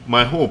anyway,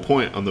 my whole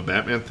point on the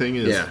Batman thing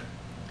is, Yeah.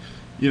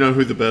 you know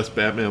who the best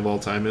Batman of all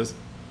time is?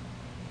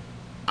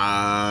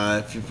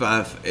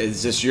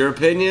 Is this your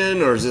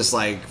opinion, or is this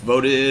like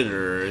voted,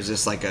 or is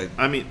this like a?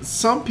 I mean,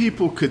 some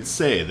people could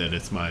say that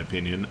it's my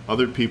opinion.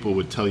 Other people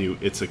would tell you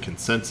it's a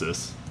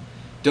consensus.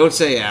 Don't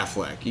say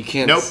Affleck. You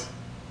can't. Nope.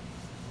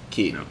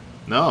 Keaton.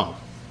 No.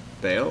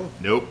 Bale.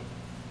 Nope.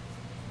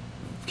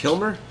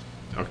 Kilmer.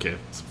 Okay,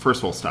 so first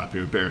of all, stop.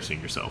 You're embarrassing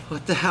yourself.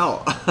 What the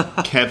hell?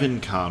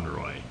 Kevin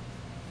Conroy.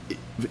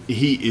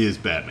 He is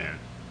Batman.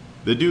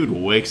 The dude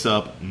wakes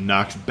up,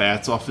 knocks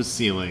bats off his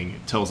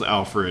ceiling, tells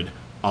Alfred,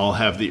 I'll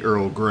have the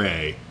Earl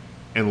Grey,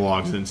 and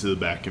logs into the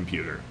Bat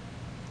computer.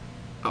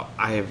 Oh,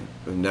 I have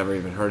never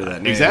even heard of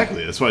that name.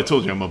 Exactly. That's why I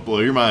told you I'm going to blow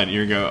your mind.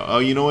 You're going to go, oh,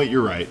 you know what?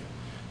 You're right.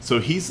 So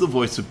he's the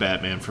voice of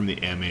Batman from the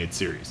animated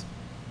series.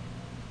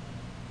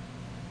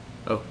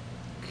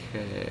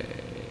 Okay.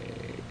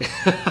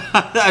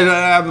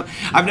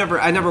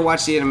 I never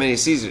watched the animated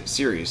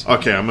series.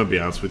 Okay, I'm going to be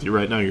honest with you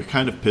right now. You're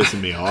kind of pissing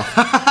me off.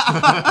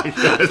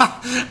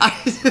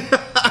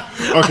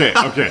 Okay.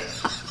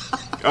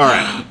 All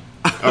right.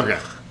 Okay.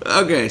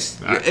 Okay,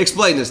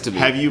 explain this to me.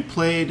 Have you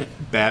played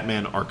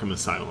Batman Arkham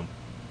Asylum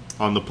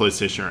on the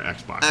PlayStation or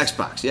Xbox?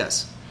 Xbox,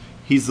 yes.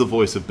 He's the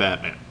voice of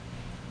Batman.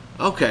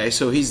 Okay,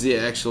 so he's the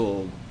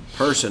actual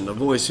person, the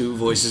voice who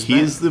voices He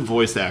Batman. is the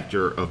voice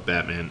actor of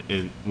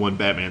Batman when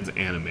Batman's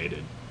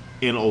animated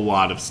in a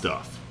lot of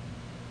stuff.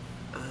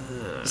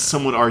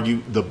 Some would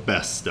argue the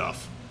best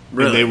stuff.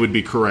 Really? And they would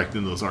be correct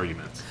in those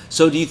arguments.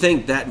 So do you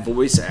think that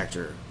voice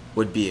actor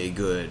would be a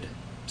good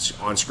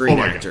on-screen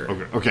actor?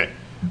 God. Okay.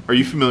 Are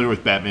you familiar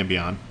with Batman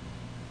Beyond?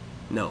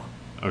 No.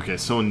 Okay,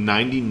 so in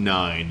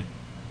 99,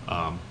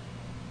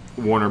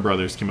 Warner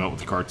Brothers came out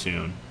with a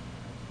cartoon,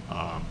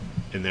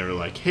 and they were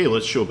like, hey,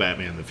 let's show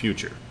Batman in the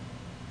future.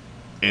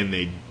 And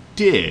they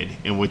did,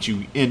 and what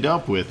you end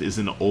up with, is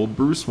an old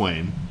Bruce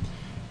Wayne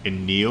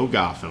in Neo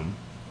Gotham,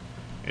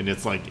 and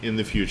it's like in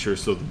the future,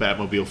 so the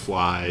Batmobile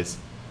flies,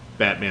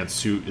 Batman's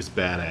suit is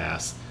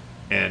badass,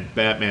 and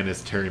Batman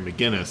is Terry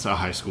McGinnis, a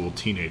high school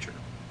teenager.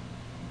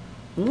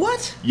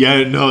 What?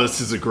 Yeah, no,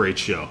 this is a great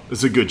show.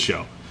 It's a good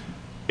show.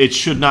 It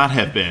should not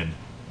have been,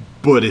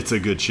 but it's a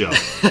good show.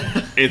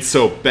 And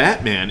so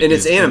Batman And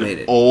it's is animated.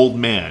 an old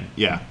man.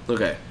 Yeah.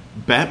 Okay.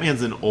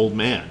 Batman's an old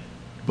man,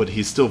 but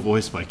he's still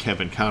voiced by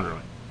Kevin Conroy.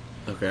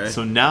 Okay.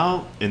 So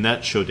now, and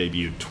that show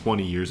debuted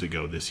 20 years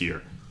ago this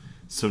year.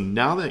 So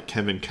now that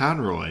Kevin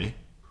Conroy,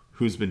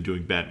 who's been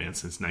doing Batman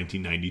since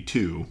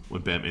 1992,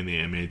 when Batman the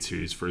Animated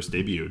Series first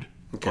debuted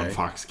on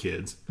Fox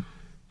Kids,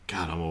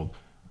 God, I'm old,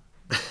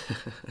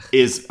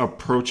 is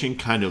approaching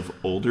kind of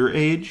older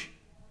age.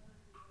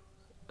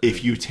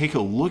 If you take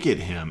a look at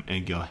him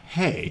and go,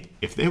 hey,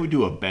 if they would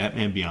do a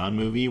Batman Beyond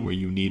movie where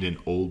you need an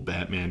old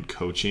Batman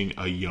coaching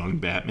a young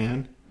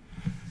Batman,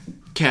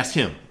 cast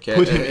him.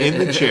 Put him in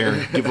the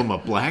chair, give him a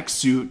black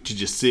suit to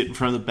just sit in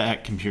front of the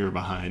back computer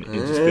behind and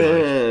just be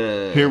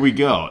like, here we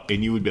go.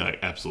 And you would be like,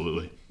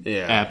 absolutely.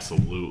 Yeah.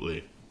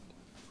 Absolutely.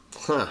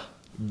 Huh.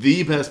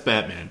 The best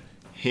Batman,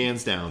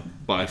 hands down,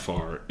 by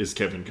far, is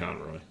Kevin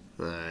Conroy.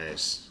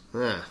 Nice.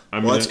 Yeah. I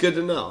mean, Well, that's good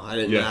to know. I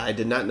didn't. Yeah. I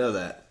did not know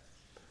that.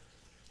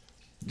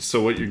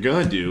 So what you're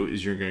gonna do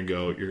is you're gonna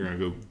go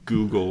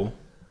Google,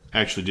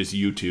 actually just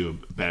YouTube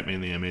Batman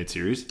the Animated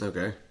Series.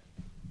 Okay.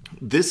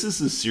 This is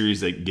the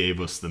series that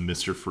gave us the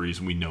Mr. Freeze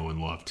we know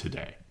and love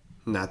today.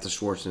 Not the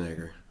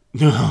Schwarzenegger.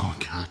 No,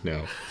 God,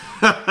 no.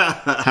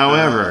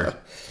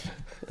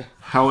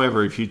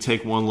 However, if you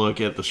take one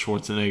look at the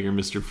Schwarzenegger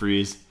Mr.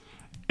 Freeze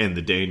and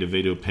the Danny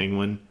DeVito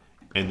Penguin,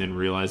 and then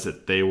realize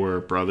that they were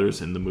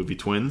brothers in the movie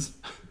Twins.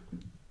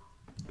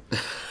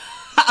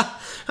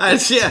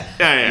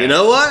 Yeah. You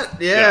know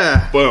what?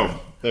 Yeah. Boom.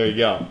 There you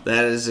go.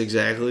 That is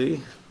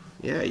exactly.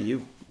 Yeah.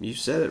 You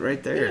said it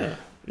right there.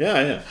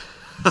 Yeah.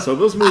 So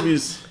those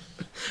movies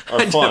are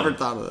I fun. never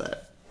thought of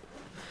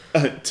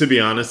that. To be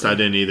honest, I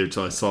didn't either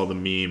until I saw the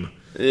meme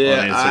on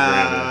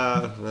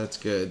Instagram. That's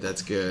good.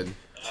 That's good.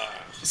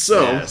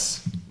 So,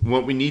 Yes.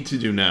 what we need to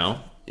do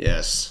now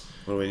Yes.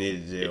 What do we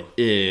need to do?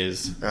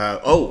 is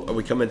Are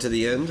we coming to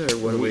the end, or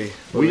what are we?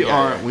 we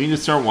need to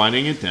start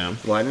winding it down.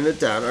 Winding it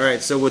down. All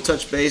right, so we'll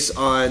touch base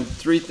on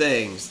three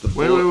things: the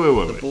Wait.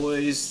 The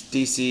Boys,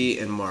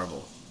 DC, and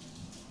Marvel.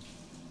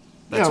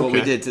 That's what we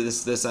okay. did to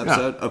this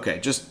episode. Yeah. Okay,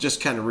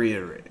 just kind of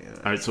reiterating.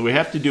 All right, so we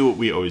have to do what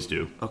we always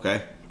do.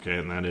 Okay,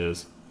 and that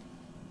is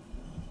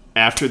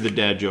after the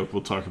dad joke,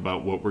 we'll talk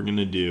about what we're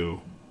gonna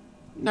do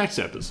next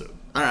episode.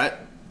 All right.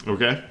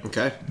 Okay.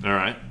 All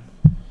right.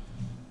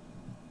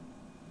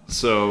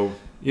 So,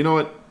 you know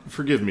what?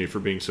 Forgive me for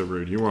being so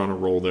rude. You were on a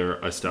roll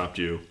there. I stopped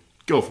you.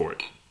 Go for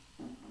it.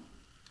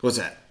 What's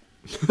that?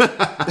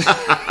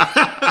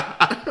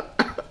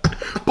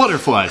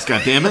 Butterflies,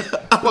 goddammit.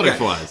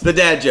 Butterflies. The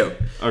dad joke.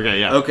 Okay,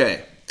 yeah.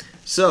 Okay.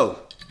 So,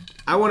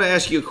 I want to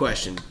ask you a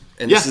question.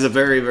 And this is a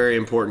very, very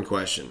important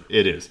question.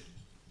 It is.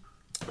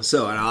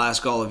 So, and I'll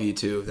ask all of you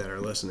too that are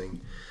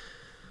listening.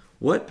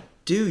 What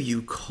do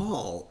you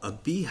call a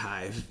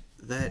beehive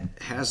that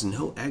has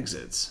no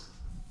exits?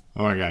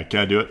 Oh my God. Can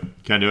I do it?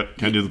 Can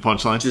I do the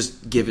punchline?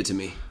 Just give it to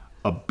me.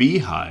 A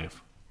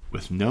beehive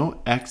with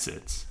no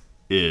exits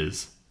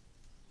is,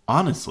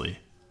 honestly,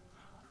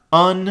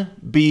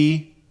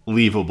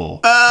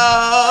 unbelievable.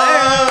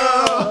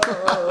 Oh,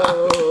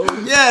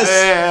 yes.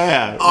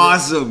 Yeah.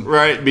 Awesome.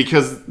 Right?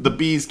 Because the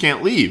bees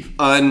can't leave.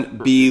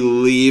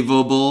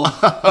 Unbelievable.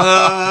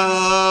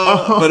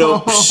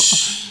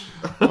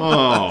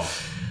 Oh.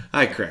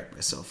 I cracked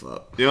myself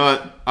up. You know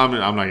what? I'm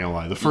not going to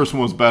lie. The first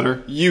one was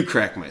better. You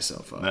cracked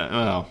myself up.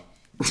 Well,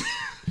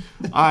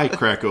 I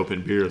crack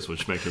open beers,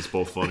 which make us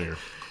both funnier.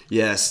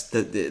 Yes,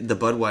 the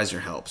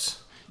Budweiser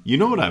helps. You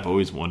know what I've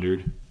always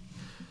wondered?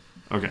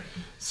 Okay,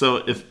 so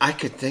if I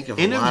could think of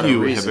any a lot of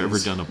you of have ever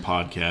reasons. done a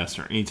podcast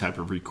or any type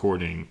of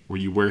recording where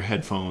you wear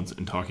headphones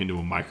and talk into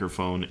a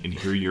microphone and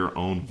hear your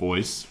own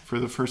voice for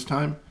the first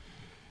time,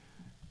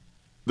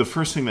 the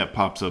first thing that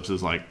pops up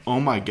is like, oh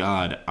my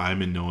God,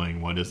 I'm annoying.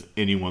 Why does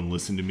anyone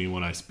listen to me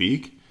when I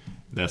speak?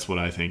 That's what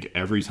I think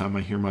every time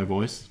I hear my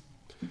voice.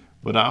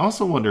 But I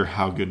also wonder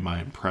how good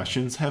my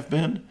impressions have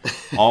been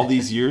all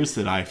these years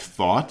that I've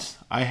thought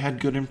I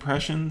had good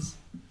impressions.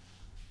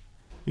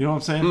 You know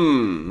what I'm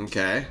saying?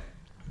 Okay.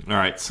 All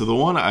right, so the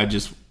one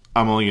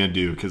I'm only going to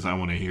do because I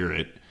want to hear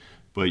it,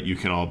 but you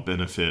can all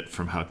benefit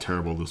from how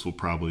terrible this will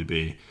probably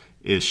be,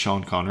 is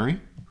Sean Connery.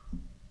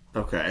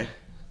 Okay.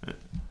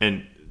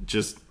 And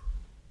just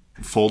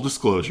full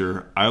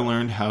disclosure, I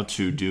learned how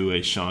to do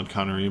a Sean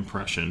Connery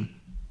impression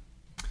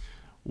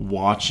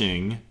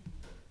watching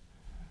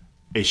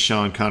a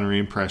Sean Connery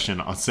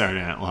impression on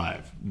Saturday Night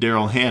Live.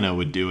 Daryl Hannah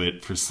would do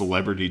it for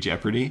Celebrity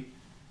Jeopardy.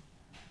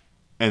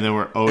 And they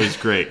were always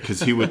great because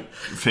he would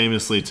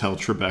famously tell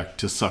Trebek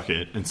to suck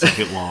it and suck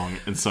it long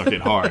and suck it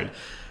hard.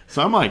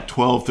 So I'm like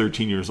 12,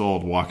 13 years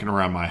old walking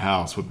around my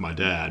house with my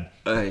dad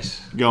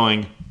Nice.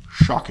 going,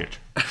 shuck it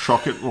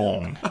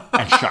long,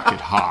 and shuck it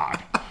hard.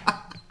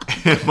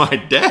 And my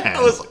dad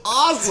That was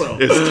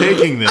awesome. is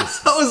taking this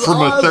from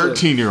awesome. a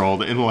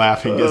 13-year-old and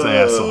laughing his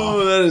ass off.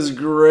 Oh, that is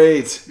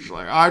great. She's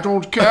like, I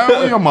don't care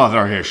where your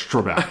mother is,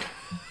 Trebek.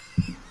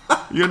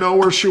 You know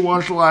where she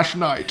was last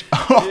night?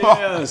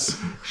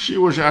 Yes. She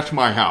was at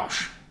my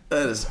house.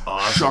 That is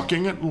awesome.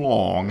 Shucking it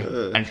long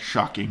and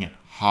shucking it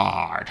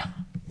hard.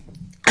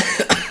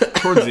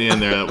 Towards the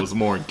end there, that was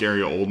more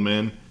Gary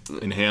Oldman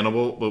in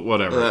Hannibal, but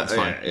whatever. It's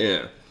fine.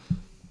 Yeah.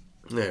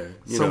 Yeah,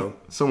 you know.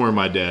 Somewhere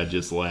my dad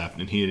just laughed,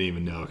 and he didn't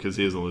even know because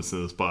he doesn't listen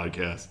to this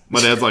podcast. My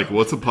dad's like,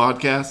 what's a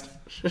podcast?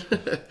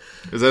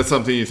 Is that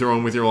something you throw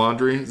in with your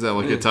laundry? Is that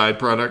like a Tide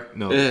product?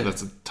 No,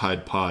 that's a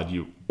Tide Pod,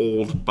 you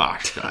old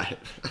box guy.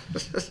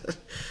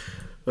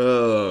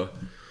 Oh,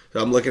 so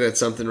I'm looking at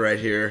something right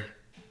here.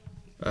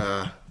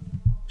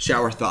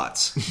 Shower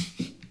thoughts.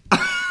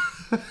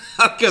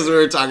 Because we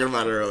were talking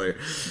about it earlier.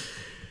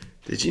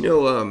 Did you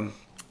know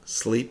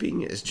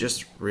sleeping is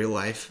just real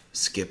life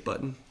skip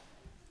button?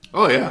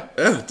 Oh, yeah.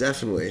 Oh,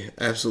 definitely.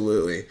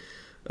 Absolutely.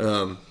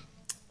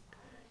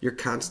 You're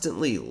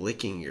constantly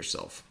licking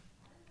yourself.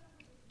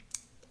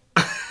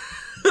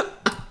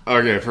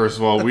 Okay, first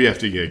of all, we have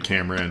to get a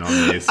camera in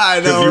on these.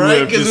 I know, you right?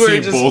 have just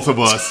seen both of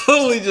us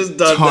totally just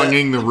done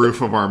tonguing the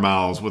roof of our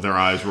mouths with our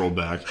eyes rolled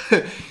back.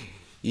 that.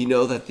 You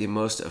know that the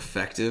most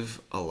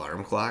effective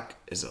alarm clock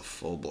is a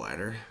full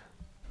bladder?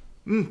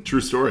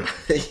 True story.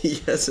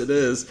 Yes, it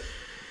is.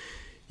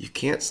 You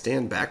can't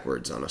stand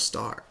backwards on a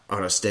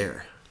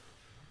stair.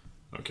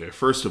 Okay,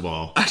 first of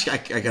all, I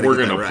gotta we're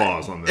get going that to right.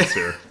 pause on this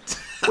here.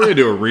 We're going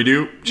to do a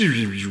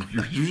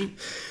redo.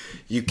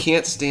 You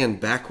can't stand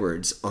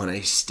backwards on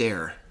a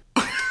stair.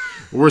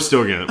 We're just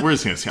going to,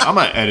 I'm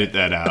going to edit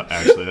that out,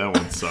 actually. That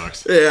one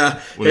sucks.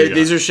 Yeah. What do you Hey,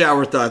 these got? are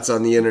shower thoughts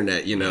on the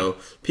internet, you know.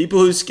 People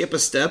who skip a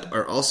step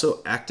are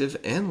also active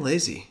and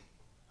lazy.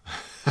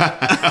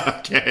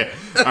 Okay.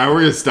 All right, we're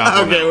going to stop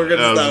on Okay, that. we're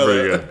gonna That was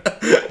stop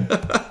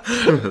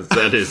pretty good.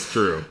 That is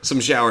true. Some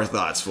shower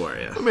thoughts for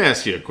you. Let me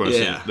ask you a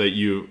question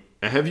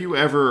Yeah. have you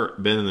ever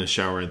been in the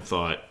shower and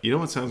thought, you know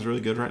what sounds really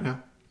good right now?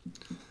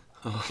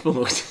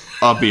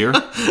 A beer.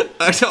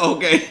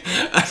 Okay.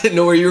 I didn't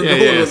know where you were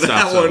going with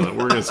that one.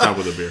 We're going to stop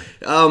with a beer.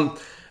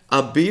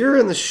 A beer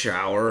in the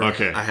shower.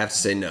 Okay. I have to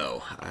say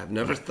no. I've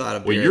never thought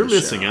of beer. Well, you're in the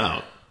missing shower.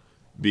 out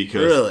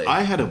because Really?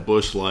 I had a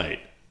Busch Light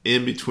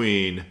in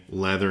between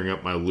lathering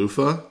up my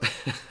loofah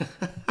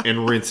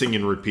and rinsing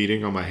and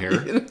repeating on my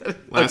hair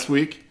last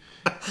week,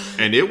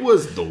 and it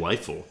was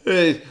delightful.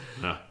 Hey,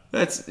 Yeah.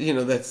 that's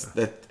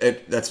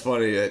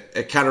funny.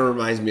 It kind of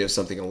reminds me of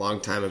something a long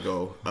time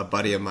ago. A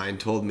buddy of mine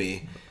told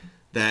me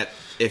that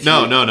if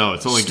No, you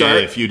it's only start-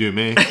 gay if you do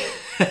me.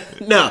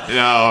 No.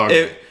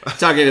 Okay.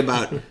 Talking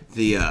about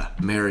the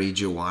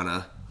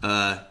marijuana.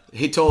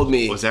 He told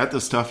me. Was that the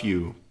stuff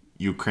you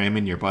cram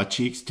in your butt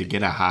cheeks to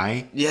get a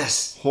high?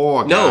 Yes.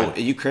 Oh, no, God.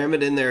 you cram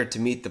it in there to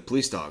meet the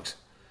police dogs.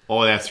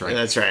 Oh, that's right.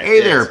 That's right, Hey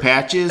yes. there,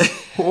 Patches.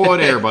 Oh,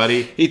 there,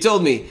 buddy. He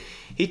told me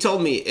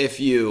if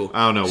you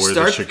I don't know where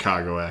start, the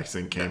Chicago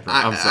accent came from.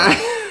 I'm sorry.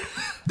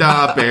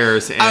 The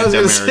Bears and I was the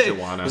gonna say,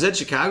 marijuana. was that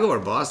Chicago or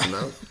Boston?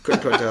 I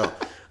couldn't quite tell.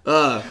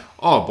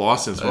 Oh,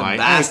 Boston's like, hey,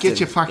 Boston. get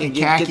your fucking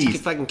Get your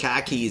khakis. fucking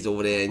car keys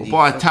over there. And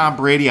Boy, Tom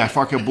Brady, I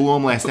fucking blew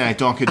him last night at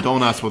Dunkin'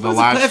 Donuts with a That's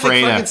large perfect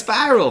fucking freighter.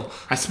 spiral.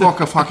 I smoke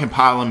a fucking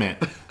parliament.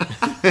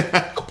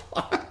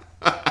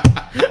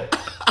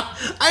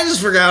 I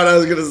just forgot what I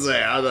was gonna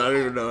say. I don't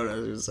even know what I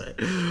was gonna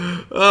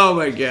say. Oh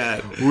my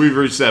god. We've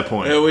reached that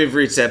point. And we've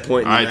reached that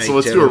point in All the right, night, so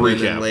let's do a gentlemen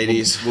recap. and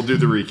ladies. We'll do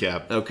the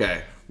recap.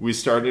 Okay. We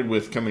started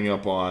with coming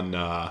up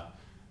on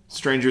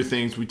Stranger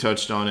Things. We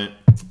touched on it.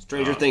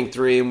 Stranger Thing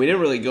 3, and we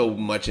didn't really go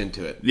much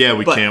into it. Yeah,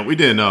 we But can't. We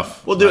did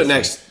enough. We'll do it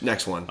last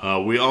next one.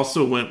 week. We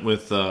also went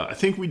with, I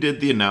think we did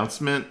the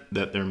announcement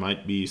that there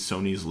might be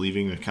Sony's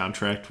leaving the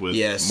contract with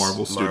Yes,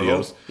 Marvel Marvel.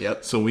 Studios.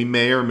 Yep. So we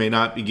may or may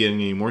not be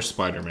getting any more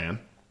Spider-Man.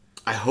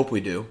 I hope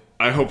we do.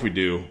 I hope we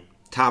do.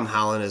 Tom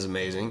Holland is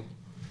amazing.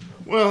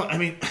 Well, I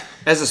mean,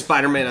 As a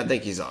Spider-Man, I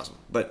think he's awesome.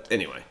 But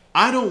anyway.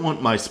 I don't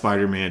want my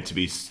Spider-Man to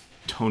be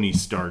Tony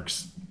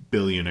Stark's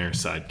billionaire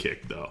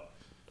sidekick, though.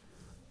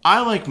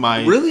 I like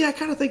my... Really, I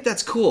kind of think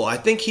that's cool. I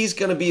think he's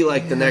going to be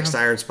like the next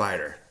Iron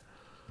Spider.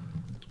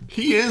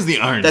 He is the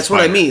Iron That's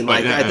Spider. what I mean.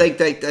 Like, yeah. I think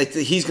that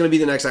he's going to be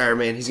the next Iron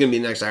Man. He's going to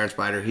be the next Iron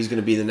Spider. He's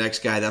going to be the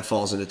next guy that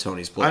falls into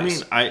Tony's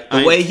place. I mean,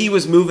 the way he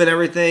was moving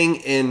everything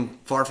in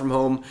Far From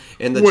Home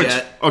in the Which-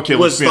 jet okay,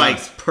 was let's be like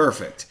honest.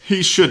 perfect.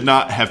 He should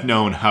not have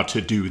known how to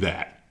do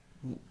that.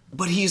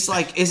 But he's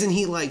like, isn't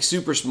he like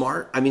super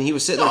smart? I mean, he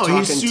was sitting there No, talking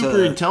he's super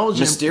to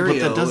intelligent, Mysterio.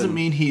 but that doesn't and-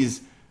 mean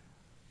he's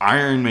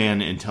Iron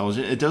Man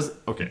intelligent. It does...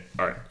 Okay,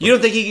 all right. You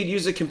don't think he could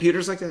use the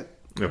computers like that?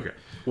 Okay.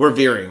 We're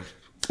veering.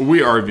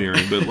 We are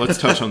veering, but let's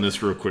touch on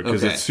this real quick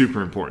because Okay. it's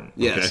super important.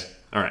 Yes. Okay?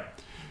 All right.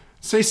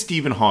 Say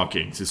Stephen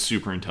Hawking is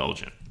super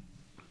intelligent.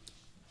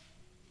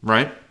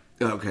 Right?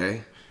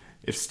 Okay.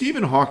 If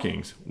Stephen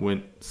Hawking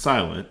went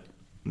silent,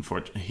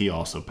 unfortunately, he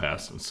also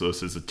passed, so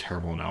this is a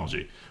terrible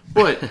analogy.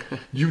 But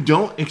you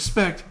don't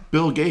expect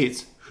Bill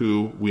Gates,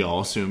 who we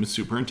all assume is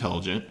super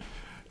intelligent,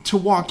 to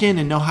walk in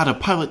and know how to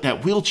pilot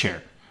that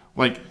wheelchair.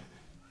 Like,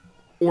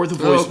 or the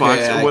voice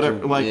box or whatever.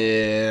 Tony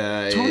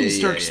yeah,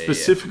 Stark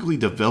specifically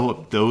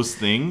developed those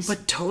things.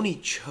 But Tony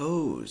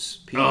chose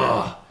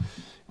Peter.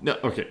 No,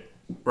 okay.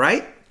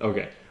 Right?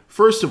 Okay.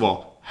 First of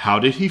all, how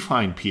did he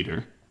find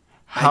Peter?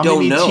 How don't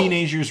many know.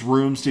 teenagers'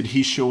 rooms did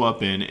he show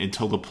up in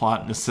until the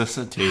plot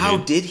necessitated? How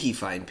did he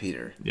find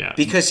Peter? Yeah.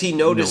 Because he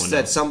noticed one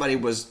that knows. somebody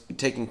was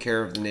taking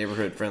care of the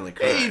neighborhood-friendly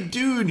crime. Hey,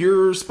 dude,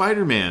 you're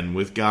Spider-Man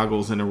with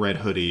goggles and a red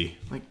hoodie.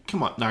 Like,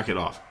 come on, knock it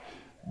off.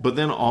 But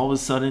then all of a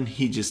sudden,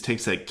 he just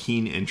takes that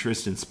keen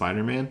interest in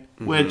Spider-Man,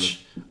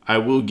 which I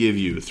will give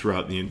you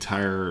throughout the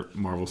entire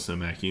Marvel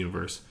Cinematic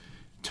Universe.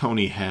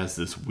 Tony has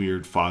this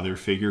weird father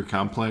figure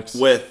complex.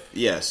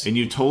 Yes. And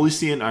you totally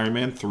see it in Iron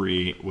Man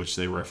 3, which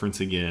they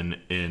reference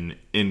again in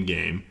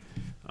Endgame,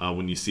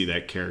 when you see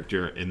that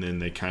character, and then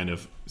they kind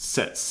of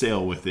set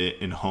sail with it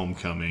in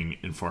Homecoming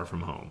and Far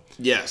From Home.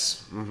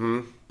 Yes.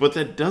 Mm-hmm. But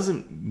that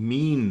doesn't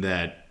mean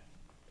that,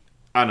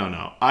 I don't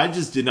know. I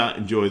just did not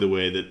enjoy the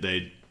way that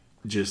they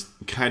just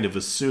kind of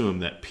assume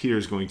that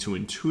Peter's going to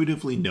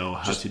intuitively know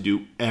how to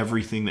do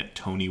everything that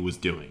Tony was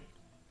doing.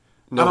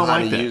 Know I don't how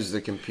like to that. use the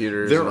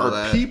computers There and all are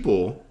that.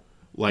 people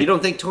like... You don't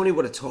think Tony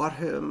would have taught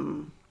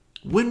him?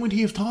 When would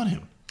he have taught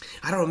him?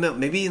 I don't know.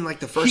 Maybe in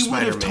like the first He would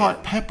Spider-Man. have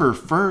taught Pepper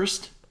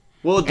first.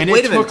 Well, And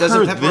wait it a minute. took Doesn't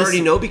her Pepper this-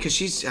 already know? Because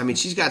she's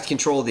got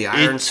control of the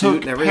iron It suit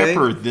took and everything.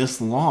 Pepper this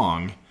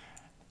long,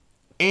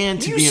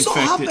 and to You be saw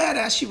how infected.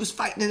 badass she was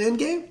fighting in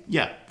Endgame?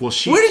 Yeah, well,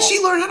 Where did she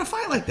learn how to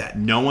fight like that?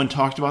 No one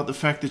talked about the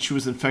fact that she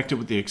was infected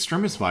with the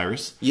extremis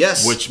virus.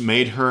 Yes. which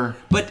made her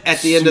But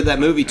at the end of that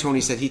movie,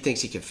 Tony said he thinks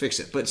he can fix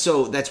it. But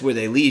so that's where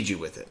they lead you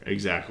with it.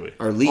 exactly.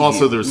 Or lead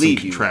also, you- there's some lead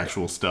you.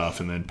 contractual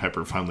stuff, and then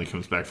Pepper finally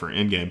comes back for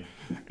Endgame,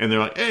 and they're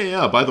like, "Hey,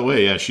 yeah, by the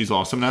way, yeah, she's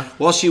awesome now."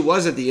 Well, she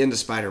was at the end of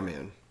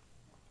Spider-Man.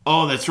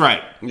 Oh, that's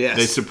right. Yes.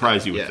 They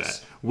surprise you with Yes.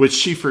 that, which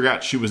she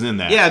forgot she was in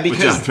that. Yeah, with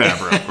because Jon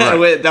Favreau.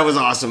 Right. that was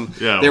awesome.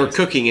 Yeah, it they were was.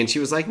 cooking, and she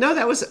was like, "No,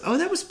 that was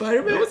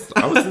Spider-Man."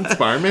 I was in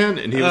Spider-Man,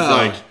 and he was Oh.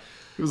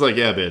 like,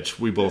 "Yeah, bitch,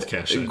 we both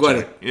cashed that Gwyneth,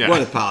 check." Yeah.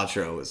 Gwyneth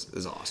Paltrow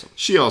is awesome.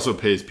 She also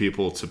pays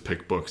people to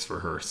pick books for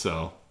her,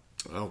 so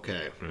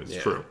Okay, it's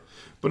yeah. true.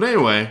 But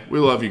anyway, we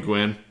love you,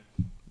 Gwen.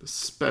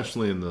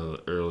 Especially in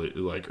the early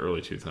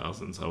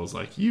 2000s. I was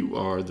like, you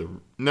are the...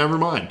 Never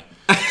mind.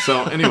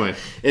 So anyway.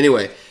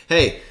 Anyway,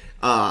 hey,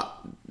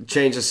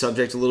 change the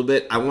subject a little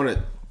bit. I want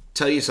to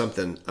tell you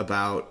something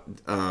about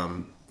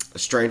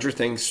Stranger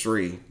Things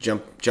 3.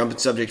 Jumping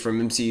subject from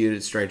MCU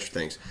to Stranger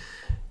Things.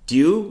 Do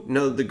you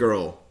know the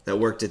girl that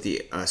worked at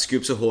the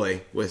Scoops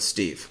Ahoy with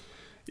Steve?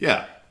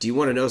 Yeah. Do you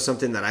want to know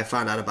something that I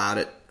found out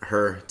about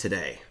her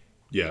today?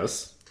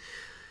 Yes.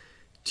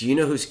 Do you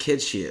know whose kid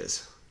she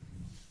is?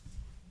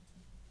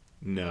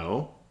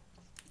 No.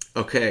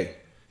 Okay.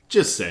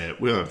 Just say it.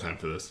 We don't have time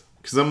for this.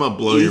 Because I'm going to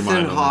blow your mind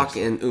Ethan on Hawke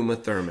this. and Uma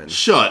Thurman.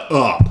 Shut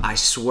up. I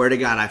swear to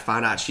God, I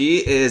found out she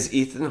is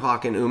Ethan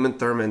Hawke and Uma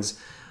Thurman's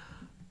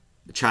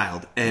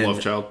child. And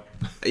Love child.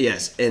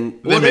 yes,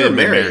 and They may they were have been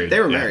married. married, They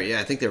were yeah. married. Yeah,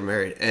 I think they were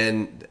married,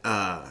 and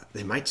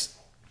they might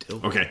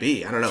still Okay.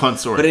 be. I don't know. Fun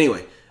story. But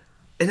anyway,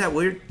 isn't that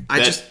weird?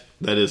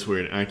 That is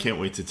weird. I can't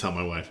wait to tell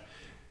my wife.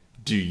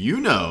 Do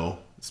you know,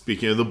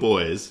 speaking of the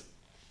boys,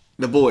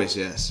 the boys.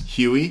 Yes.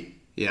 Huey?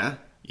 Yeah.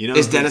 You know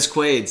it's who- Dennis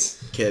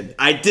Quaid's kid.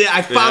 I found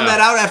Yeah. that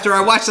out after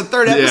I watched the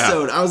third Yeah.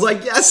 episode. I was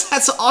like, yes,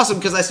 that's awesome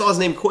because I saw his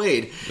name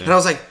Quaid, and I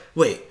was like,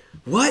 wait,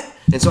 what?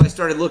 And so I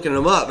started looking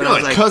him up, and I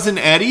was like, Cousin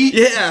Eddie?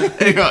 yeah.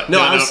 No,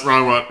 I was,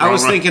 wrong one. I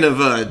was wrong one. thinking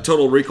of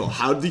Total Recall.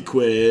 Howdy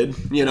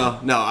Quaid. You know,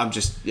 no, I'm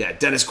just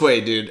Dennis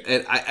Quaid, dude.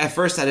 And at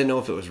first I didn't know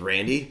if it was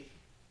Randy.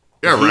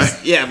 Yeah, right.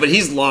 Yeah, but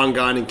he's long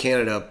gone in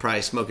Canada,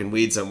 probably smoking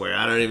weed somewhere.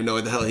 I don't even know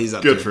what the hell he's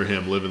up Good to. for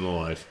him, living the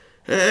life.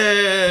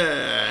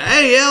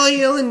 Hey,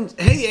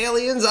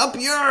 aliens, up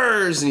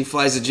yours! And he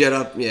flies a jet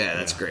up. Yeah,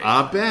 that's great.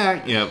 I'm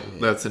back. Yeah,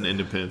 that's an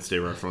Independence Day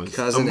reference.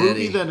 Cousin a movie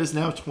Eddie. that is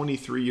now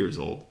 23 years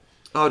old.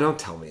 Oh, don't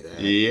tell me that.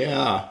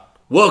 Yeah.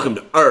 Welcome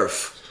to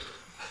Earth.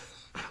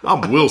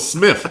 I'm Will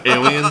Smith,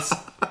 aliens.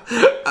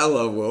 I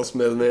love Will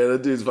Smith, man.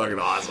 That dude's fucking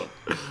awesome.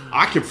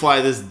 I can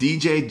fly this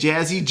DJ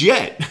Jazzy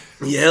jet.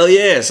 Hell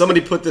yeah. Somebody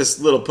put this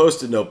little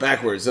Post-it note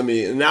backwards.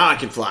 Now I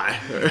can fly.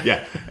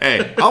 Yeah.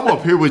 Hey, I'm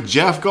up here with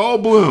Jeff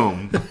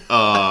Goldblum.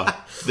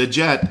 The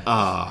jet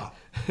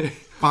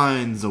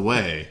finds a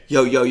way.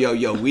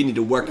 Yo. We need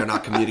to work on our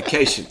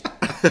communication.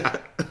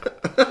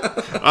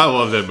 I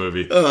love that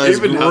movie. Oh, it's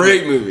a down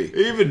great to- movie.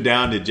 Even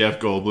down to Jeff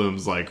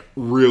Goldblum's like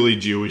really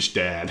Jewish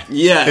dad.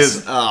 Yes.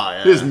 His, Oh,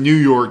 yeah. his New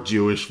York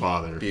Jewish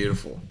father.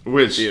 Beautiful.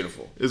 Which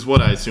Beautiful. is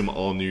what I assume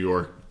all New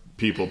York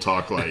people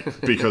talk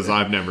like because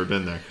I've never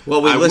been there.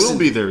 Well, we I listen- will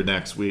be there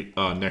next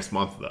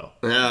month though.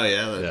 Oh,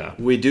 yeah. Yeah.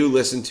 We do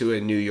listen to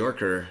a New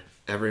Yorker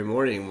every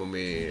morning when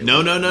we...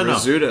 No.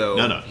 Rizzuto.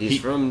 No. He's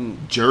from...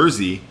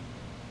 Jersey.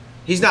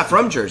 He's not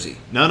from Jersey.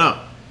 No.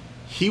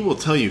 He will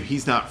tell you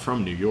he's not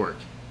from New York.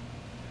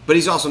 But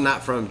he's also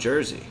not from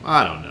Jersey.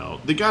 I don't know.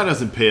 The guy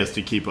doesn't pay us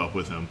to keep up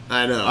with him.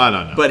 I know. I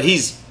don't know. But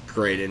he's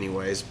great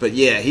anyways. But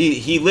yeah,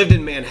 he lived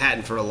in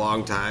Manhattan for a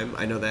long time.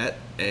 I know that.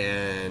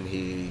 And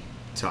he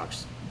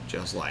talks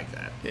just like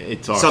that.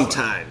 It talks like-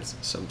 Sometimes.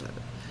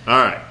 All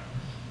right.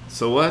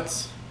 So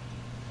let's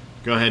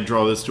go ahead and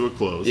draw this to a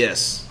close.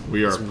 Yes.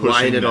 We are Let's pushing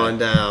wind it on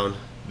down.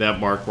 that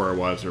mark where our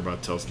wives are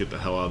about to tell us to get the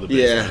hell out of the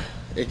basement.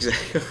 Yeah,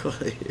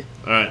 exactly.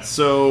 All right,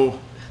 so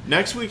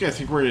next week I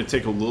think we're going to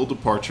take a little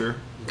departure.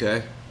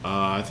 Okay.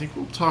 I think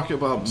we'll talk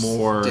about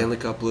more... Stanley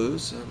Cup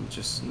Blues?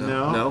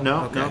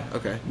 No.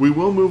 Okay. We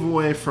will move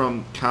away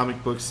from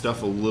comic book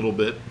stuff a little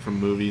bit, from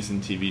movies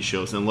and TV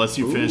shows, unless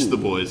you finish The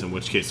Boys, in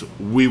which case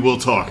we will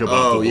talk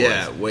about The Boys.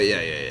 Yeah. Well,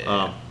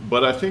 yeah.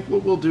 But I think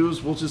what we'll do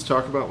is we'll just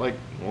talk about, like,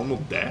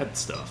 normal dad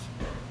stuff.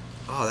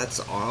 Oh,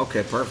 that's...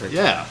 okay, perfect.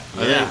 Yeah.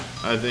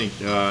 I think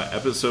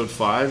episode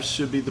 5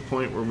 should be the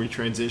point where we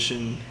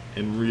transition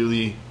and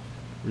really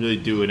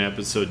do an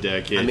episode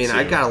dedicated. I mean,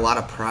 I got a lot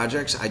of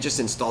projects. I just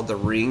installed the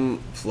Ring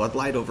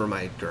floodlight over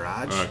my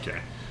garage.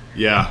 Okay.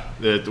 Yeah,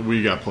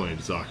 we got plenty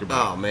to talk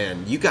about. Oh,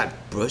 man. You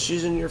got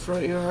bushes in your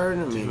front yard?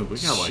 I mean, Dude, we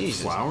got, like,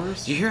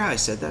 flowers? Do you hear how I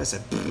said that? I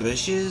said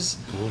bushes?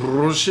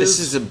 Bushes? This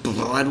is a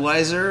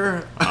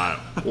Budweiser?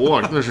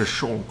 Look, this is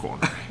Sean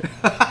Connery.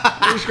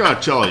 I just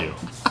gotta tell you,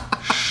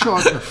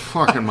 shut your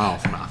fucking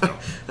mouth, Matthew.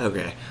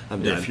 Okay,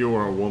 I'm done. If you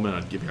were a woman,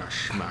 I'd give you a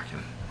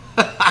smacking.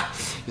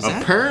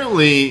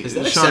 Apparently,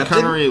 Sean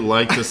Connery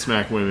liked to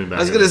smack women back.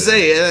 I was going to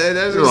say,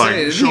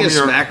 is he a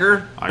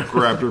smacker? I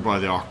grabbed her by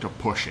the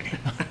octopussy.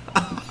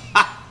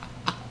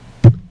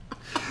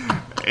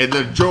 And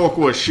the joke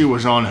was she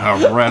was on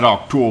her Red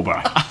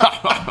October.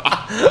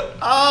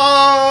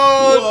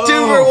 Oh,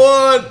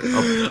 2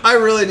 for 1. I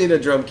really need a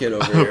drum kit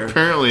over here.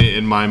 Apparently,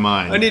 in my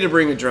mind, I need to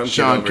bring a drum kit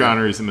Sean over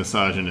Connery's a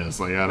misogynist.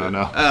 Like, I don't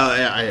know. Oh,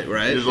 yeah,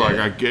 right? He's like,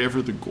 I gave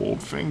her the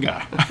gold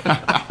finger.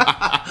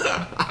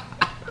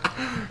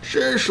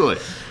 Seriously.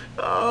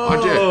 I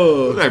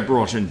did. They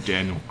brought in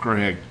Daniel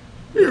Craig.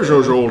 He was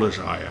as old as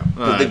I am.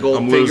 Did the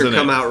gold finger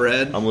come out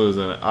red? I'm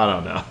losing it. I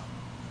don't know.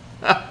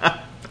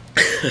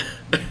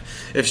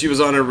 If she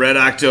was on a Red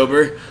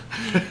October.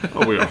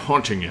 Oh, we were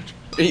hunting it.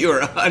 You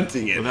were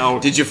hunting it.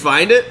 Without, did you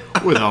find it?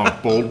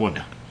 Without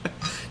Baldwin.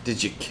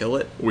 Did you kill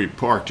it? We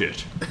parked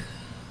it.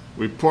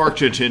 We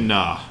parked it in,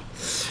 I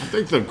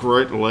think the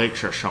Great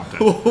Lakes or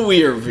something.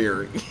 We are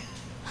veering.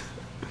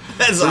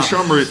 For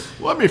some reason,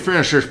 let me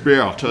finish this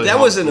beer. I'll tell you. That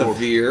wasn't a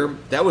veer.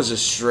 That was a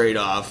straight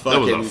off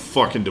fucking. That was a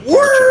fucking departure.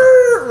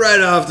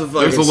 Right off the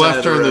fucking. There's a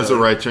left turn. The there's a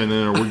right turn.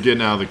 Then we're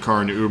getting out of the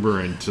car and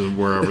Ubering to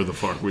wherever the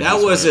fuck we.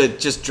 That was it.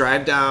 Just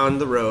drive down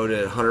the road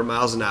at 100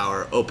 miles an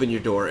hour, open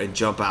your door, and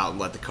jump out and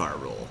let the car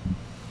roll.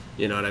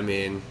 You know what I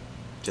mean?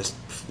 Just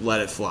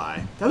let it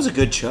fly. That was a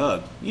good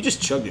chug. You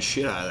just chugged the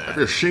shit out of that. Have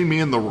you seen me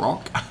in The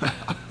Rock?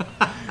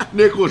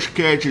 Nicolas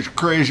Cage's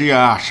crazy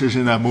ass is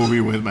in that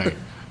movie with me.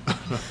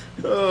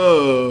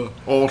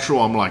 Also,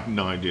 I'm like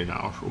 90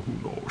 now, so who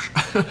knows?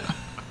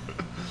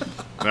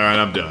 All right,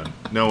 I'm done.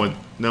 No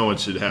one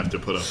should have to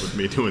put up with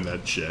me doing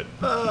that shit.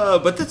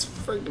 But that's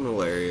freaking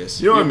hilarious.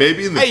 You know what?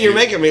 Maybe in the you're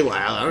making me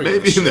laugh. I don't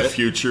maybe give a in the shit.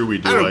 future we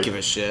do. I don't give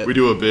a shit. We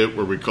do a bit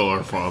where we call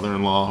our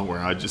father-in-law, where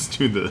I just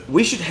do the.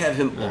 We should have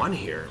him on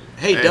here.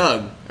 Hey,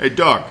 Doug. Hey,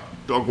 Doug.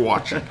 Doug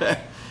Watson.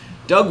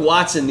 Doug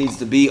Watson needs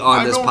to be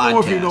on this podcast. I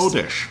don't know if you know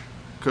this,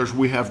 because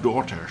we have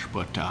daughters,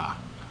 but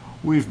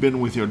we've been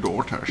with your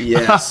daughters.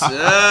 Yes.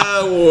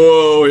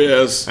 Whoa,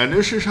 yes. And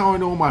this is how I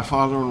know my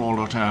father-in-law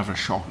doesn't have a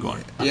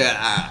shotgun.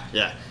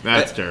 Yeah.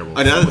 That's terrible.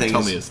 Another thing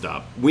tell is, me to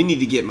stop. We need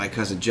to get my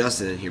cousin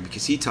Justin in here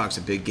because he talks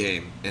a big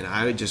game, and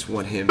I just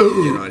want him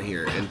to get on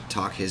here and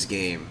talk his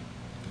game.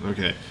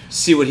 Okay.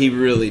 See what he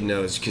really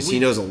knows, because he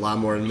knows a lot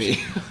more than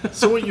me.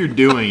 So what you're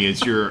doing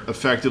is you're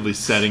effectively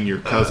setting your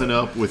cousin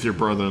up with your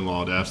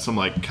brother-in-law to have some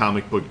like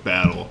comic book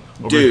battle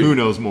over who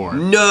knows more.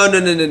 No.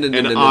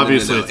 And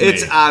obviously no.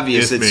 It's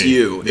obvious it's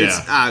you. Yeah.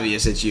 It's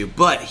obvious it's you.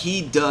 But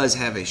he does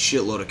have a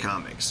shitload of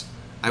comics.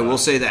 I will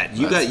say that.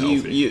 You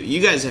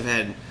guys have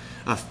had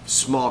a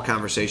small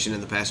conversation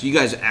in the past. You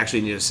guys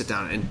actually need to sit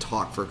down and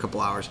talk for a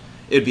couple hours.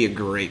 It'd be a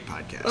great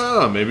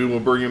podcast. Maybe we'll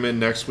bring him in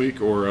next week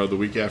or the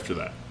week after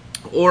that.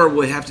 Or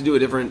we'll have to do a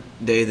different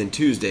day than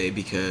Tuesday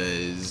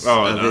because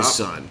of his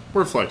son.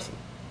 We're flexible.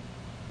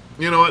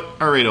 You know what?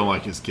 I already don't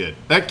like his kid.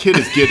 That kid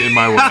is getting in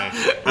my way. I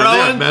think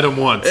I've met him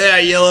once. Yeah,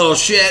 you little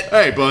shit.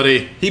 Hey,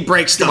 buddy. He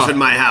breaks stuff in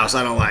my house.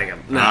 I don't like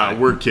him. Nah,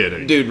 we're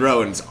kidding. Dude,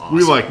 Rowan's awesome.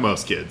 We like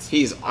most kids.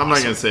 He's awesome. I'm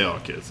not going to say all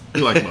kids. We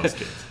like most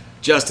kids.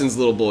 Justin's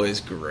little boy is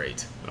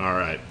great. All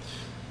right.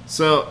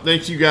 So,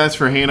 thank you guys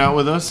for hanging out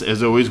with us.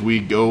 As always, we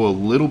go a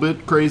little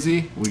bit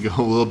crazy. We go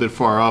a little bit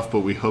far off, but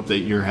we hope that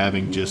you're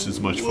having just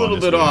as much fun as we are. A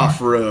little bit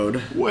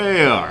off-road.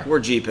 We are. We're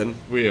jeeping.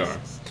 We are.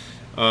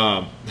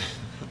 I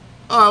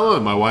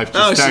love it. My wife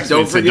just texted me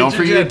and said, don't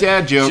forget your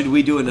dad joke. Should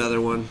we do another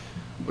one?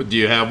 Do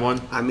you have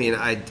one? I mean,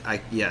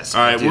 yes.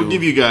 All right, we'll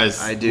give you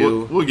guys. I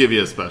do. We'll give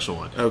you a special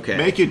one. Okay.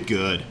 Make it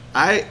good.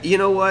 You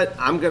know what?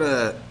 I'm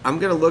gonna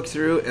look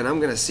through and I'm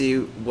gonna see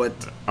what.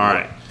 All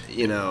right.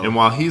 You know. And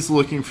while he's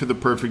looking for the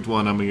perfect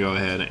one, I'm gonna go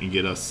ahead and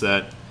get us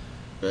set.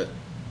 But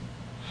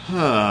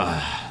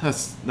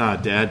that's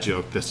not a dad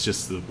joke. That's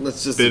just the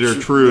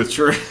truth.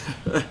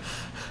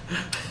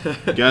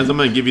 Guys, I'm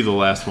gonna give you the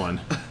last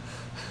one.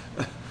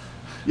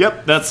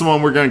 Yep, that's the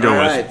one we're gonna go with.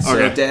 All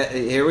right, so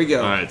here we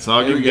go. All right, so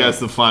I'll give you guys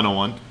the final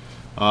one.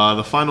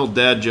 The final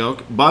dad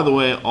joke. By the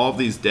way, all of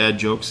these dad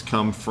jokes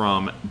come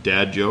from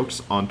Dad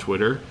Jokes on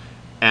Twitter,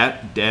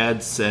 at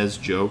Dad Says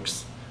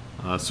Jokes.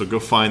 So go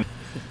find.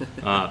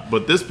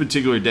 But this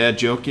particular dad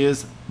joke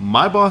is,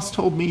 my boss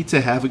told me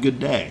to have a good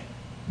day,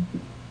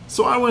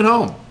 so I went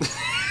home.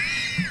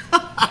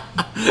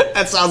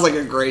 That sounds like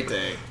a great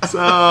day.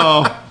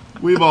 So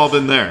we've all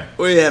been there.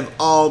 We have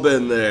all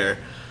been there.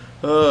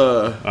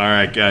 All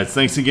right, guys.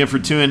 Thanks again for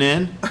tuning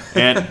in.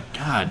 And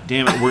God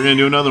damn it, we're going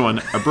to do another one.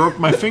 I broke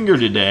my finger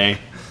today,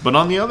 but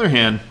on the other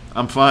hand,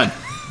 I'm fine.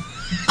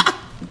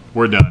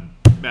 We're done.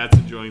 Matt's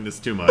enjoying this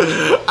too much.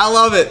 I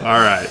love it. All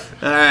right.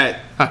 All right.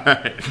 All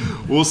right.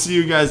 We'll see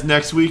you guys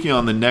next week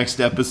on the next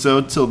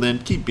episode. Till then,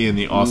 keep being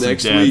the awesome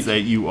Next dads week.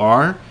 that you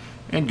are.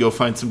 And go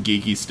find some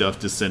geeky stuff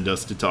to send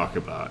us to talk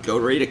about. Go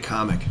read a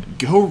comic.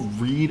 Go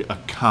read a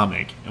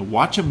comic and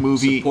watch a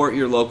movie. Support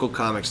your local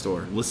comic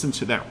store. Listen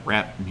to that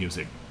rap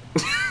music.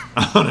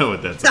 I don't know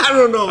what that's. I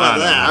don't know about I don't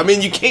that. know. I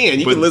mean, you can.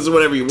 You But can listen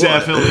whatever you want.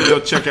 Definitely go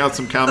check out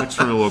some comics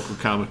from your local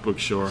comic book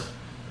store.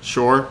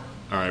 Shore?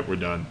 All right, we're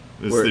done.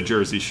 This is the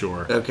Jersey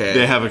Shore. Okay.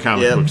 They have a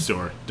comic Yep. book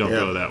store. Don't Yep.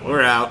 go that way.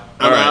 We're out.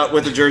 I'm All right. out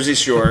with the Jersey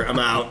Shore. I'm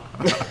out.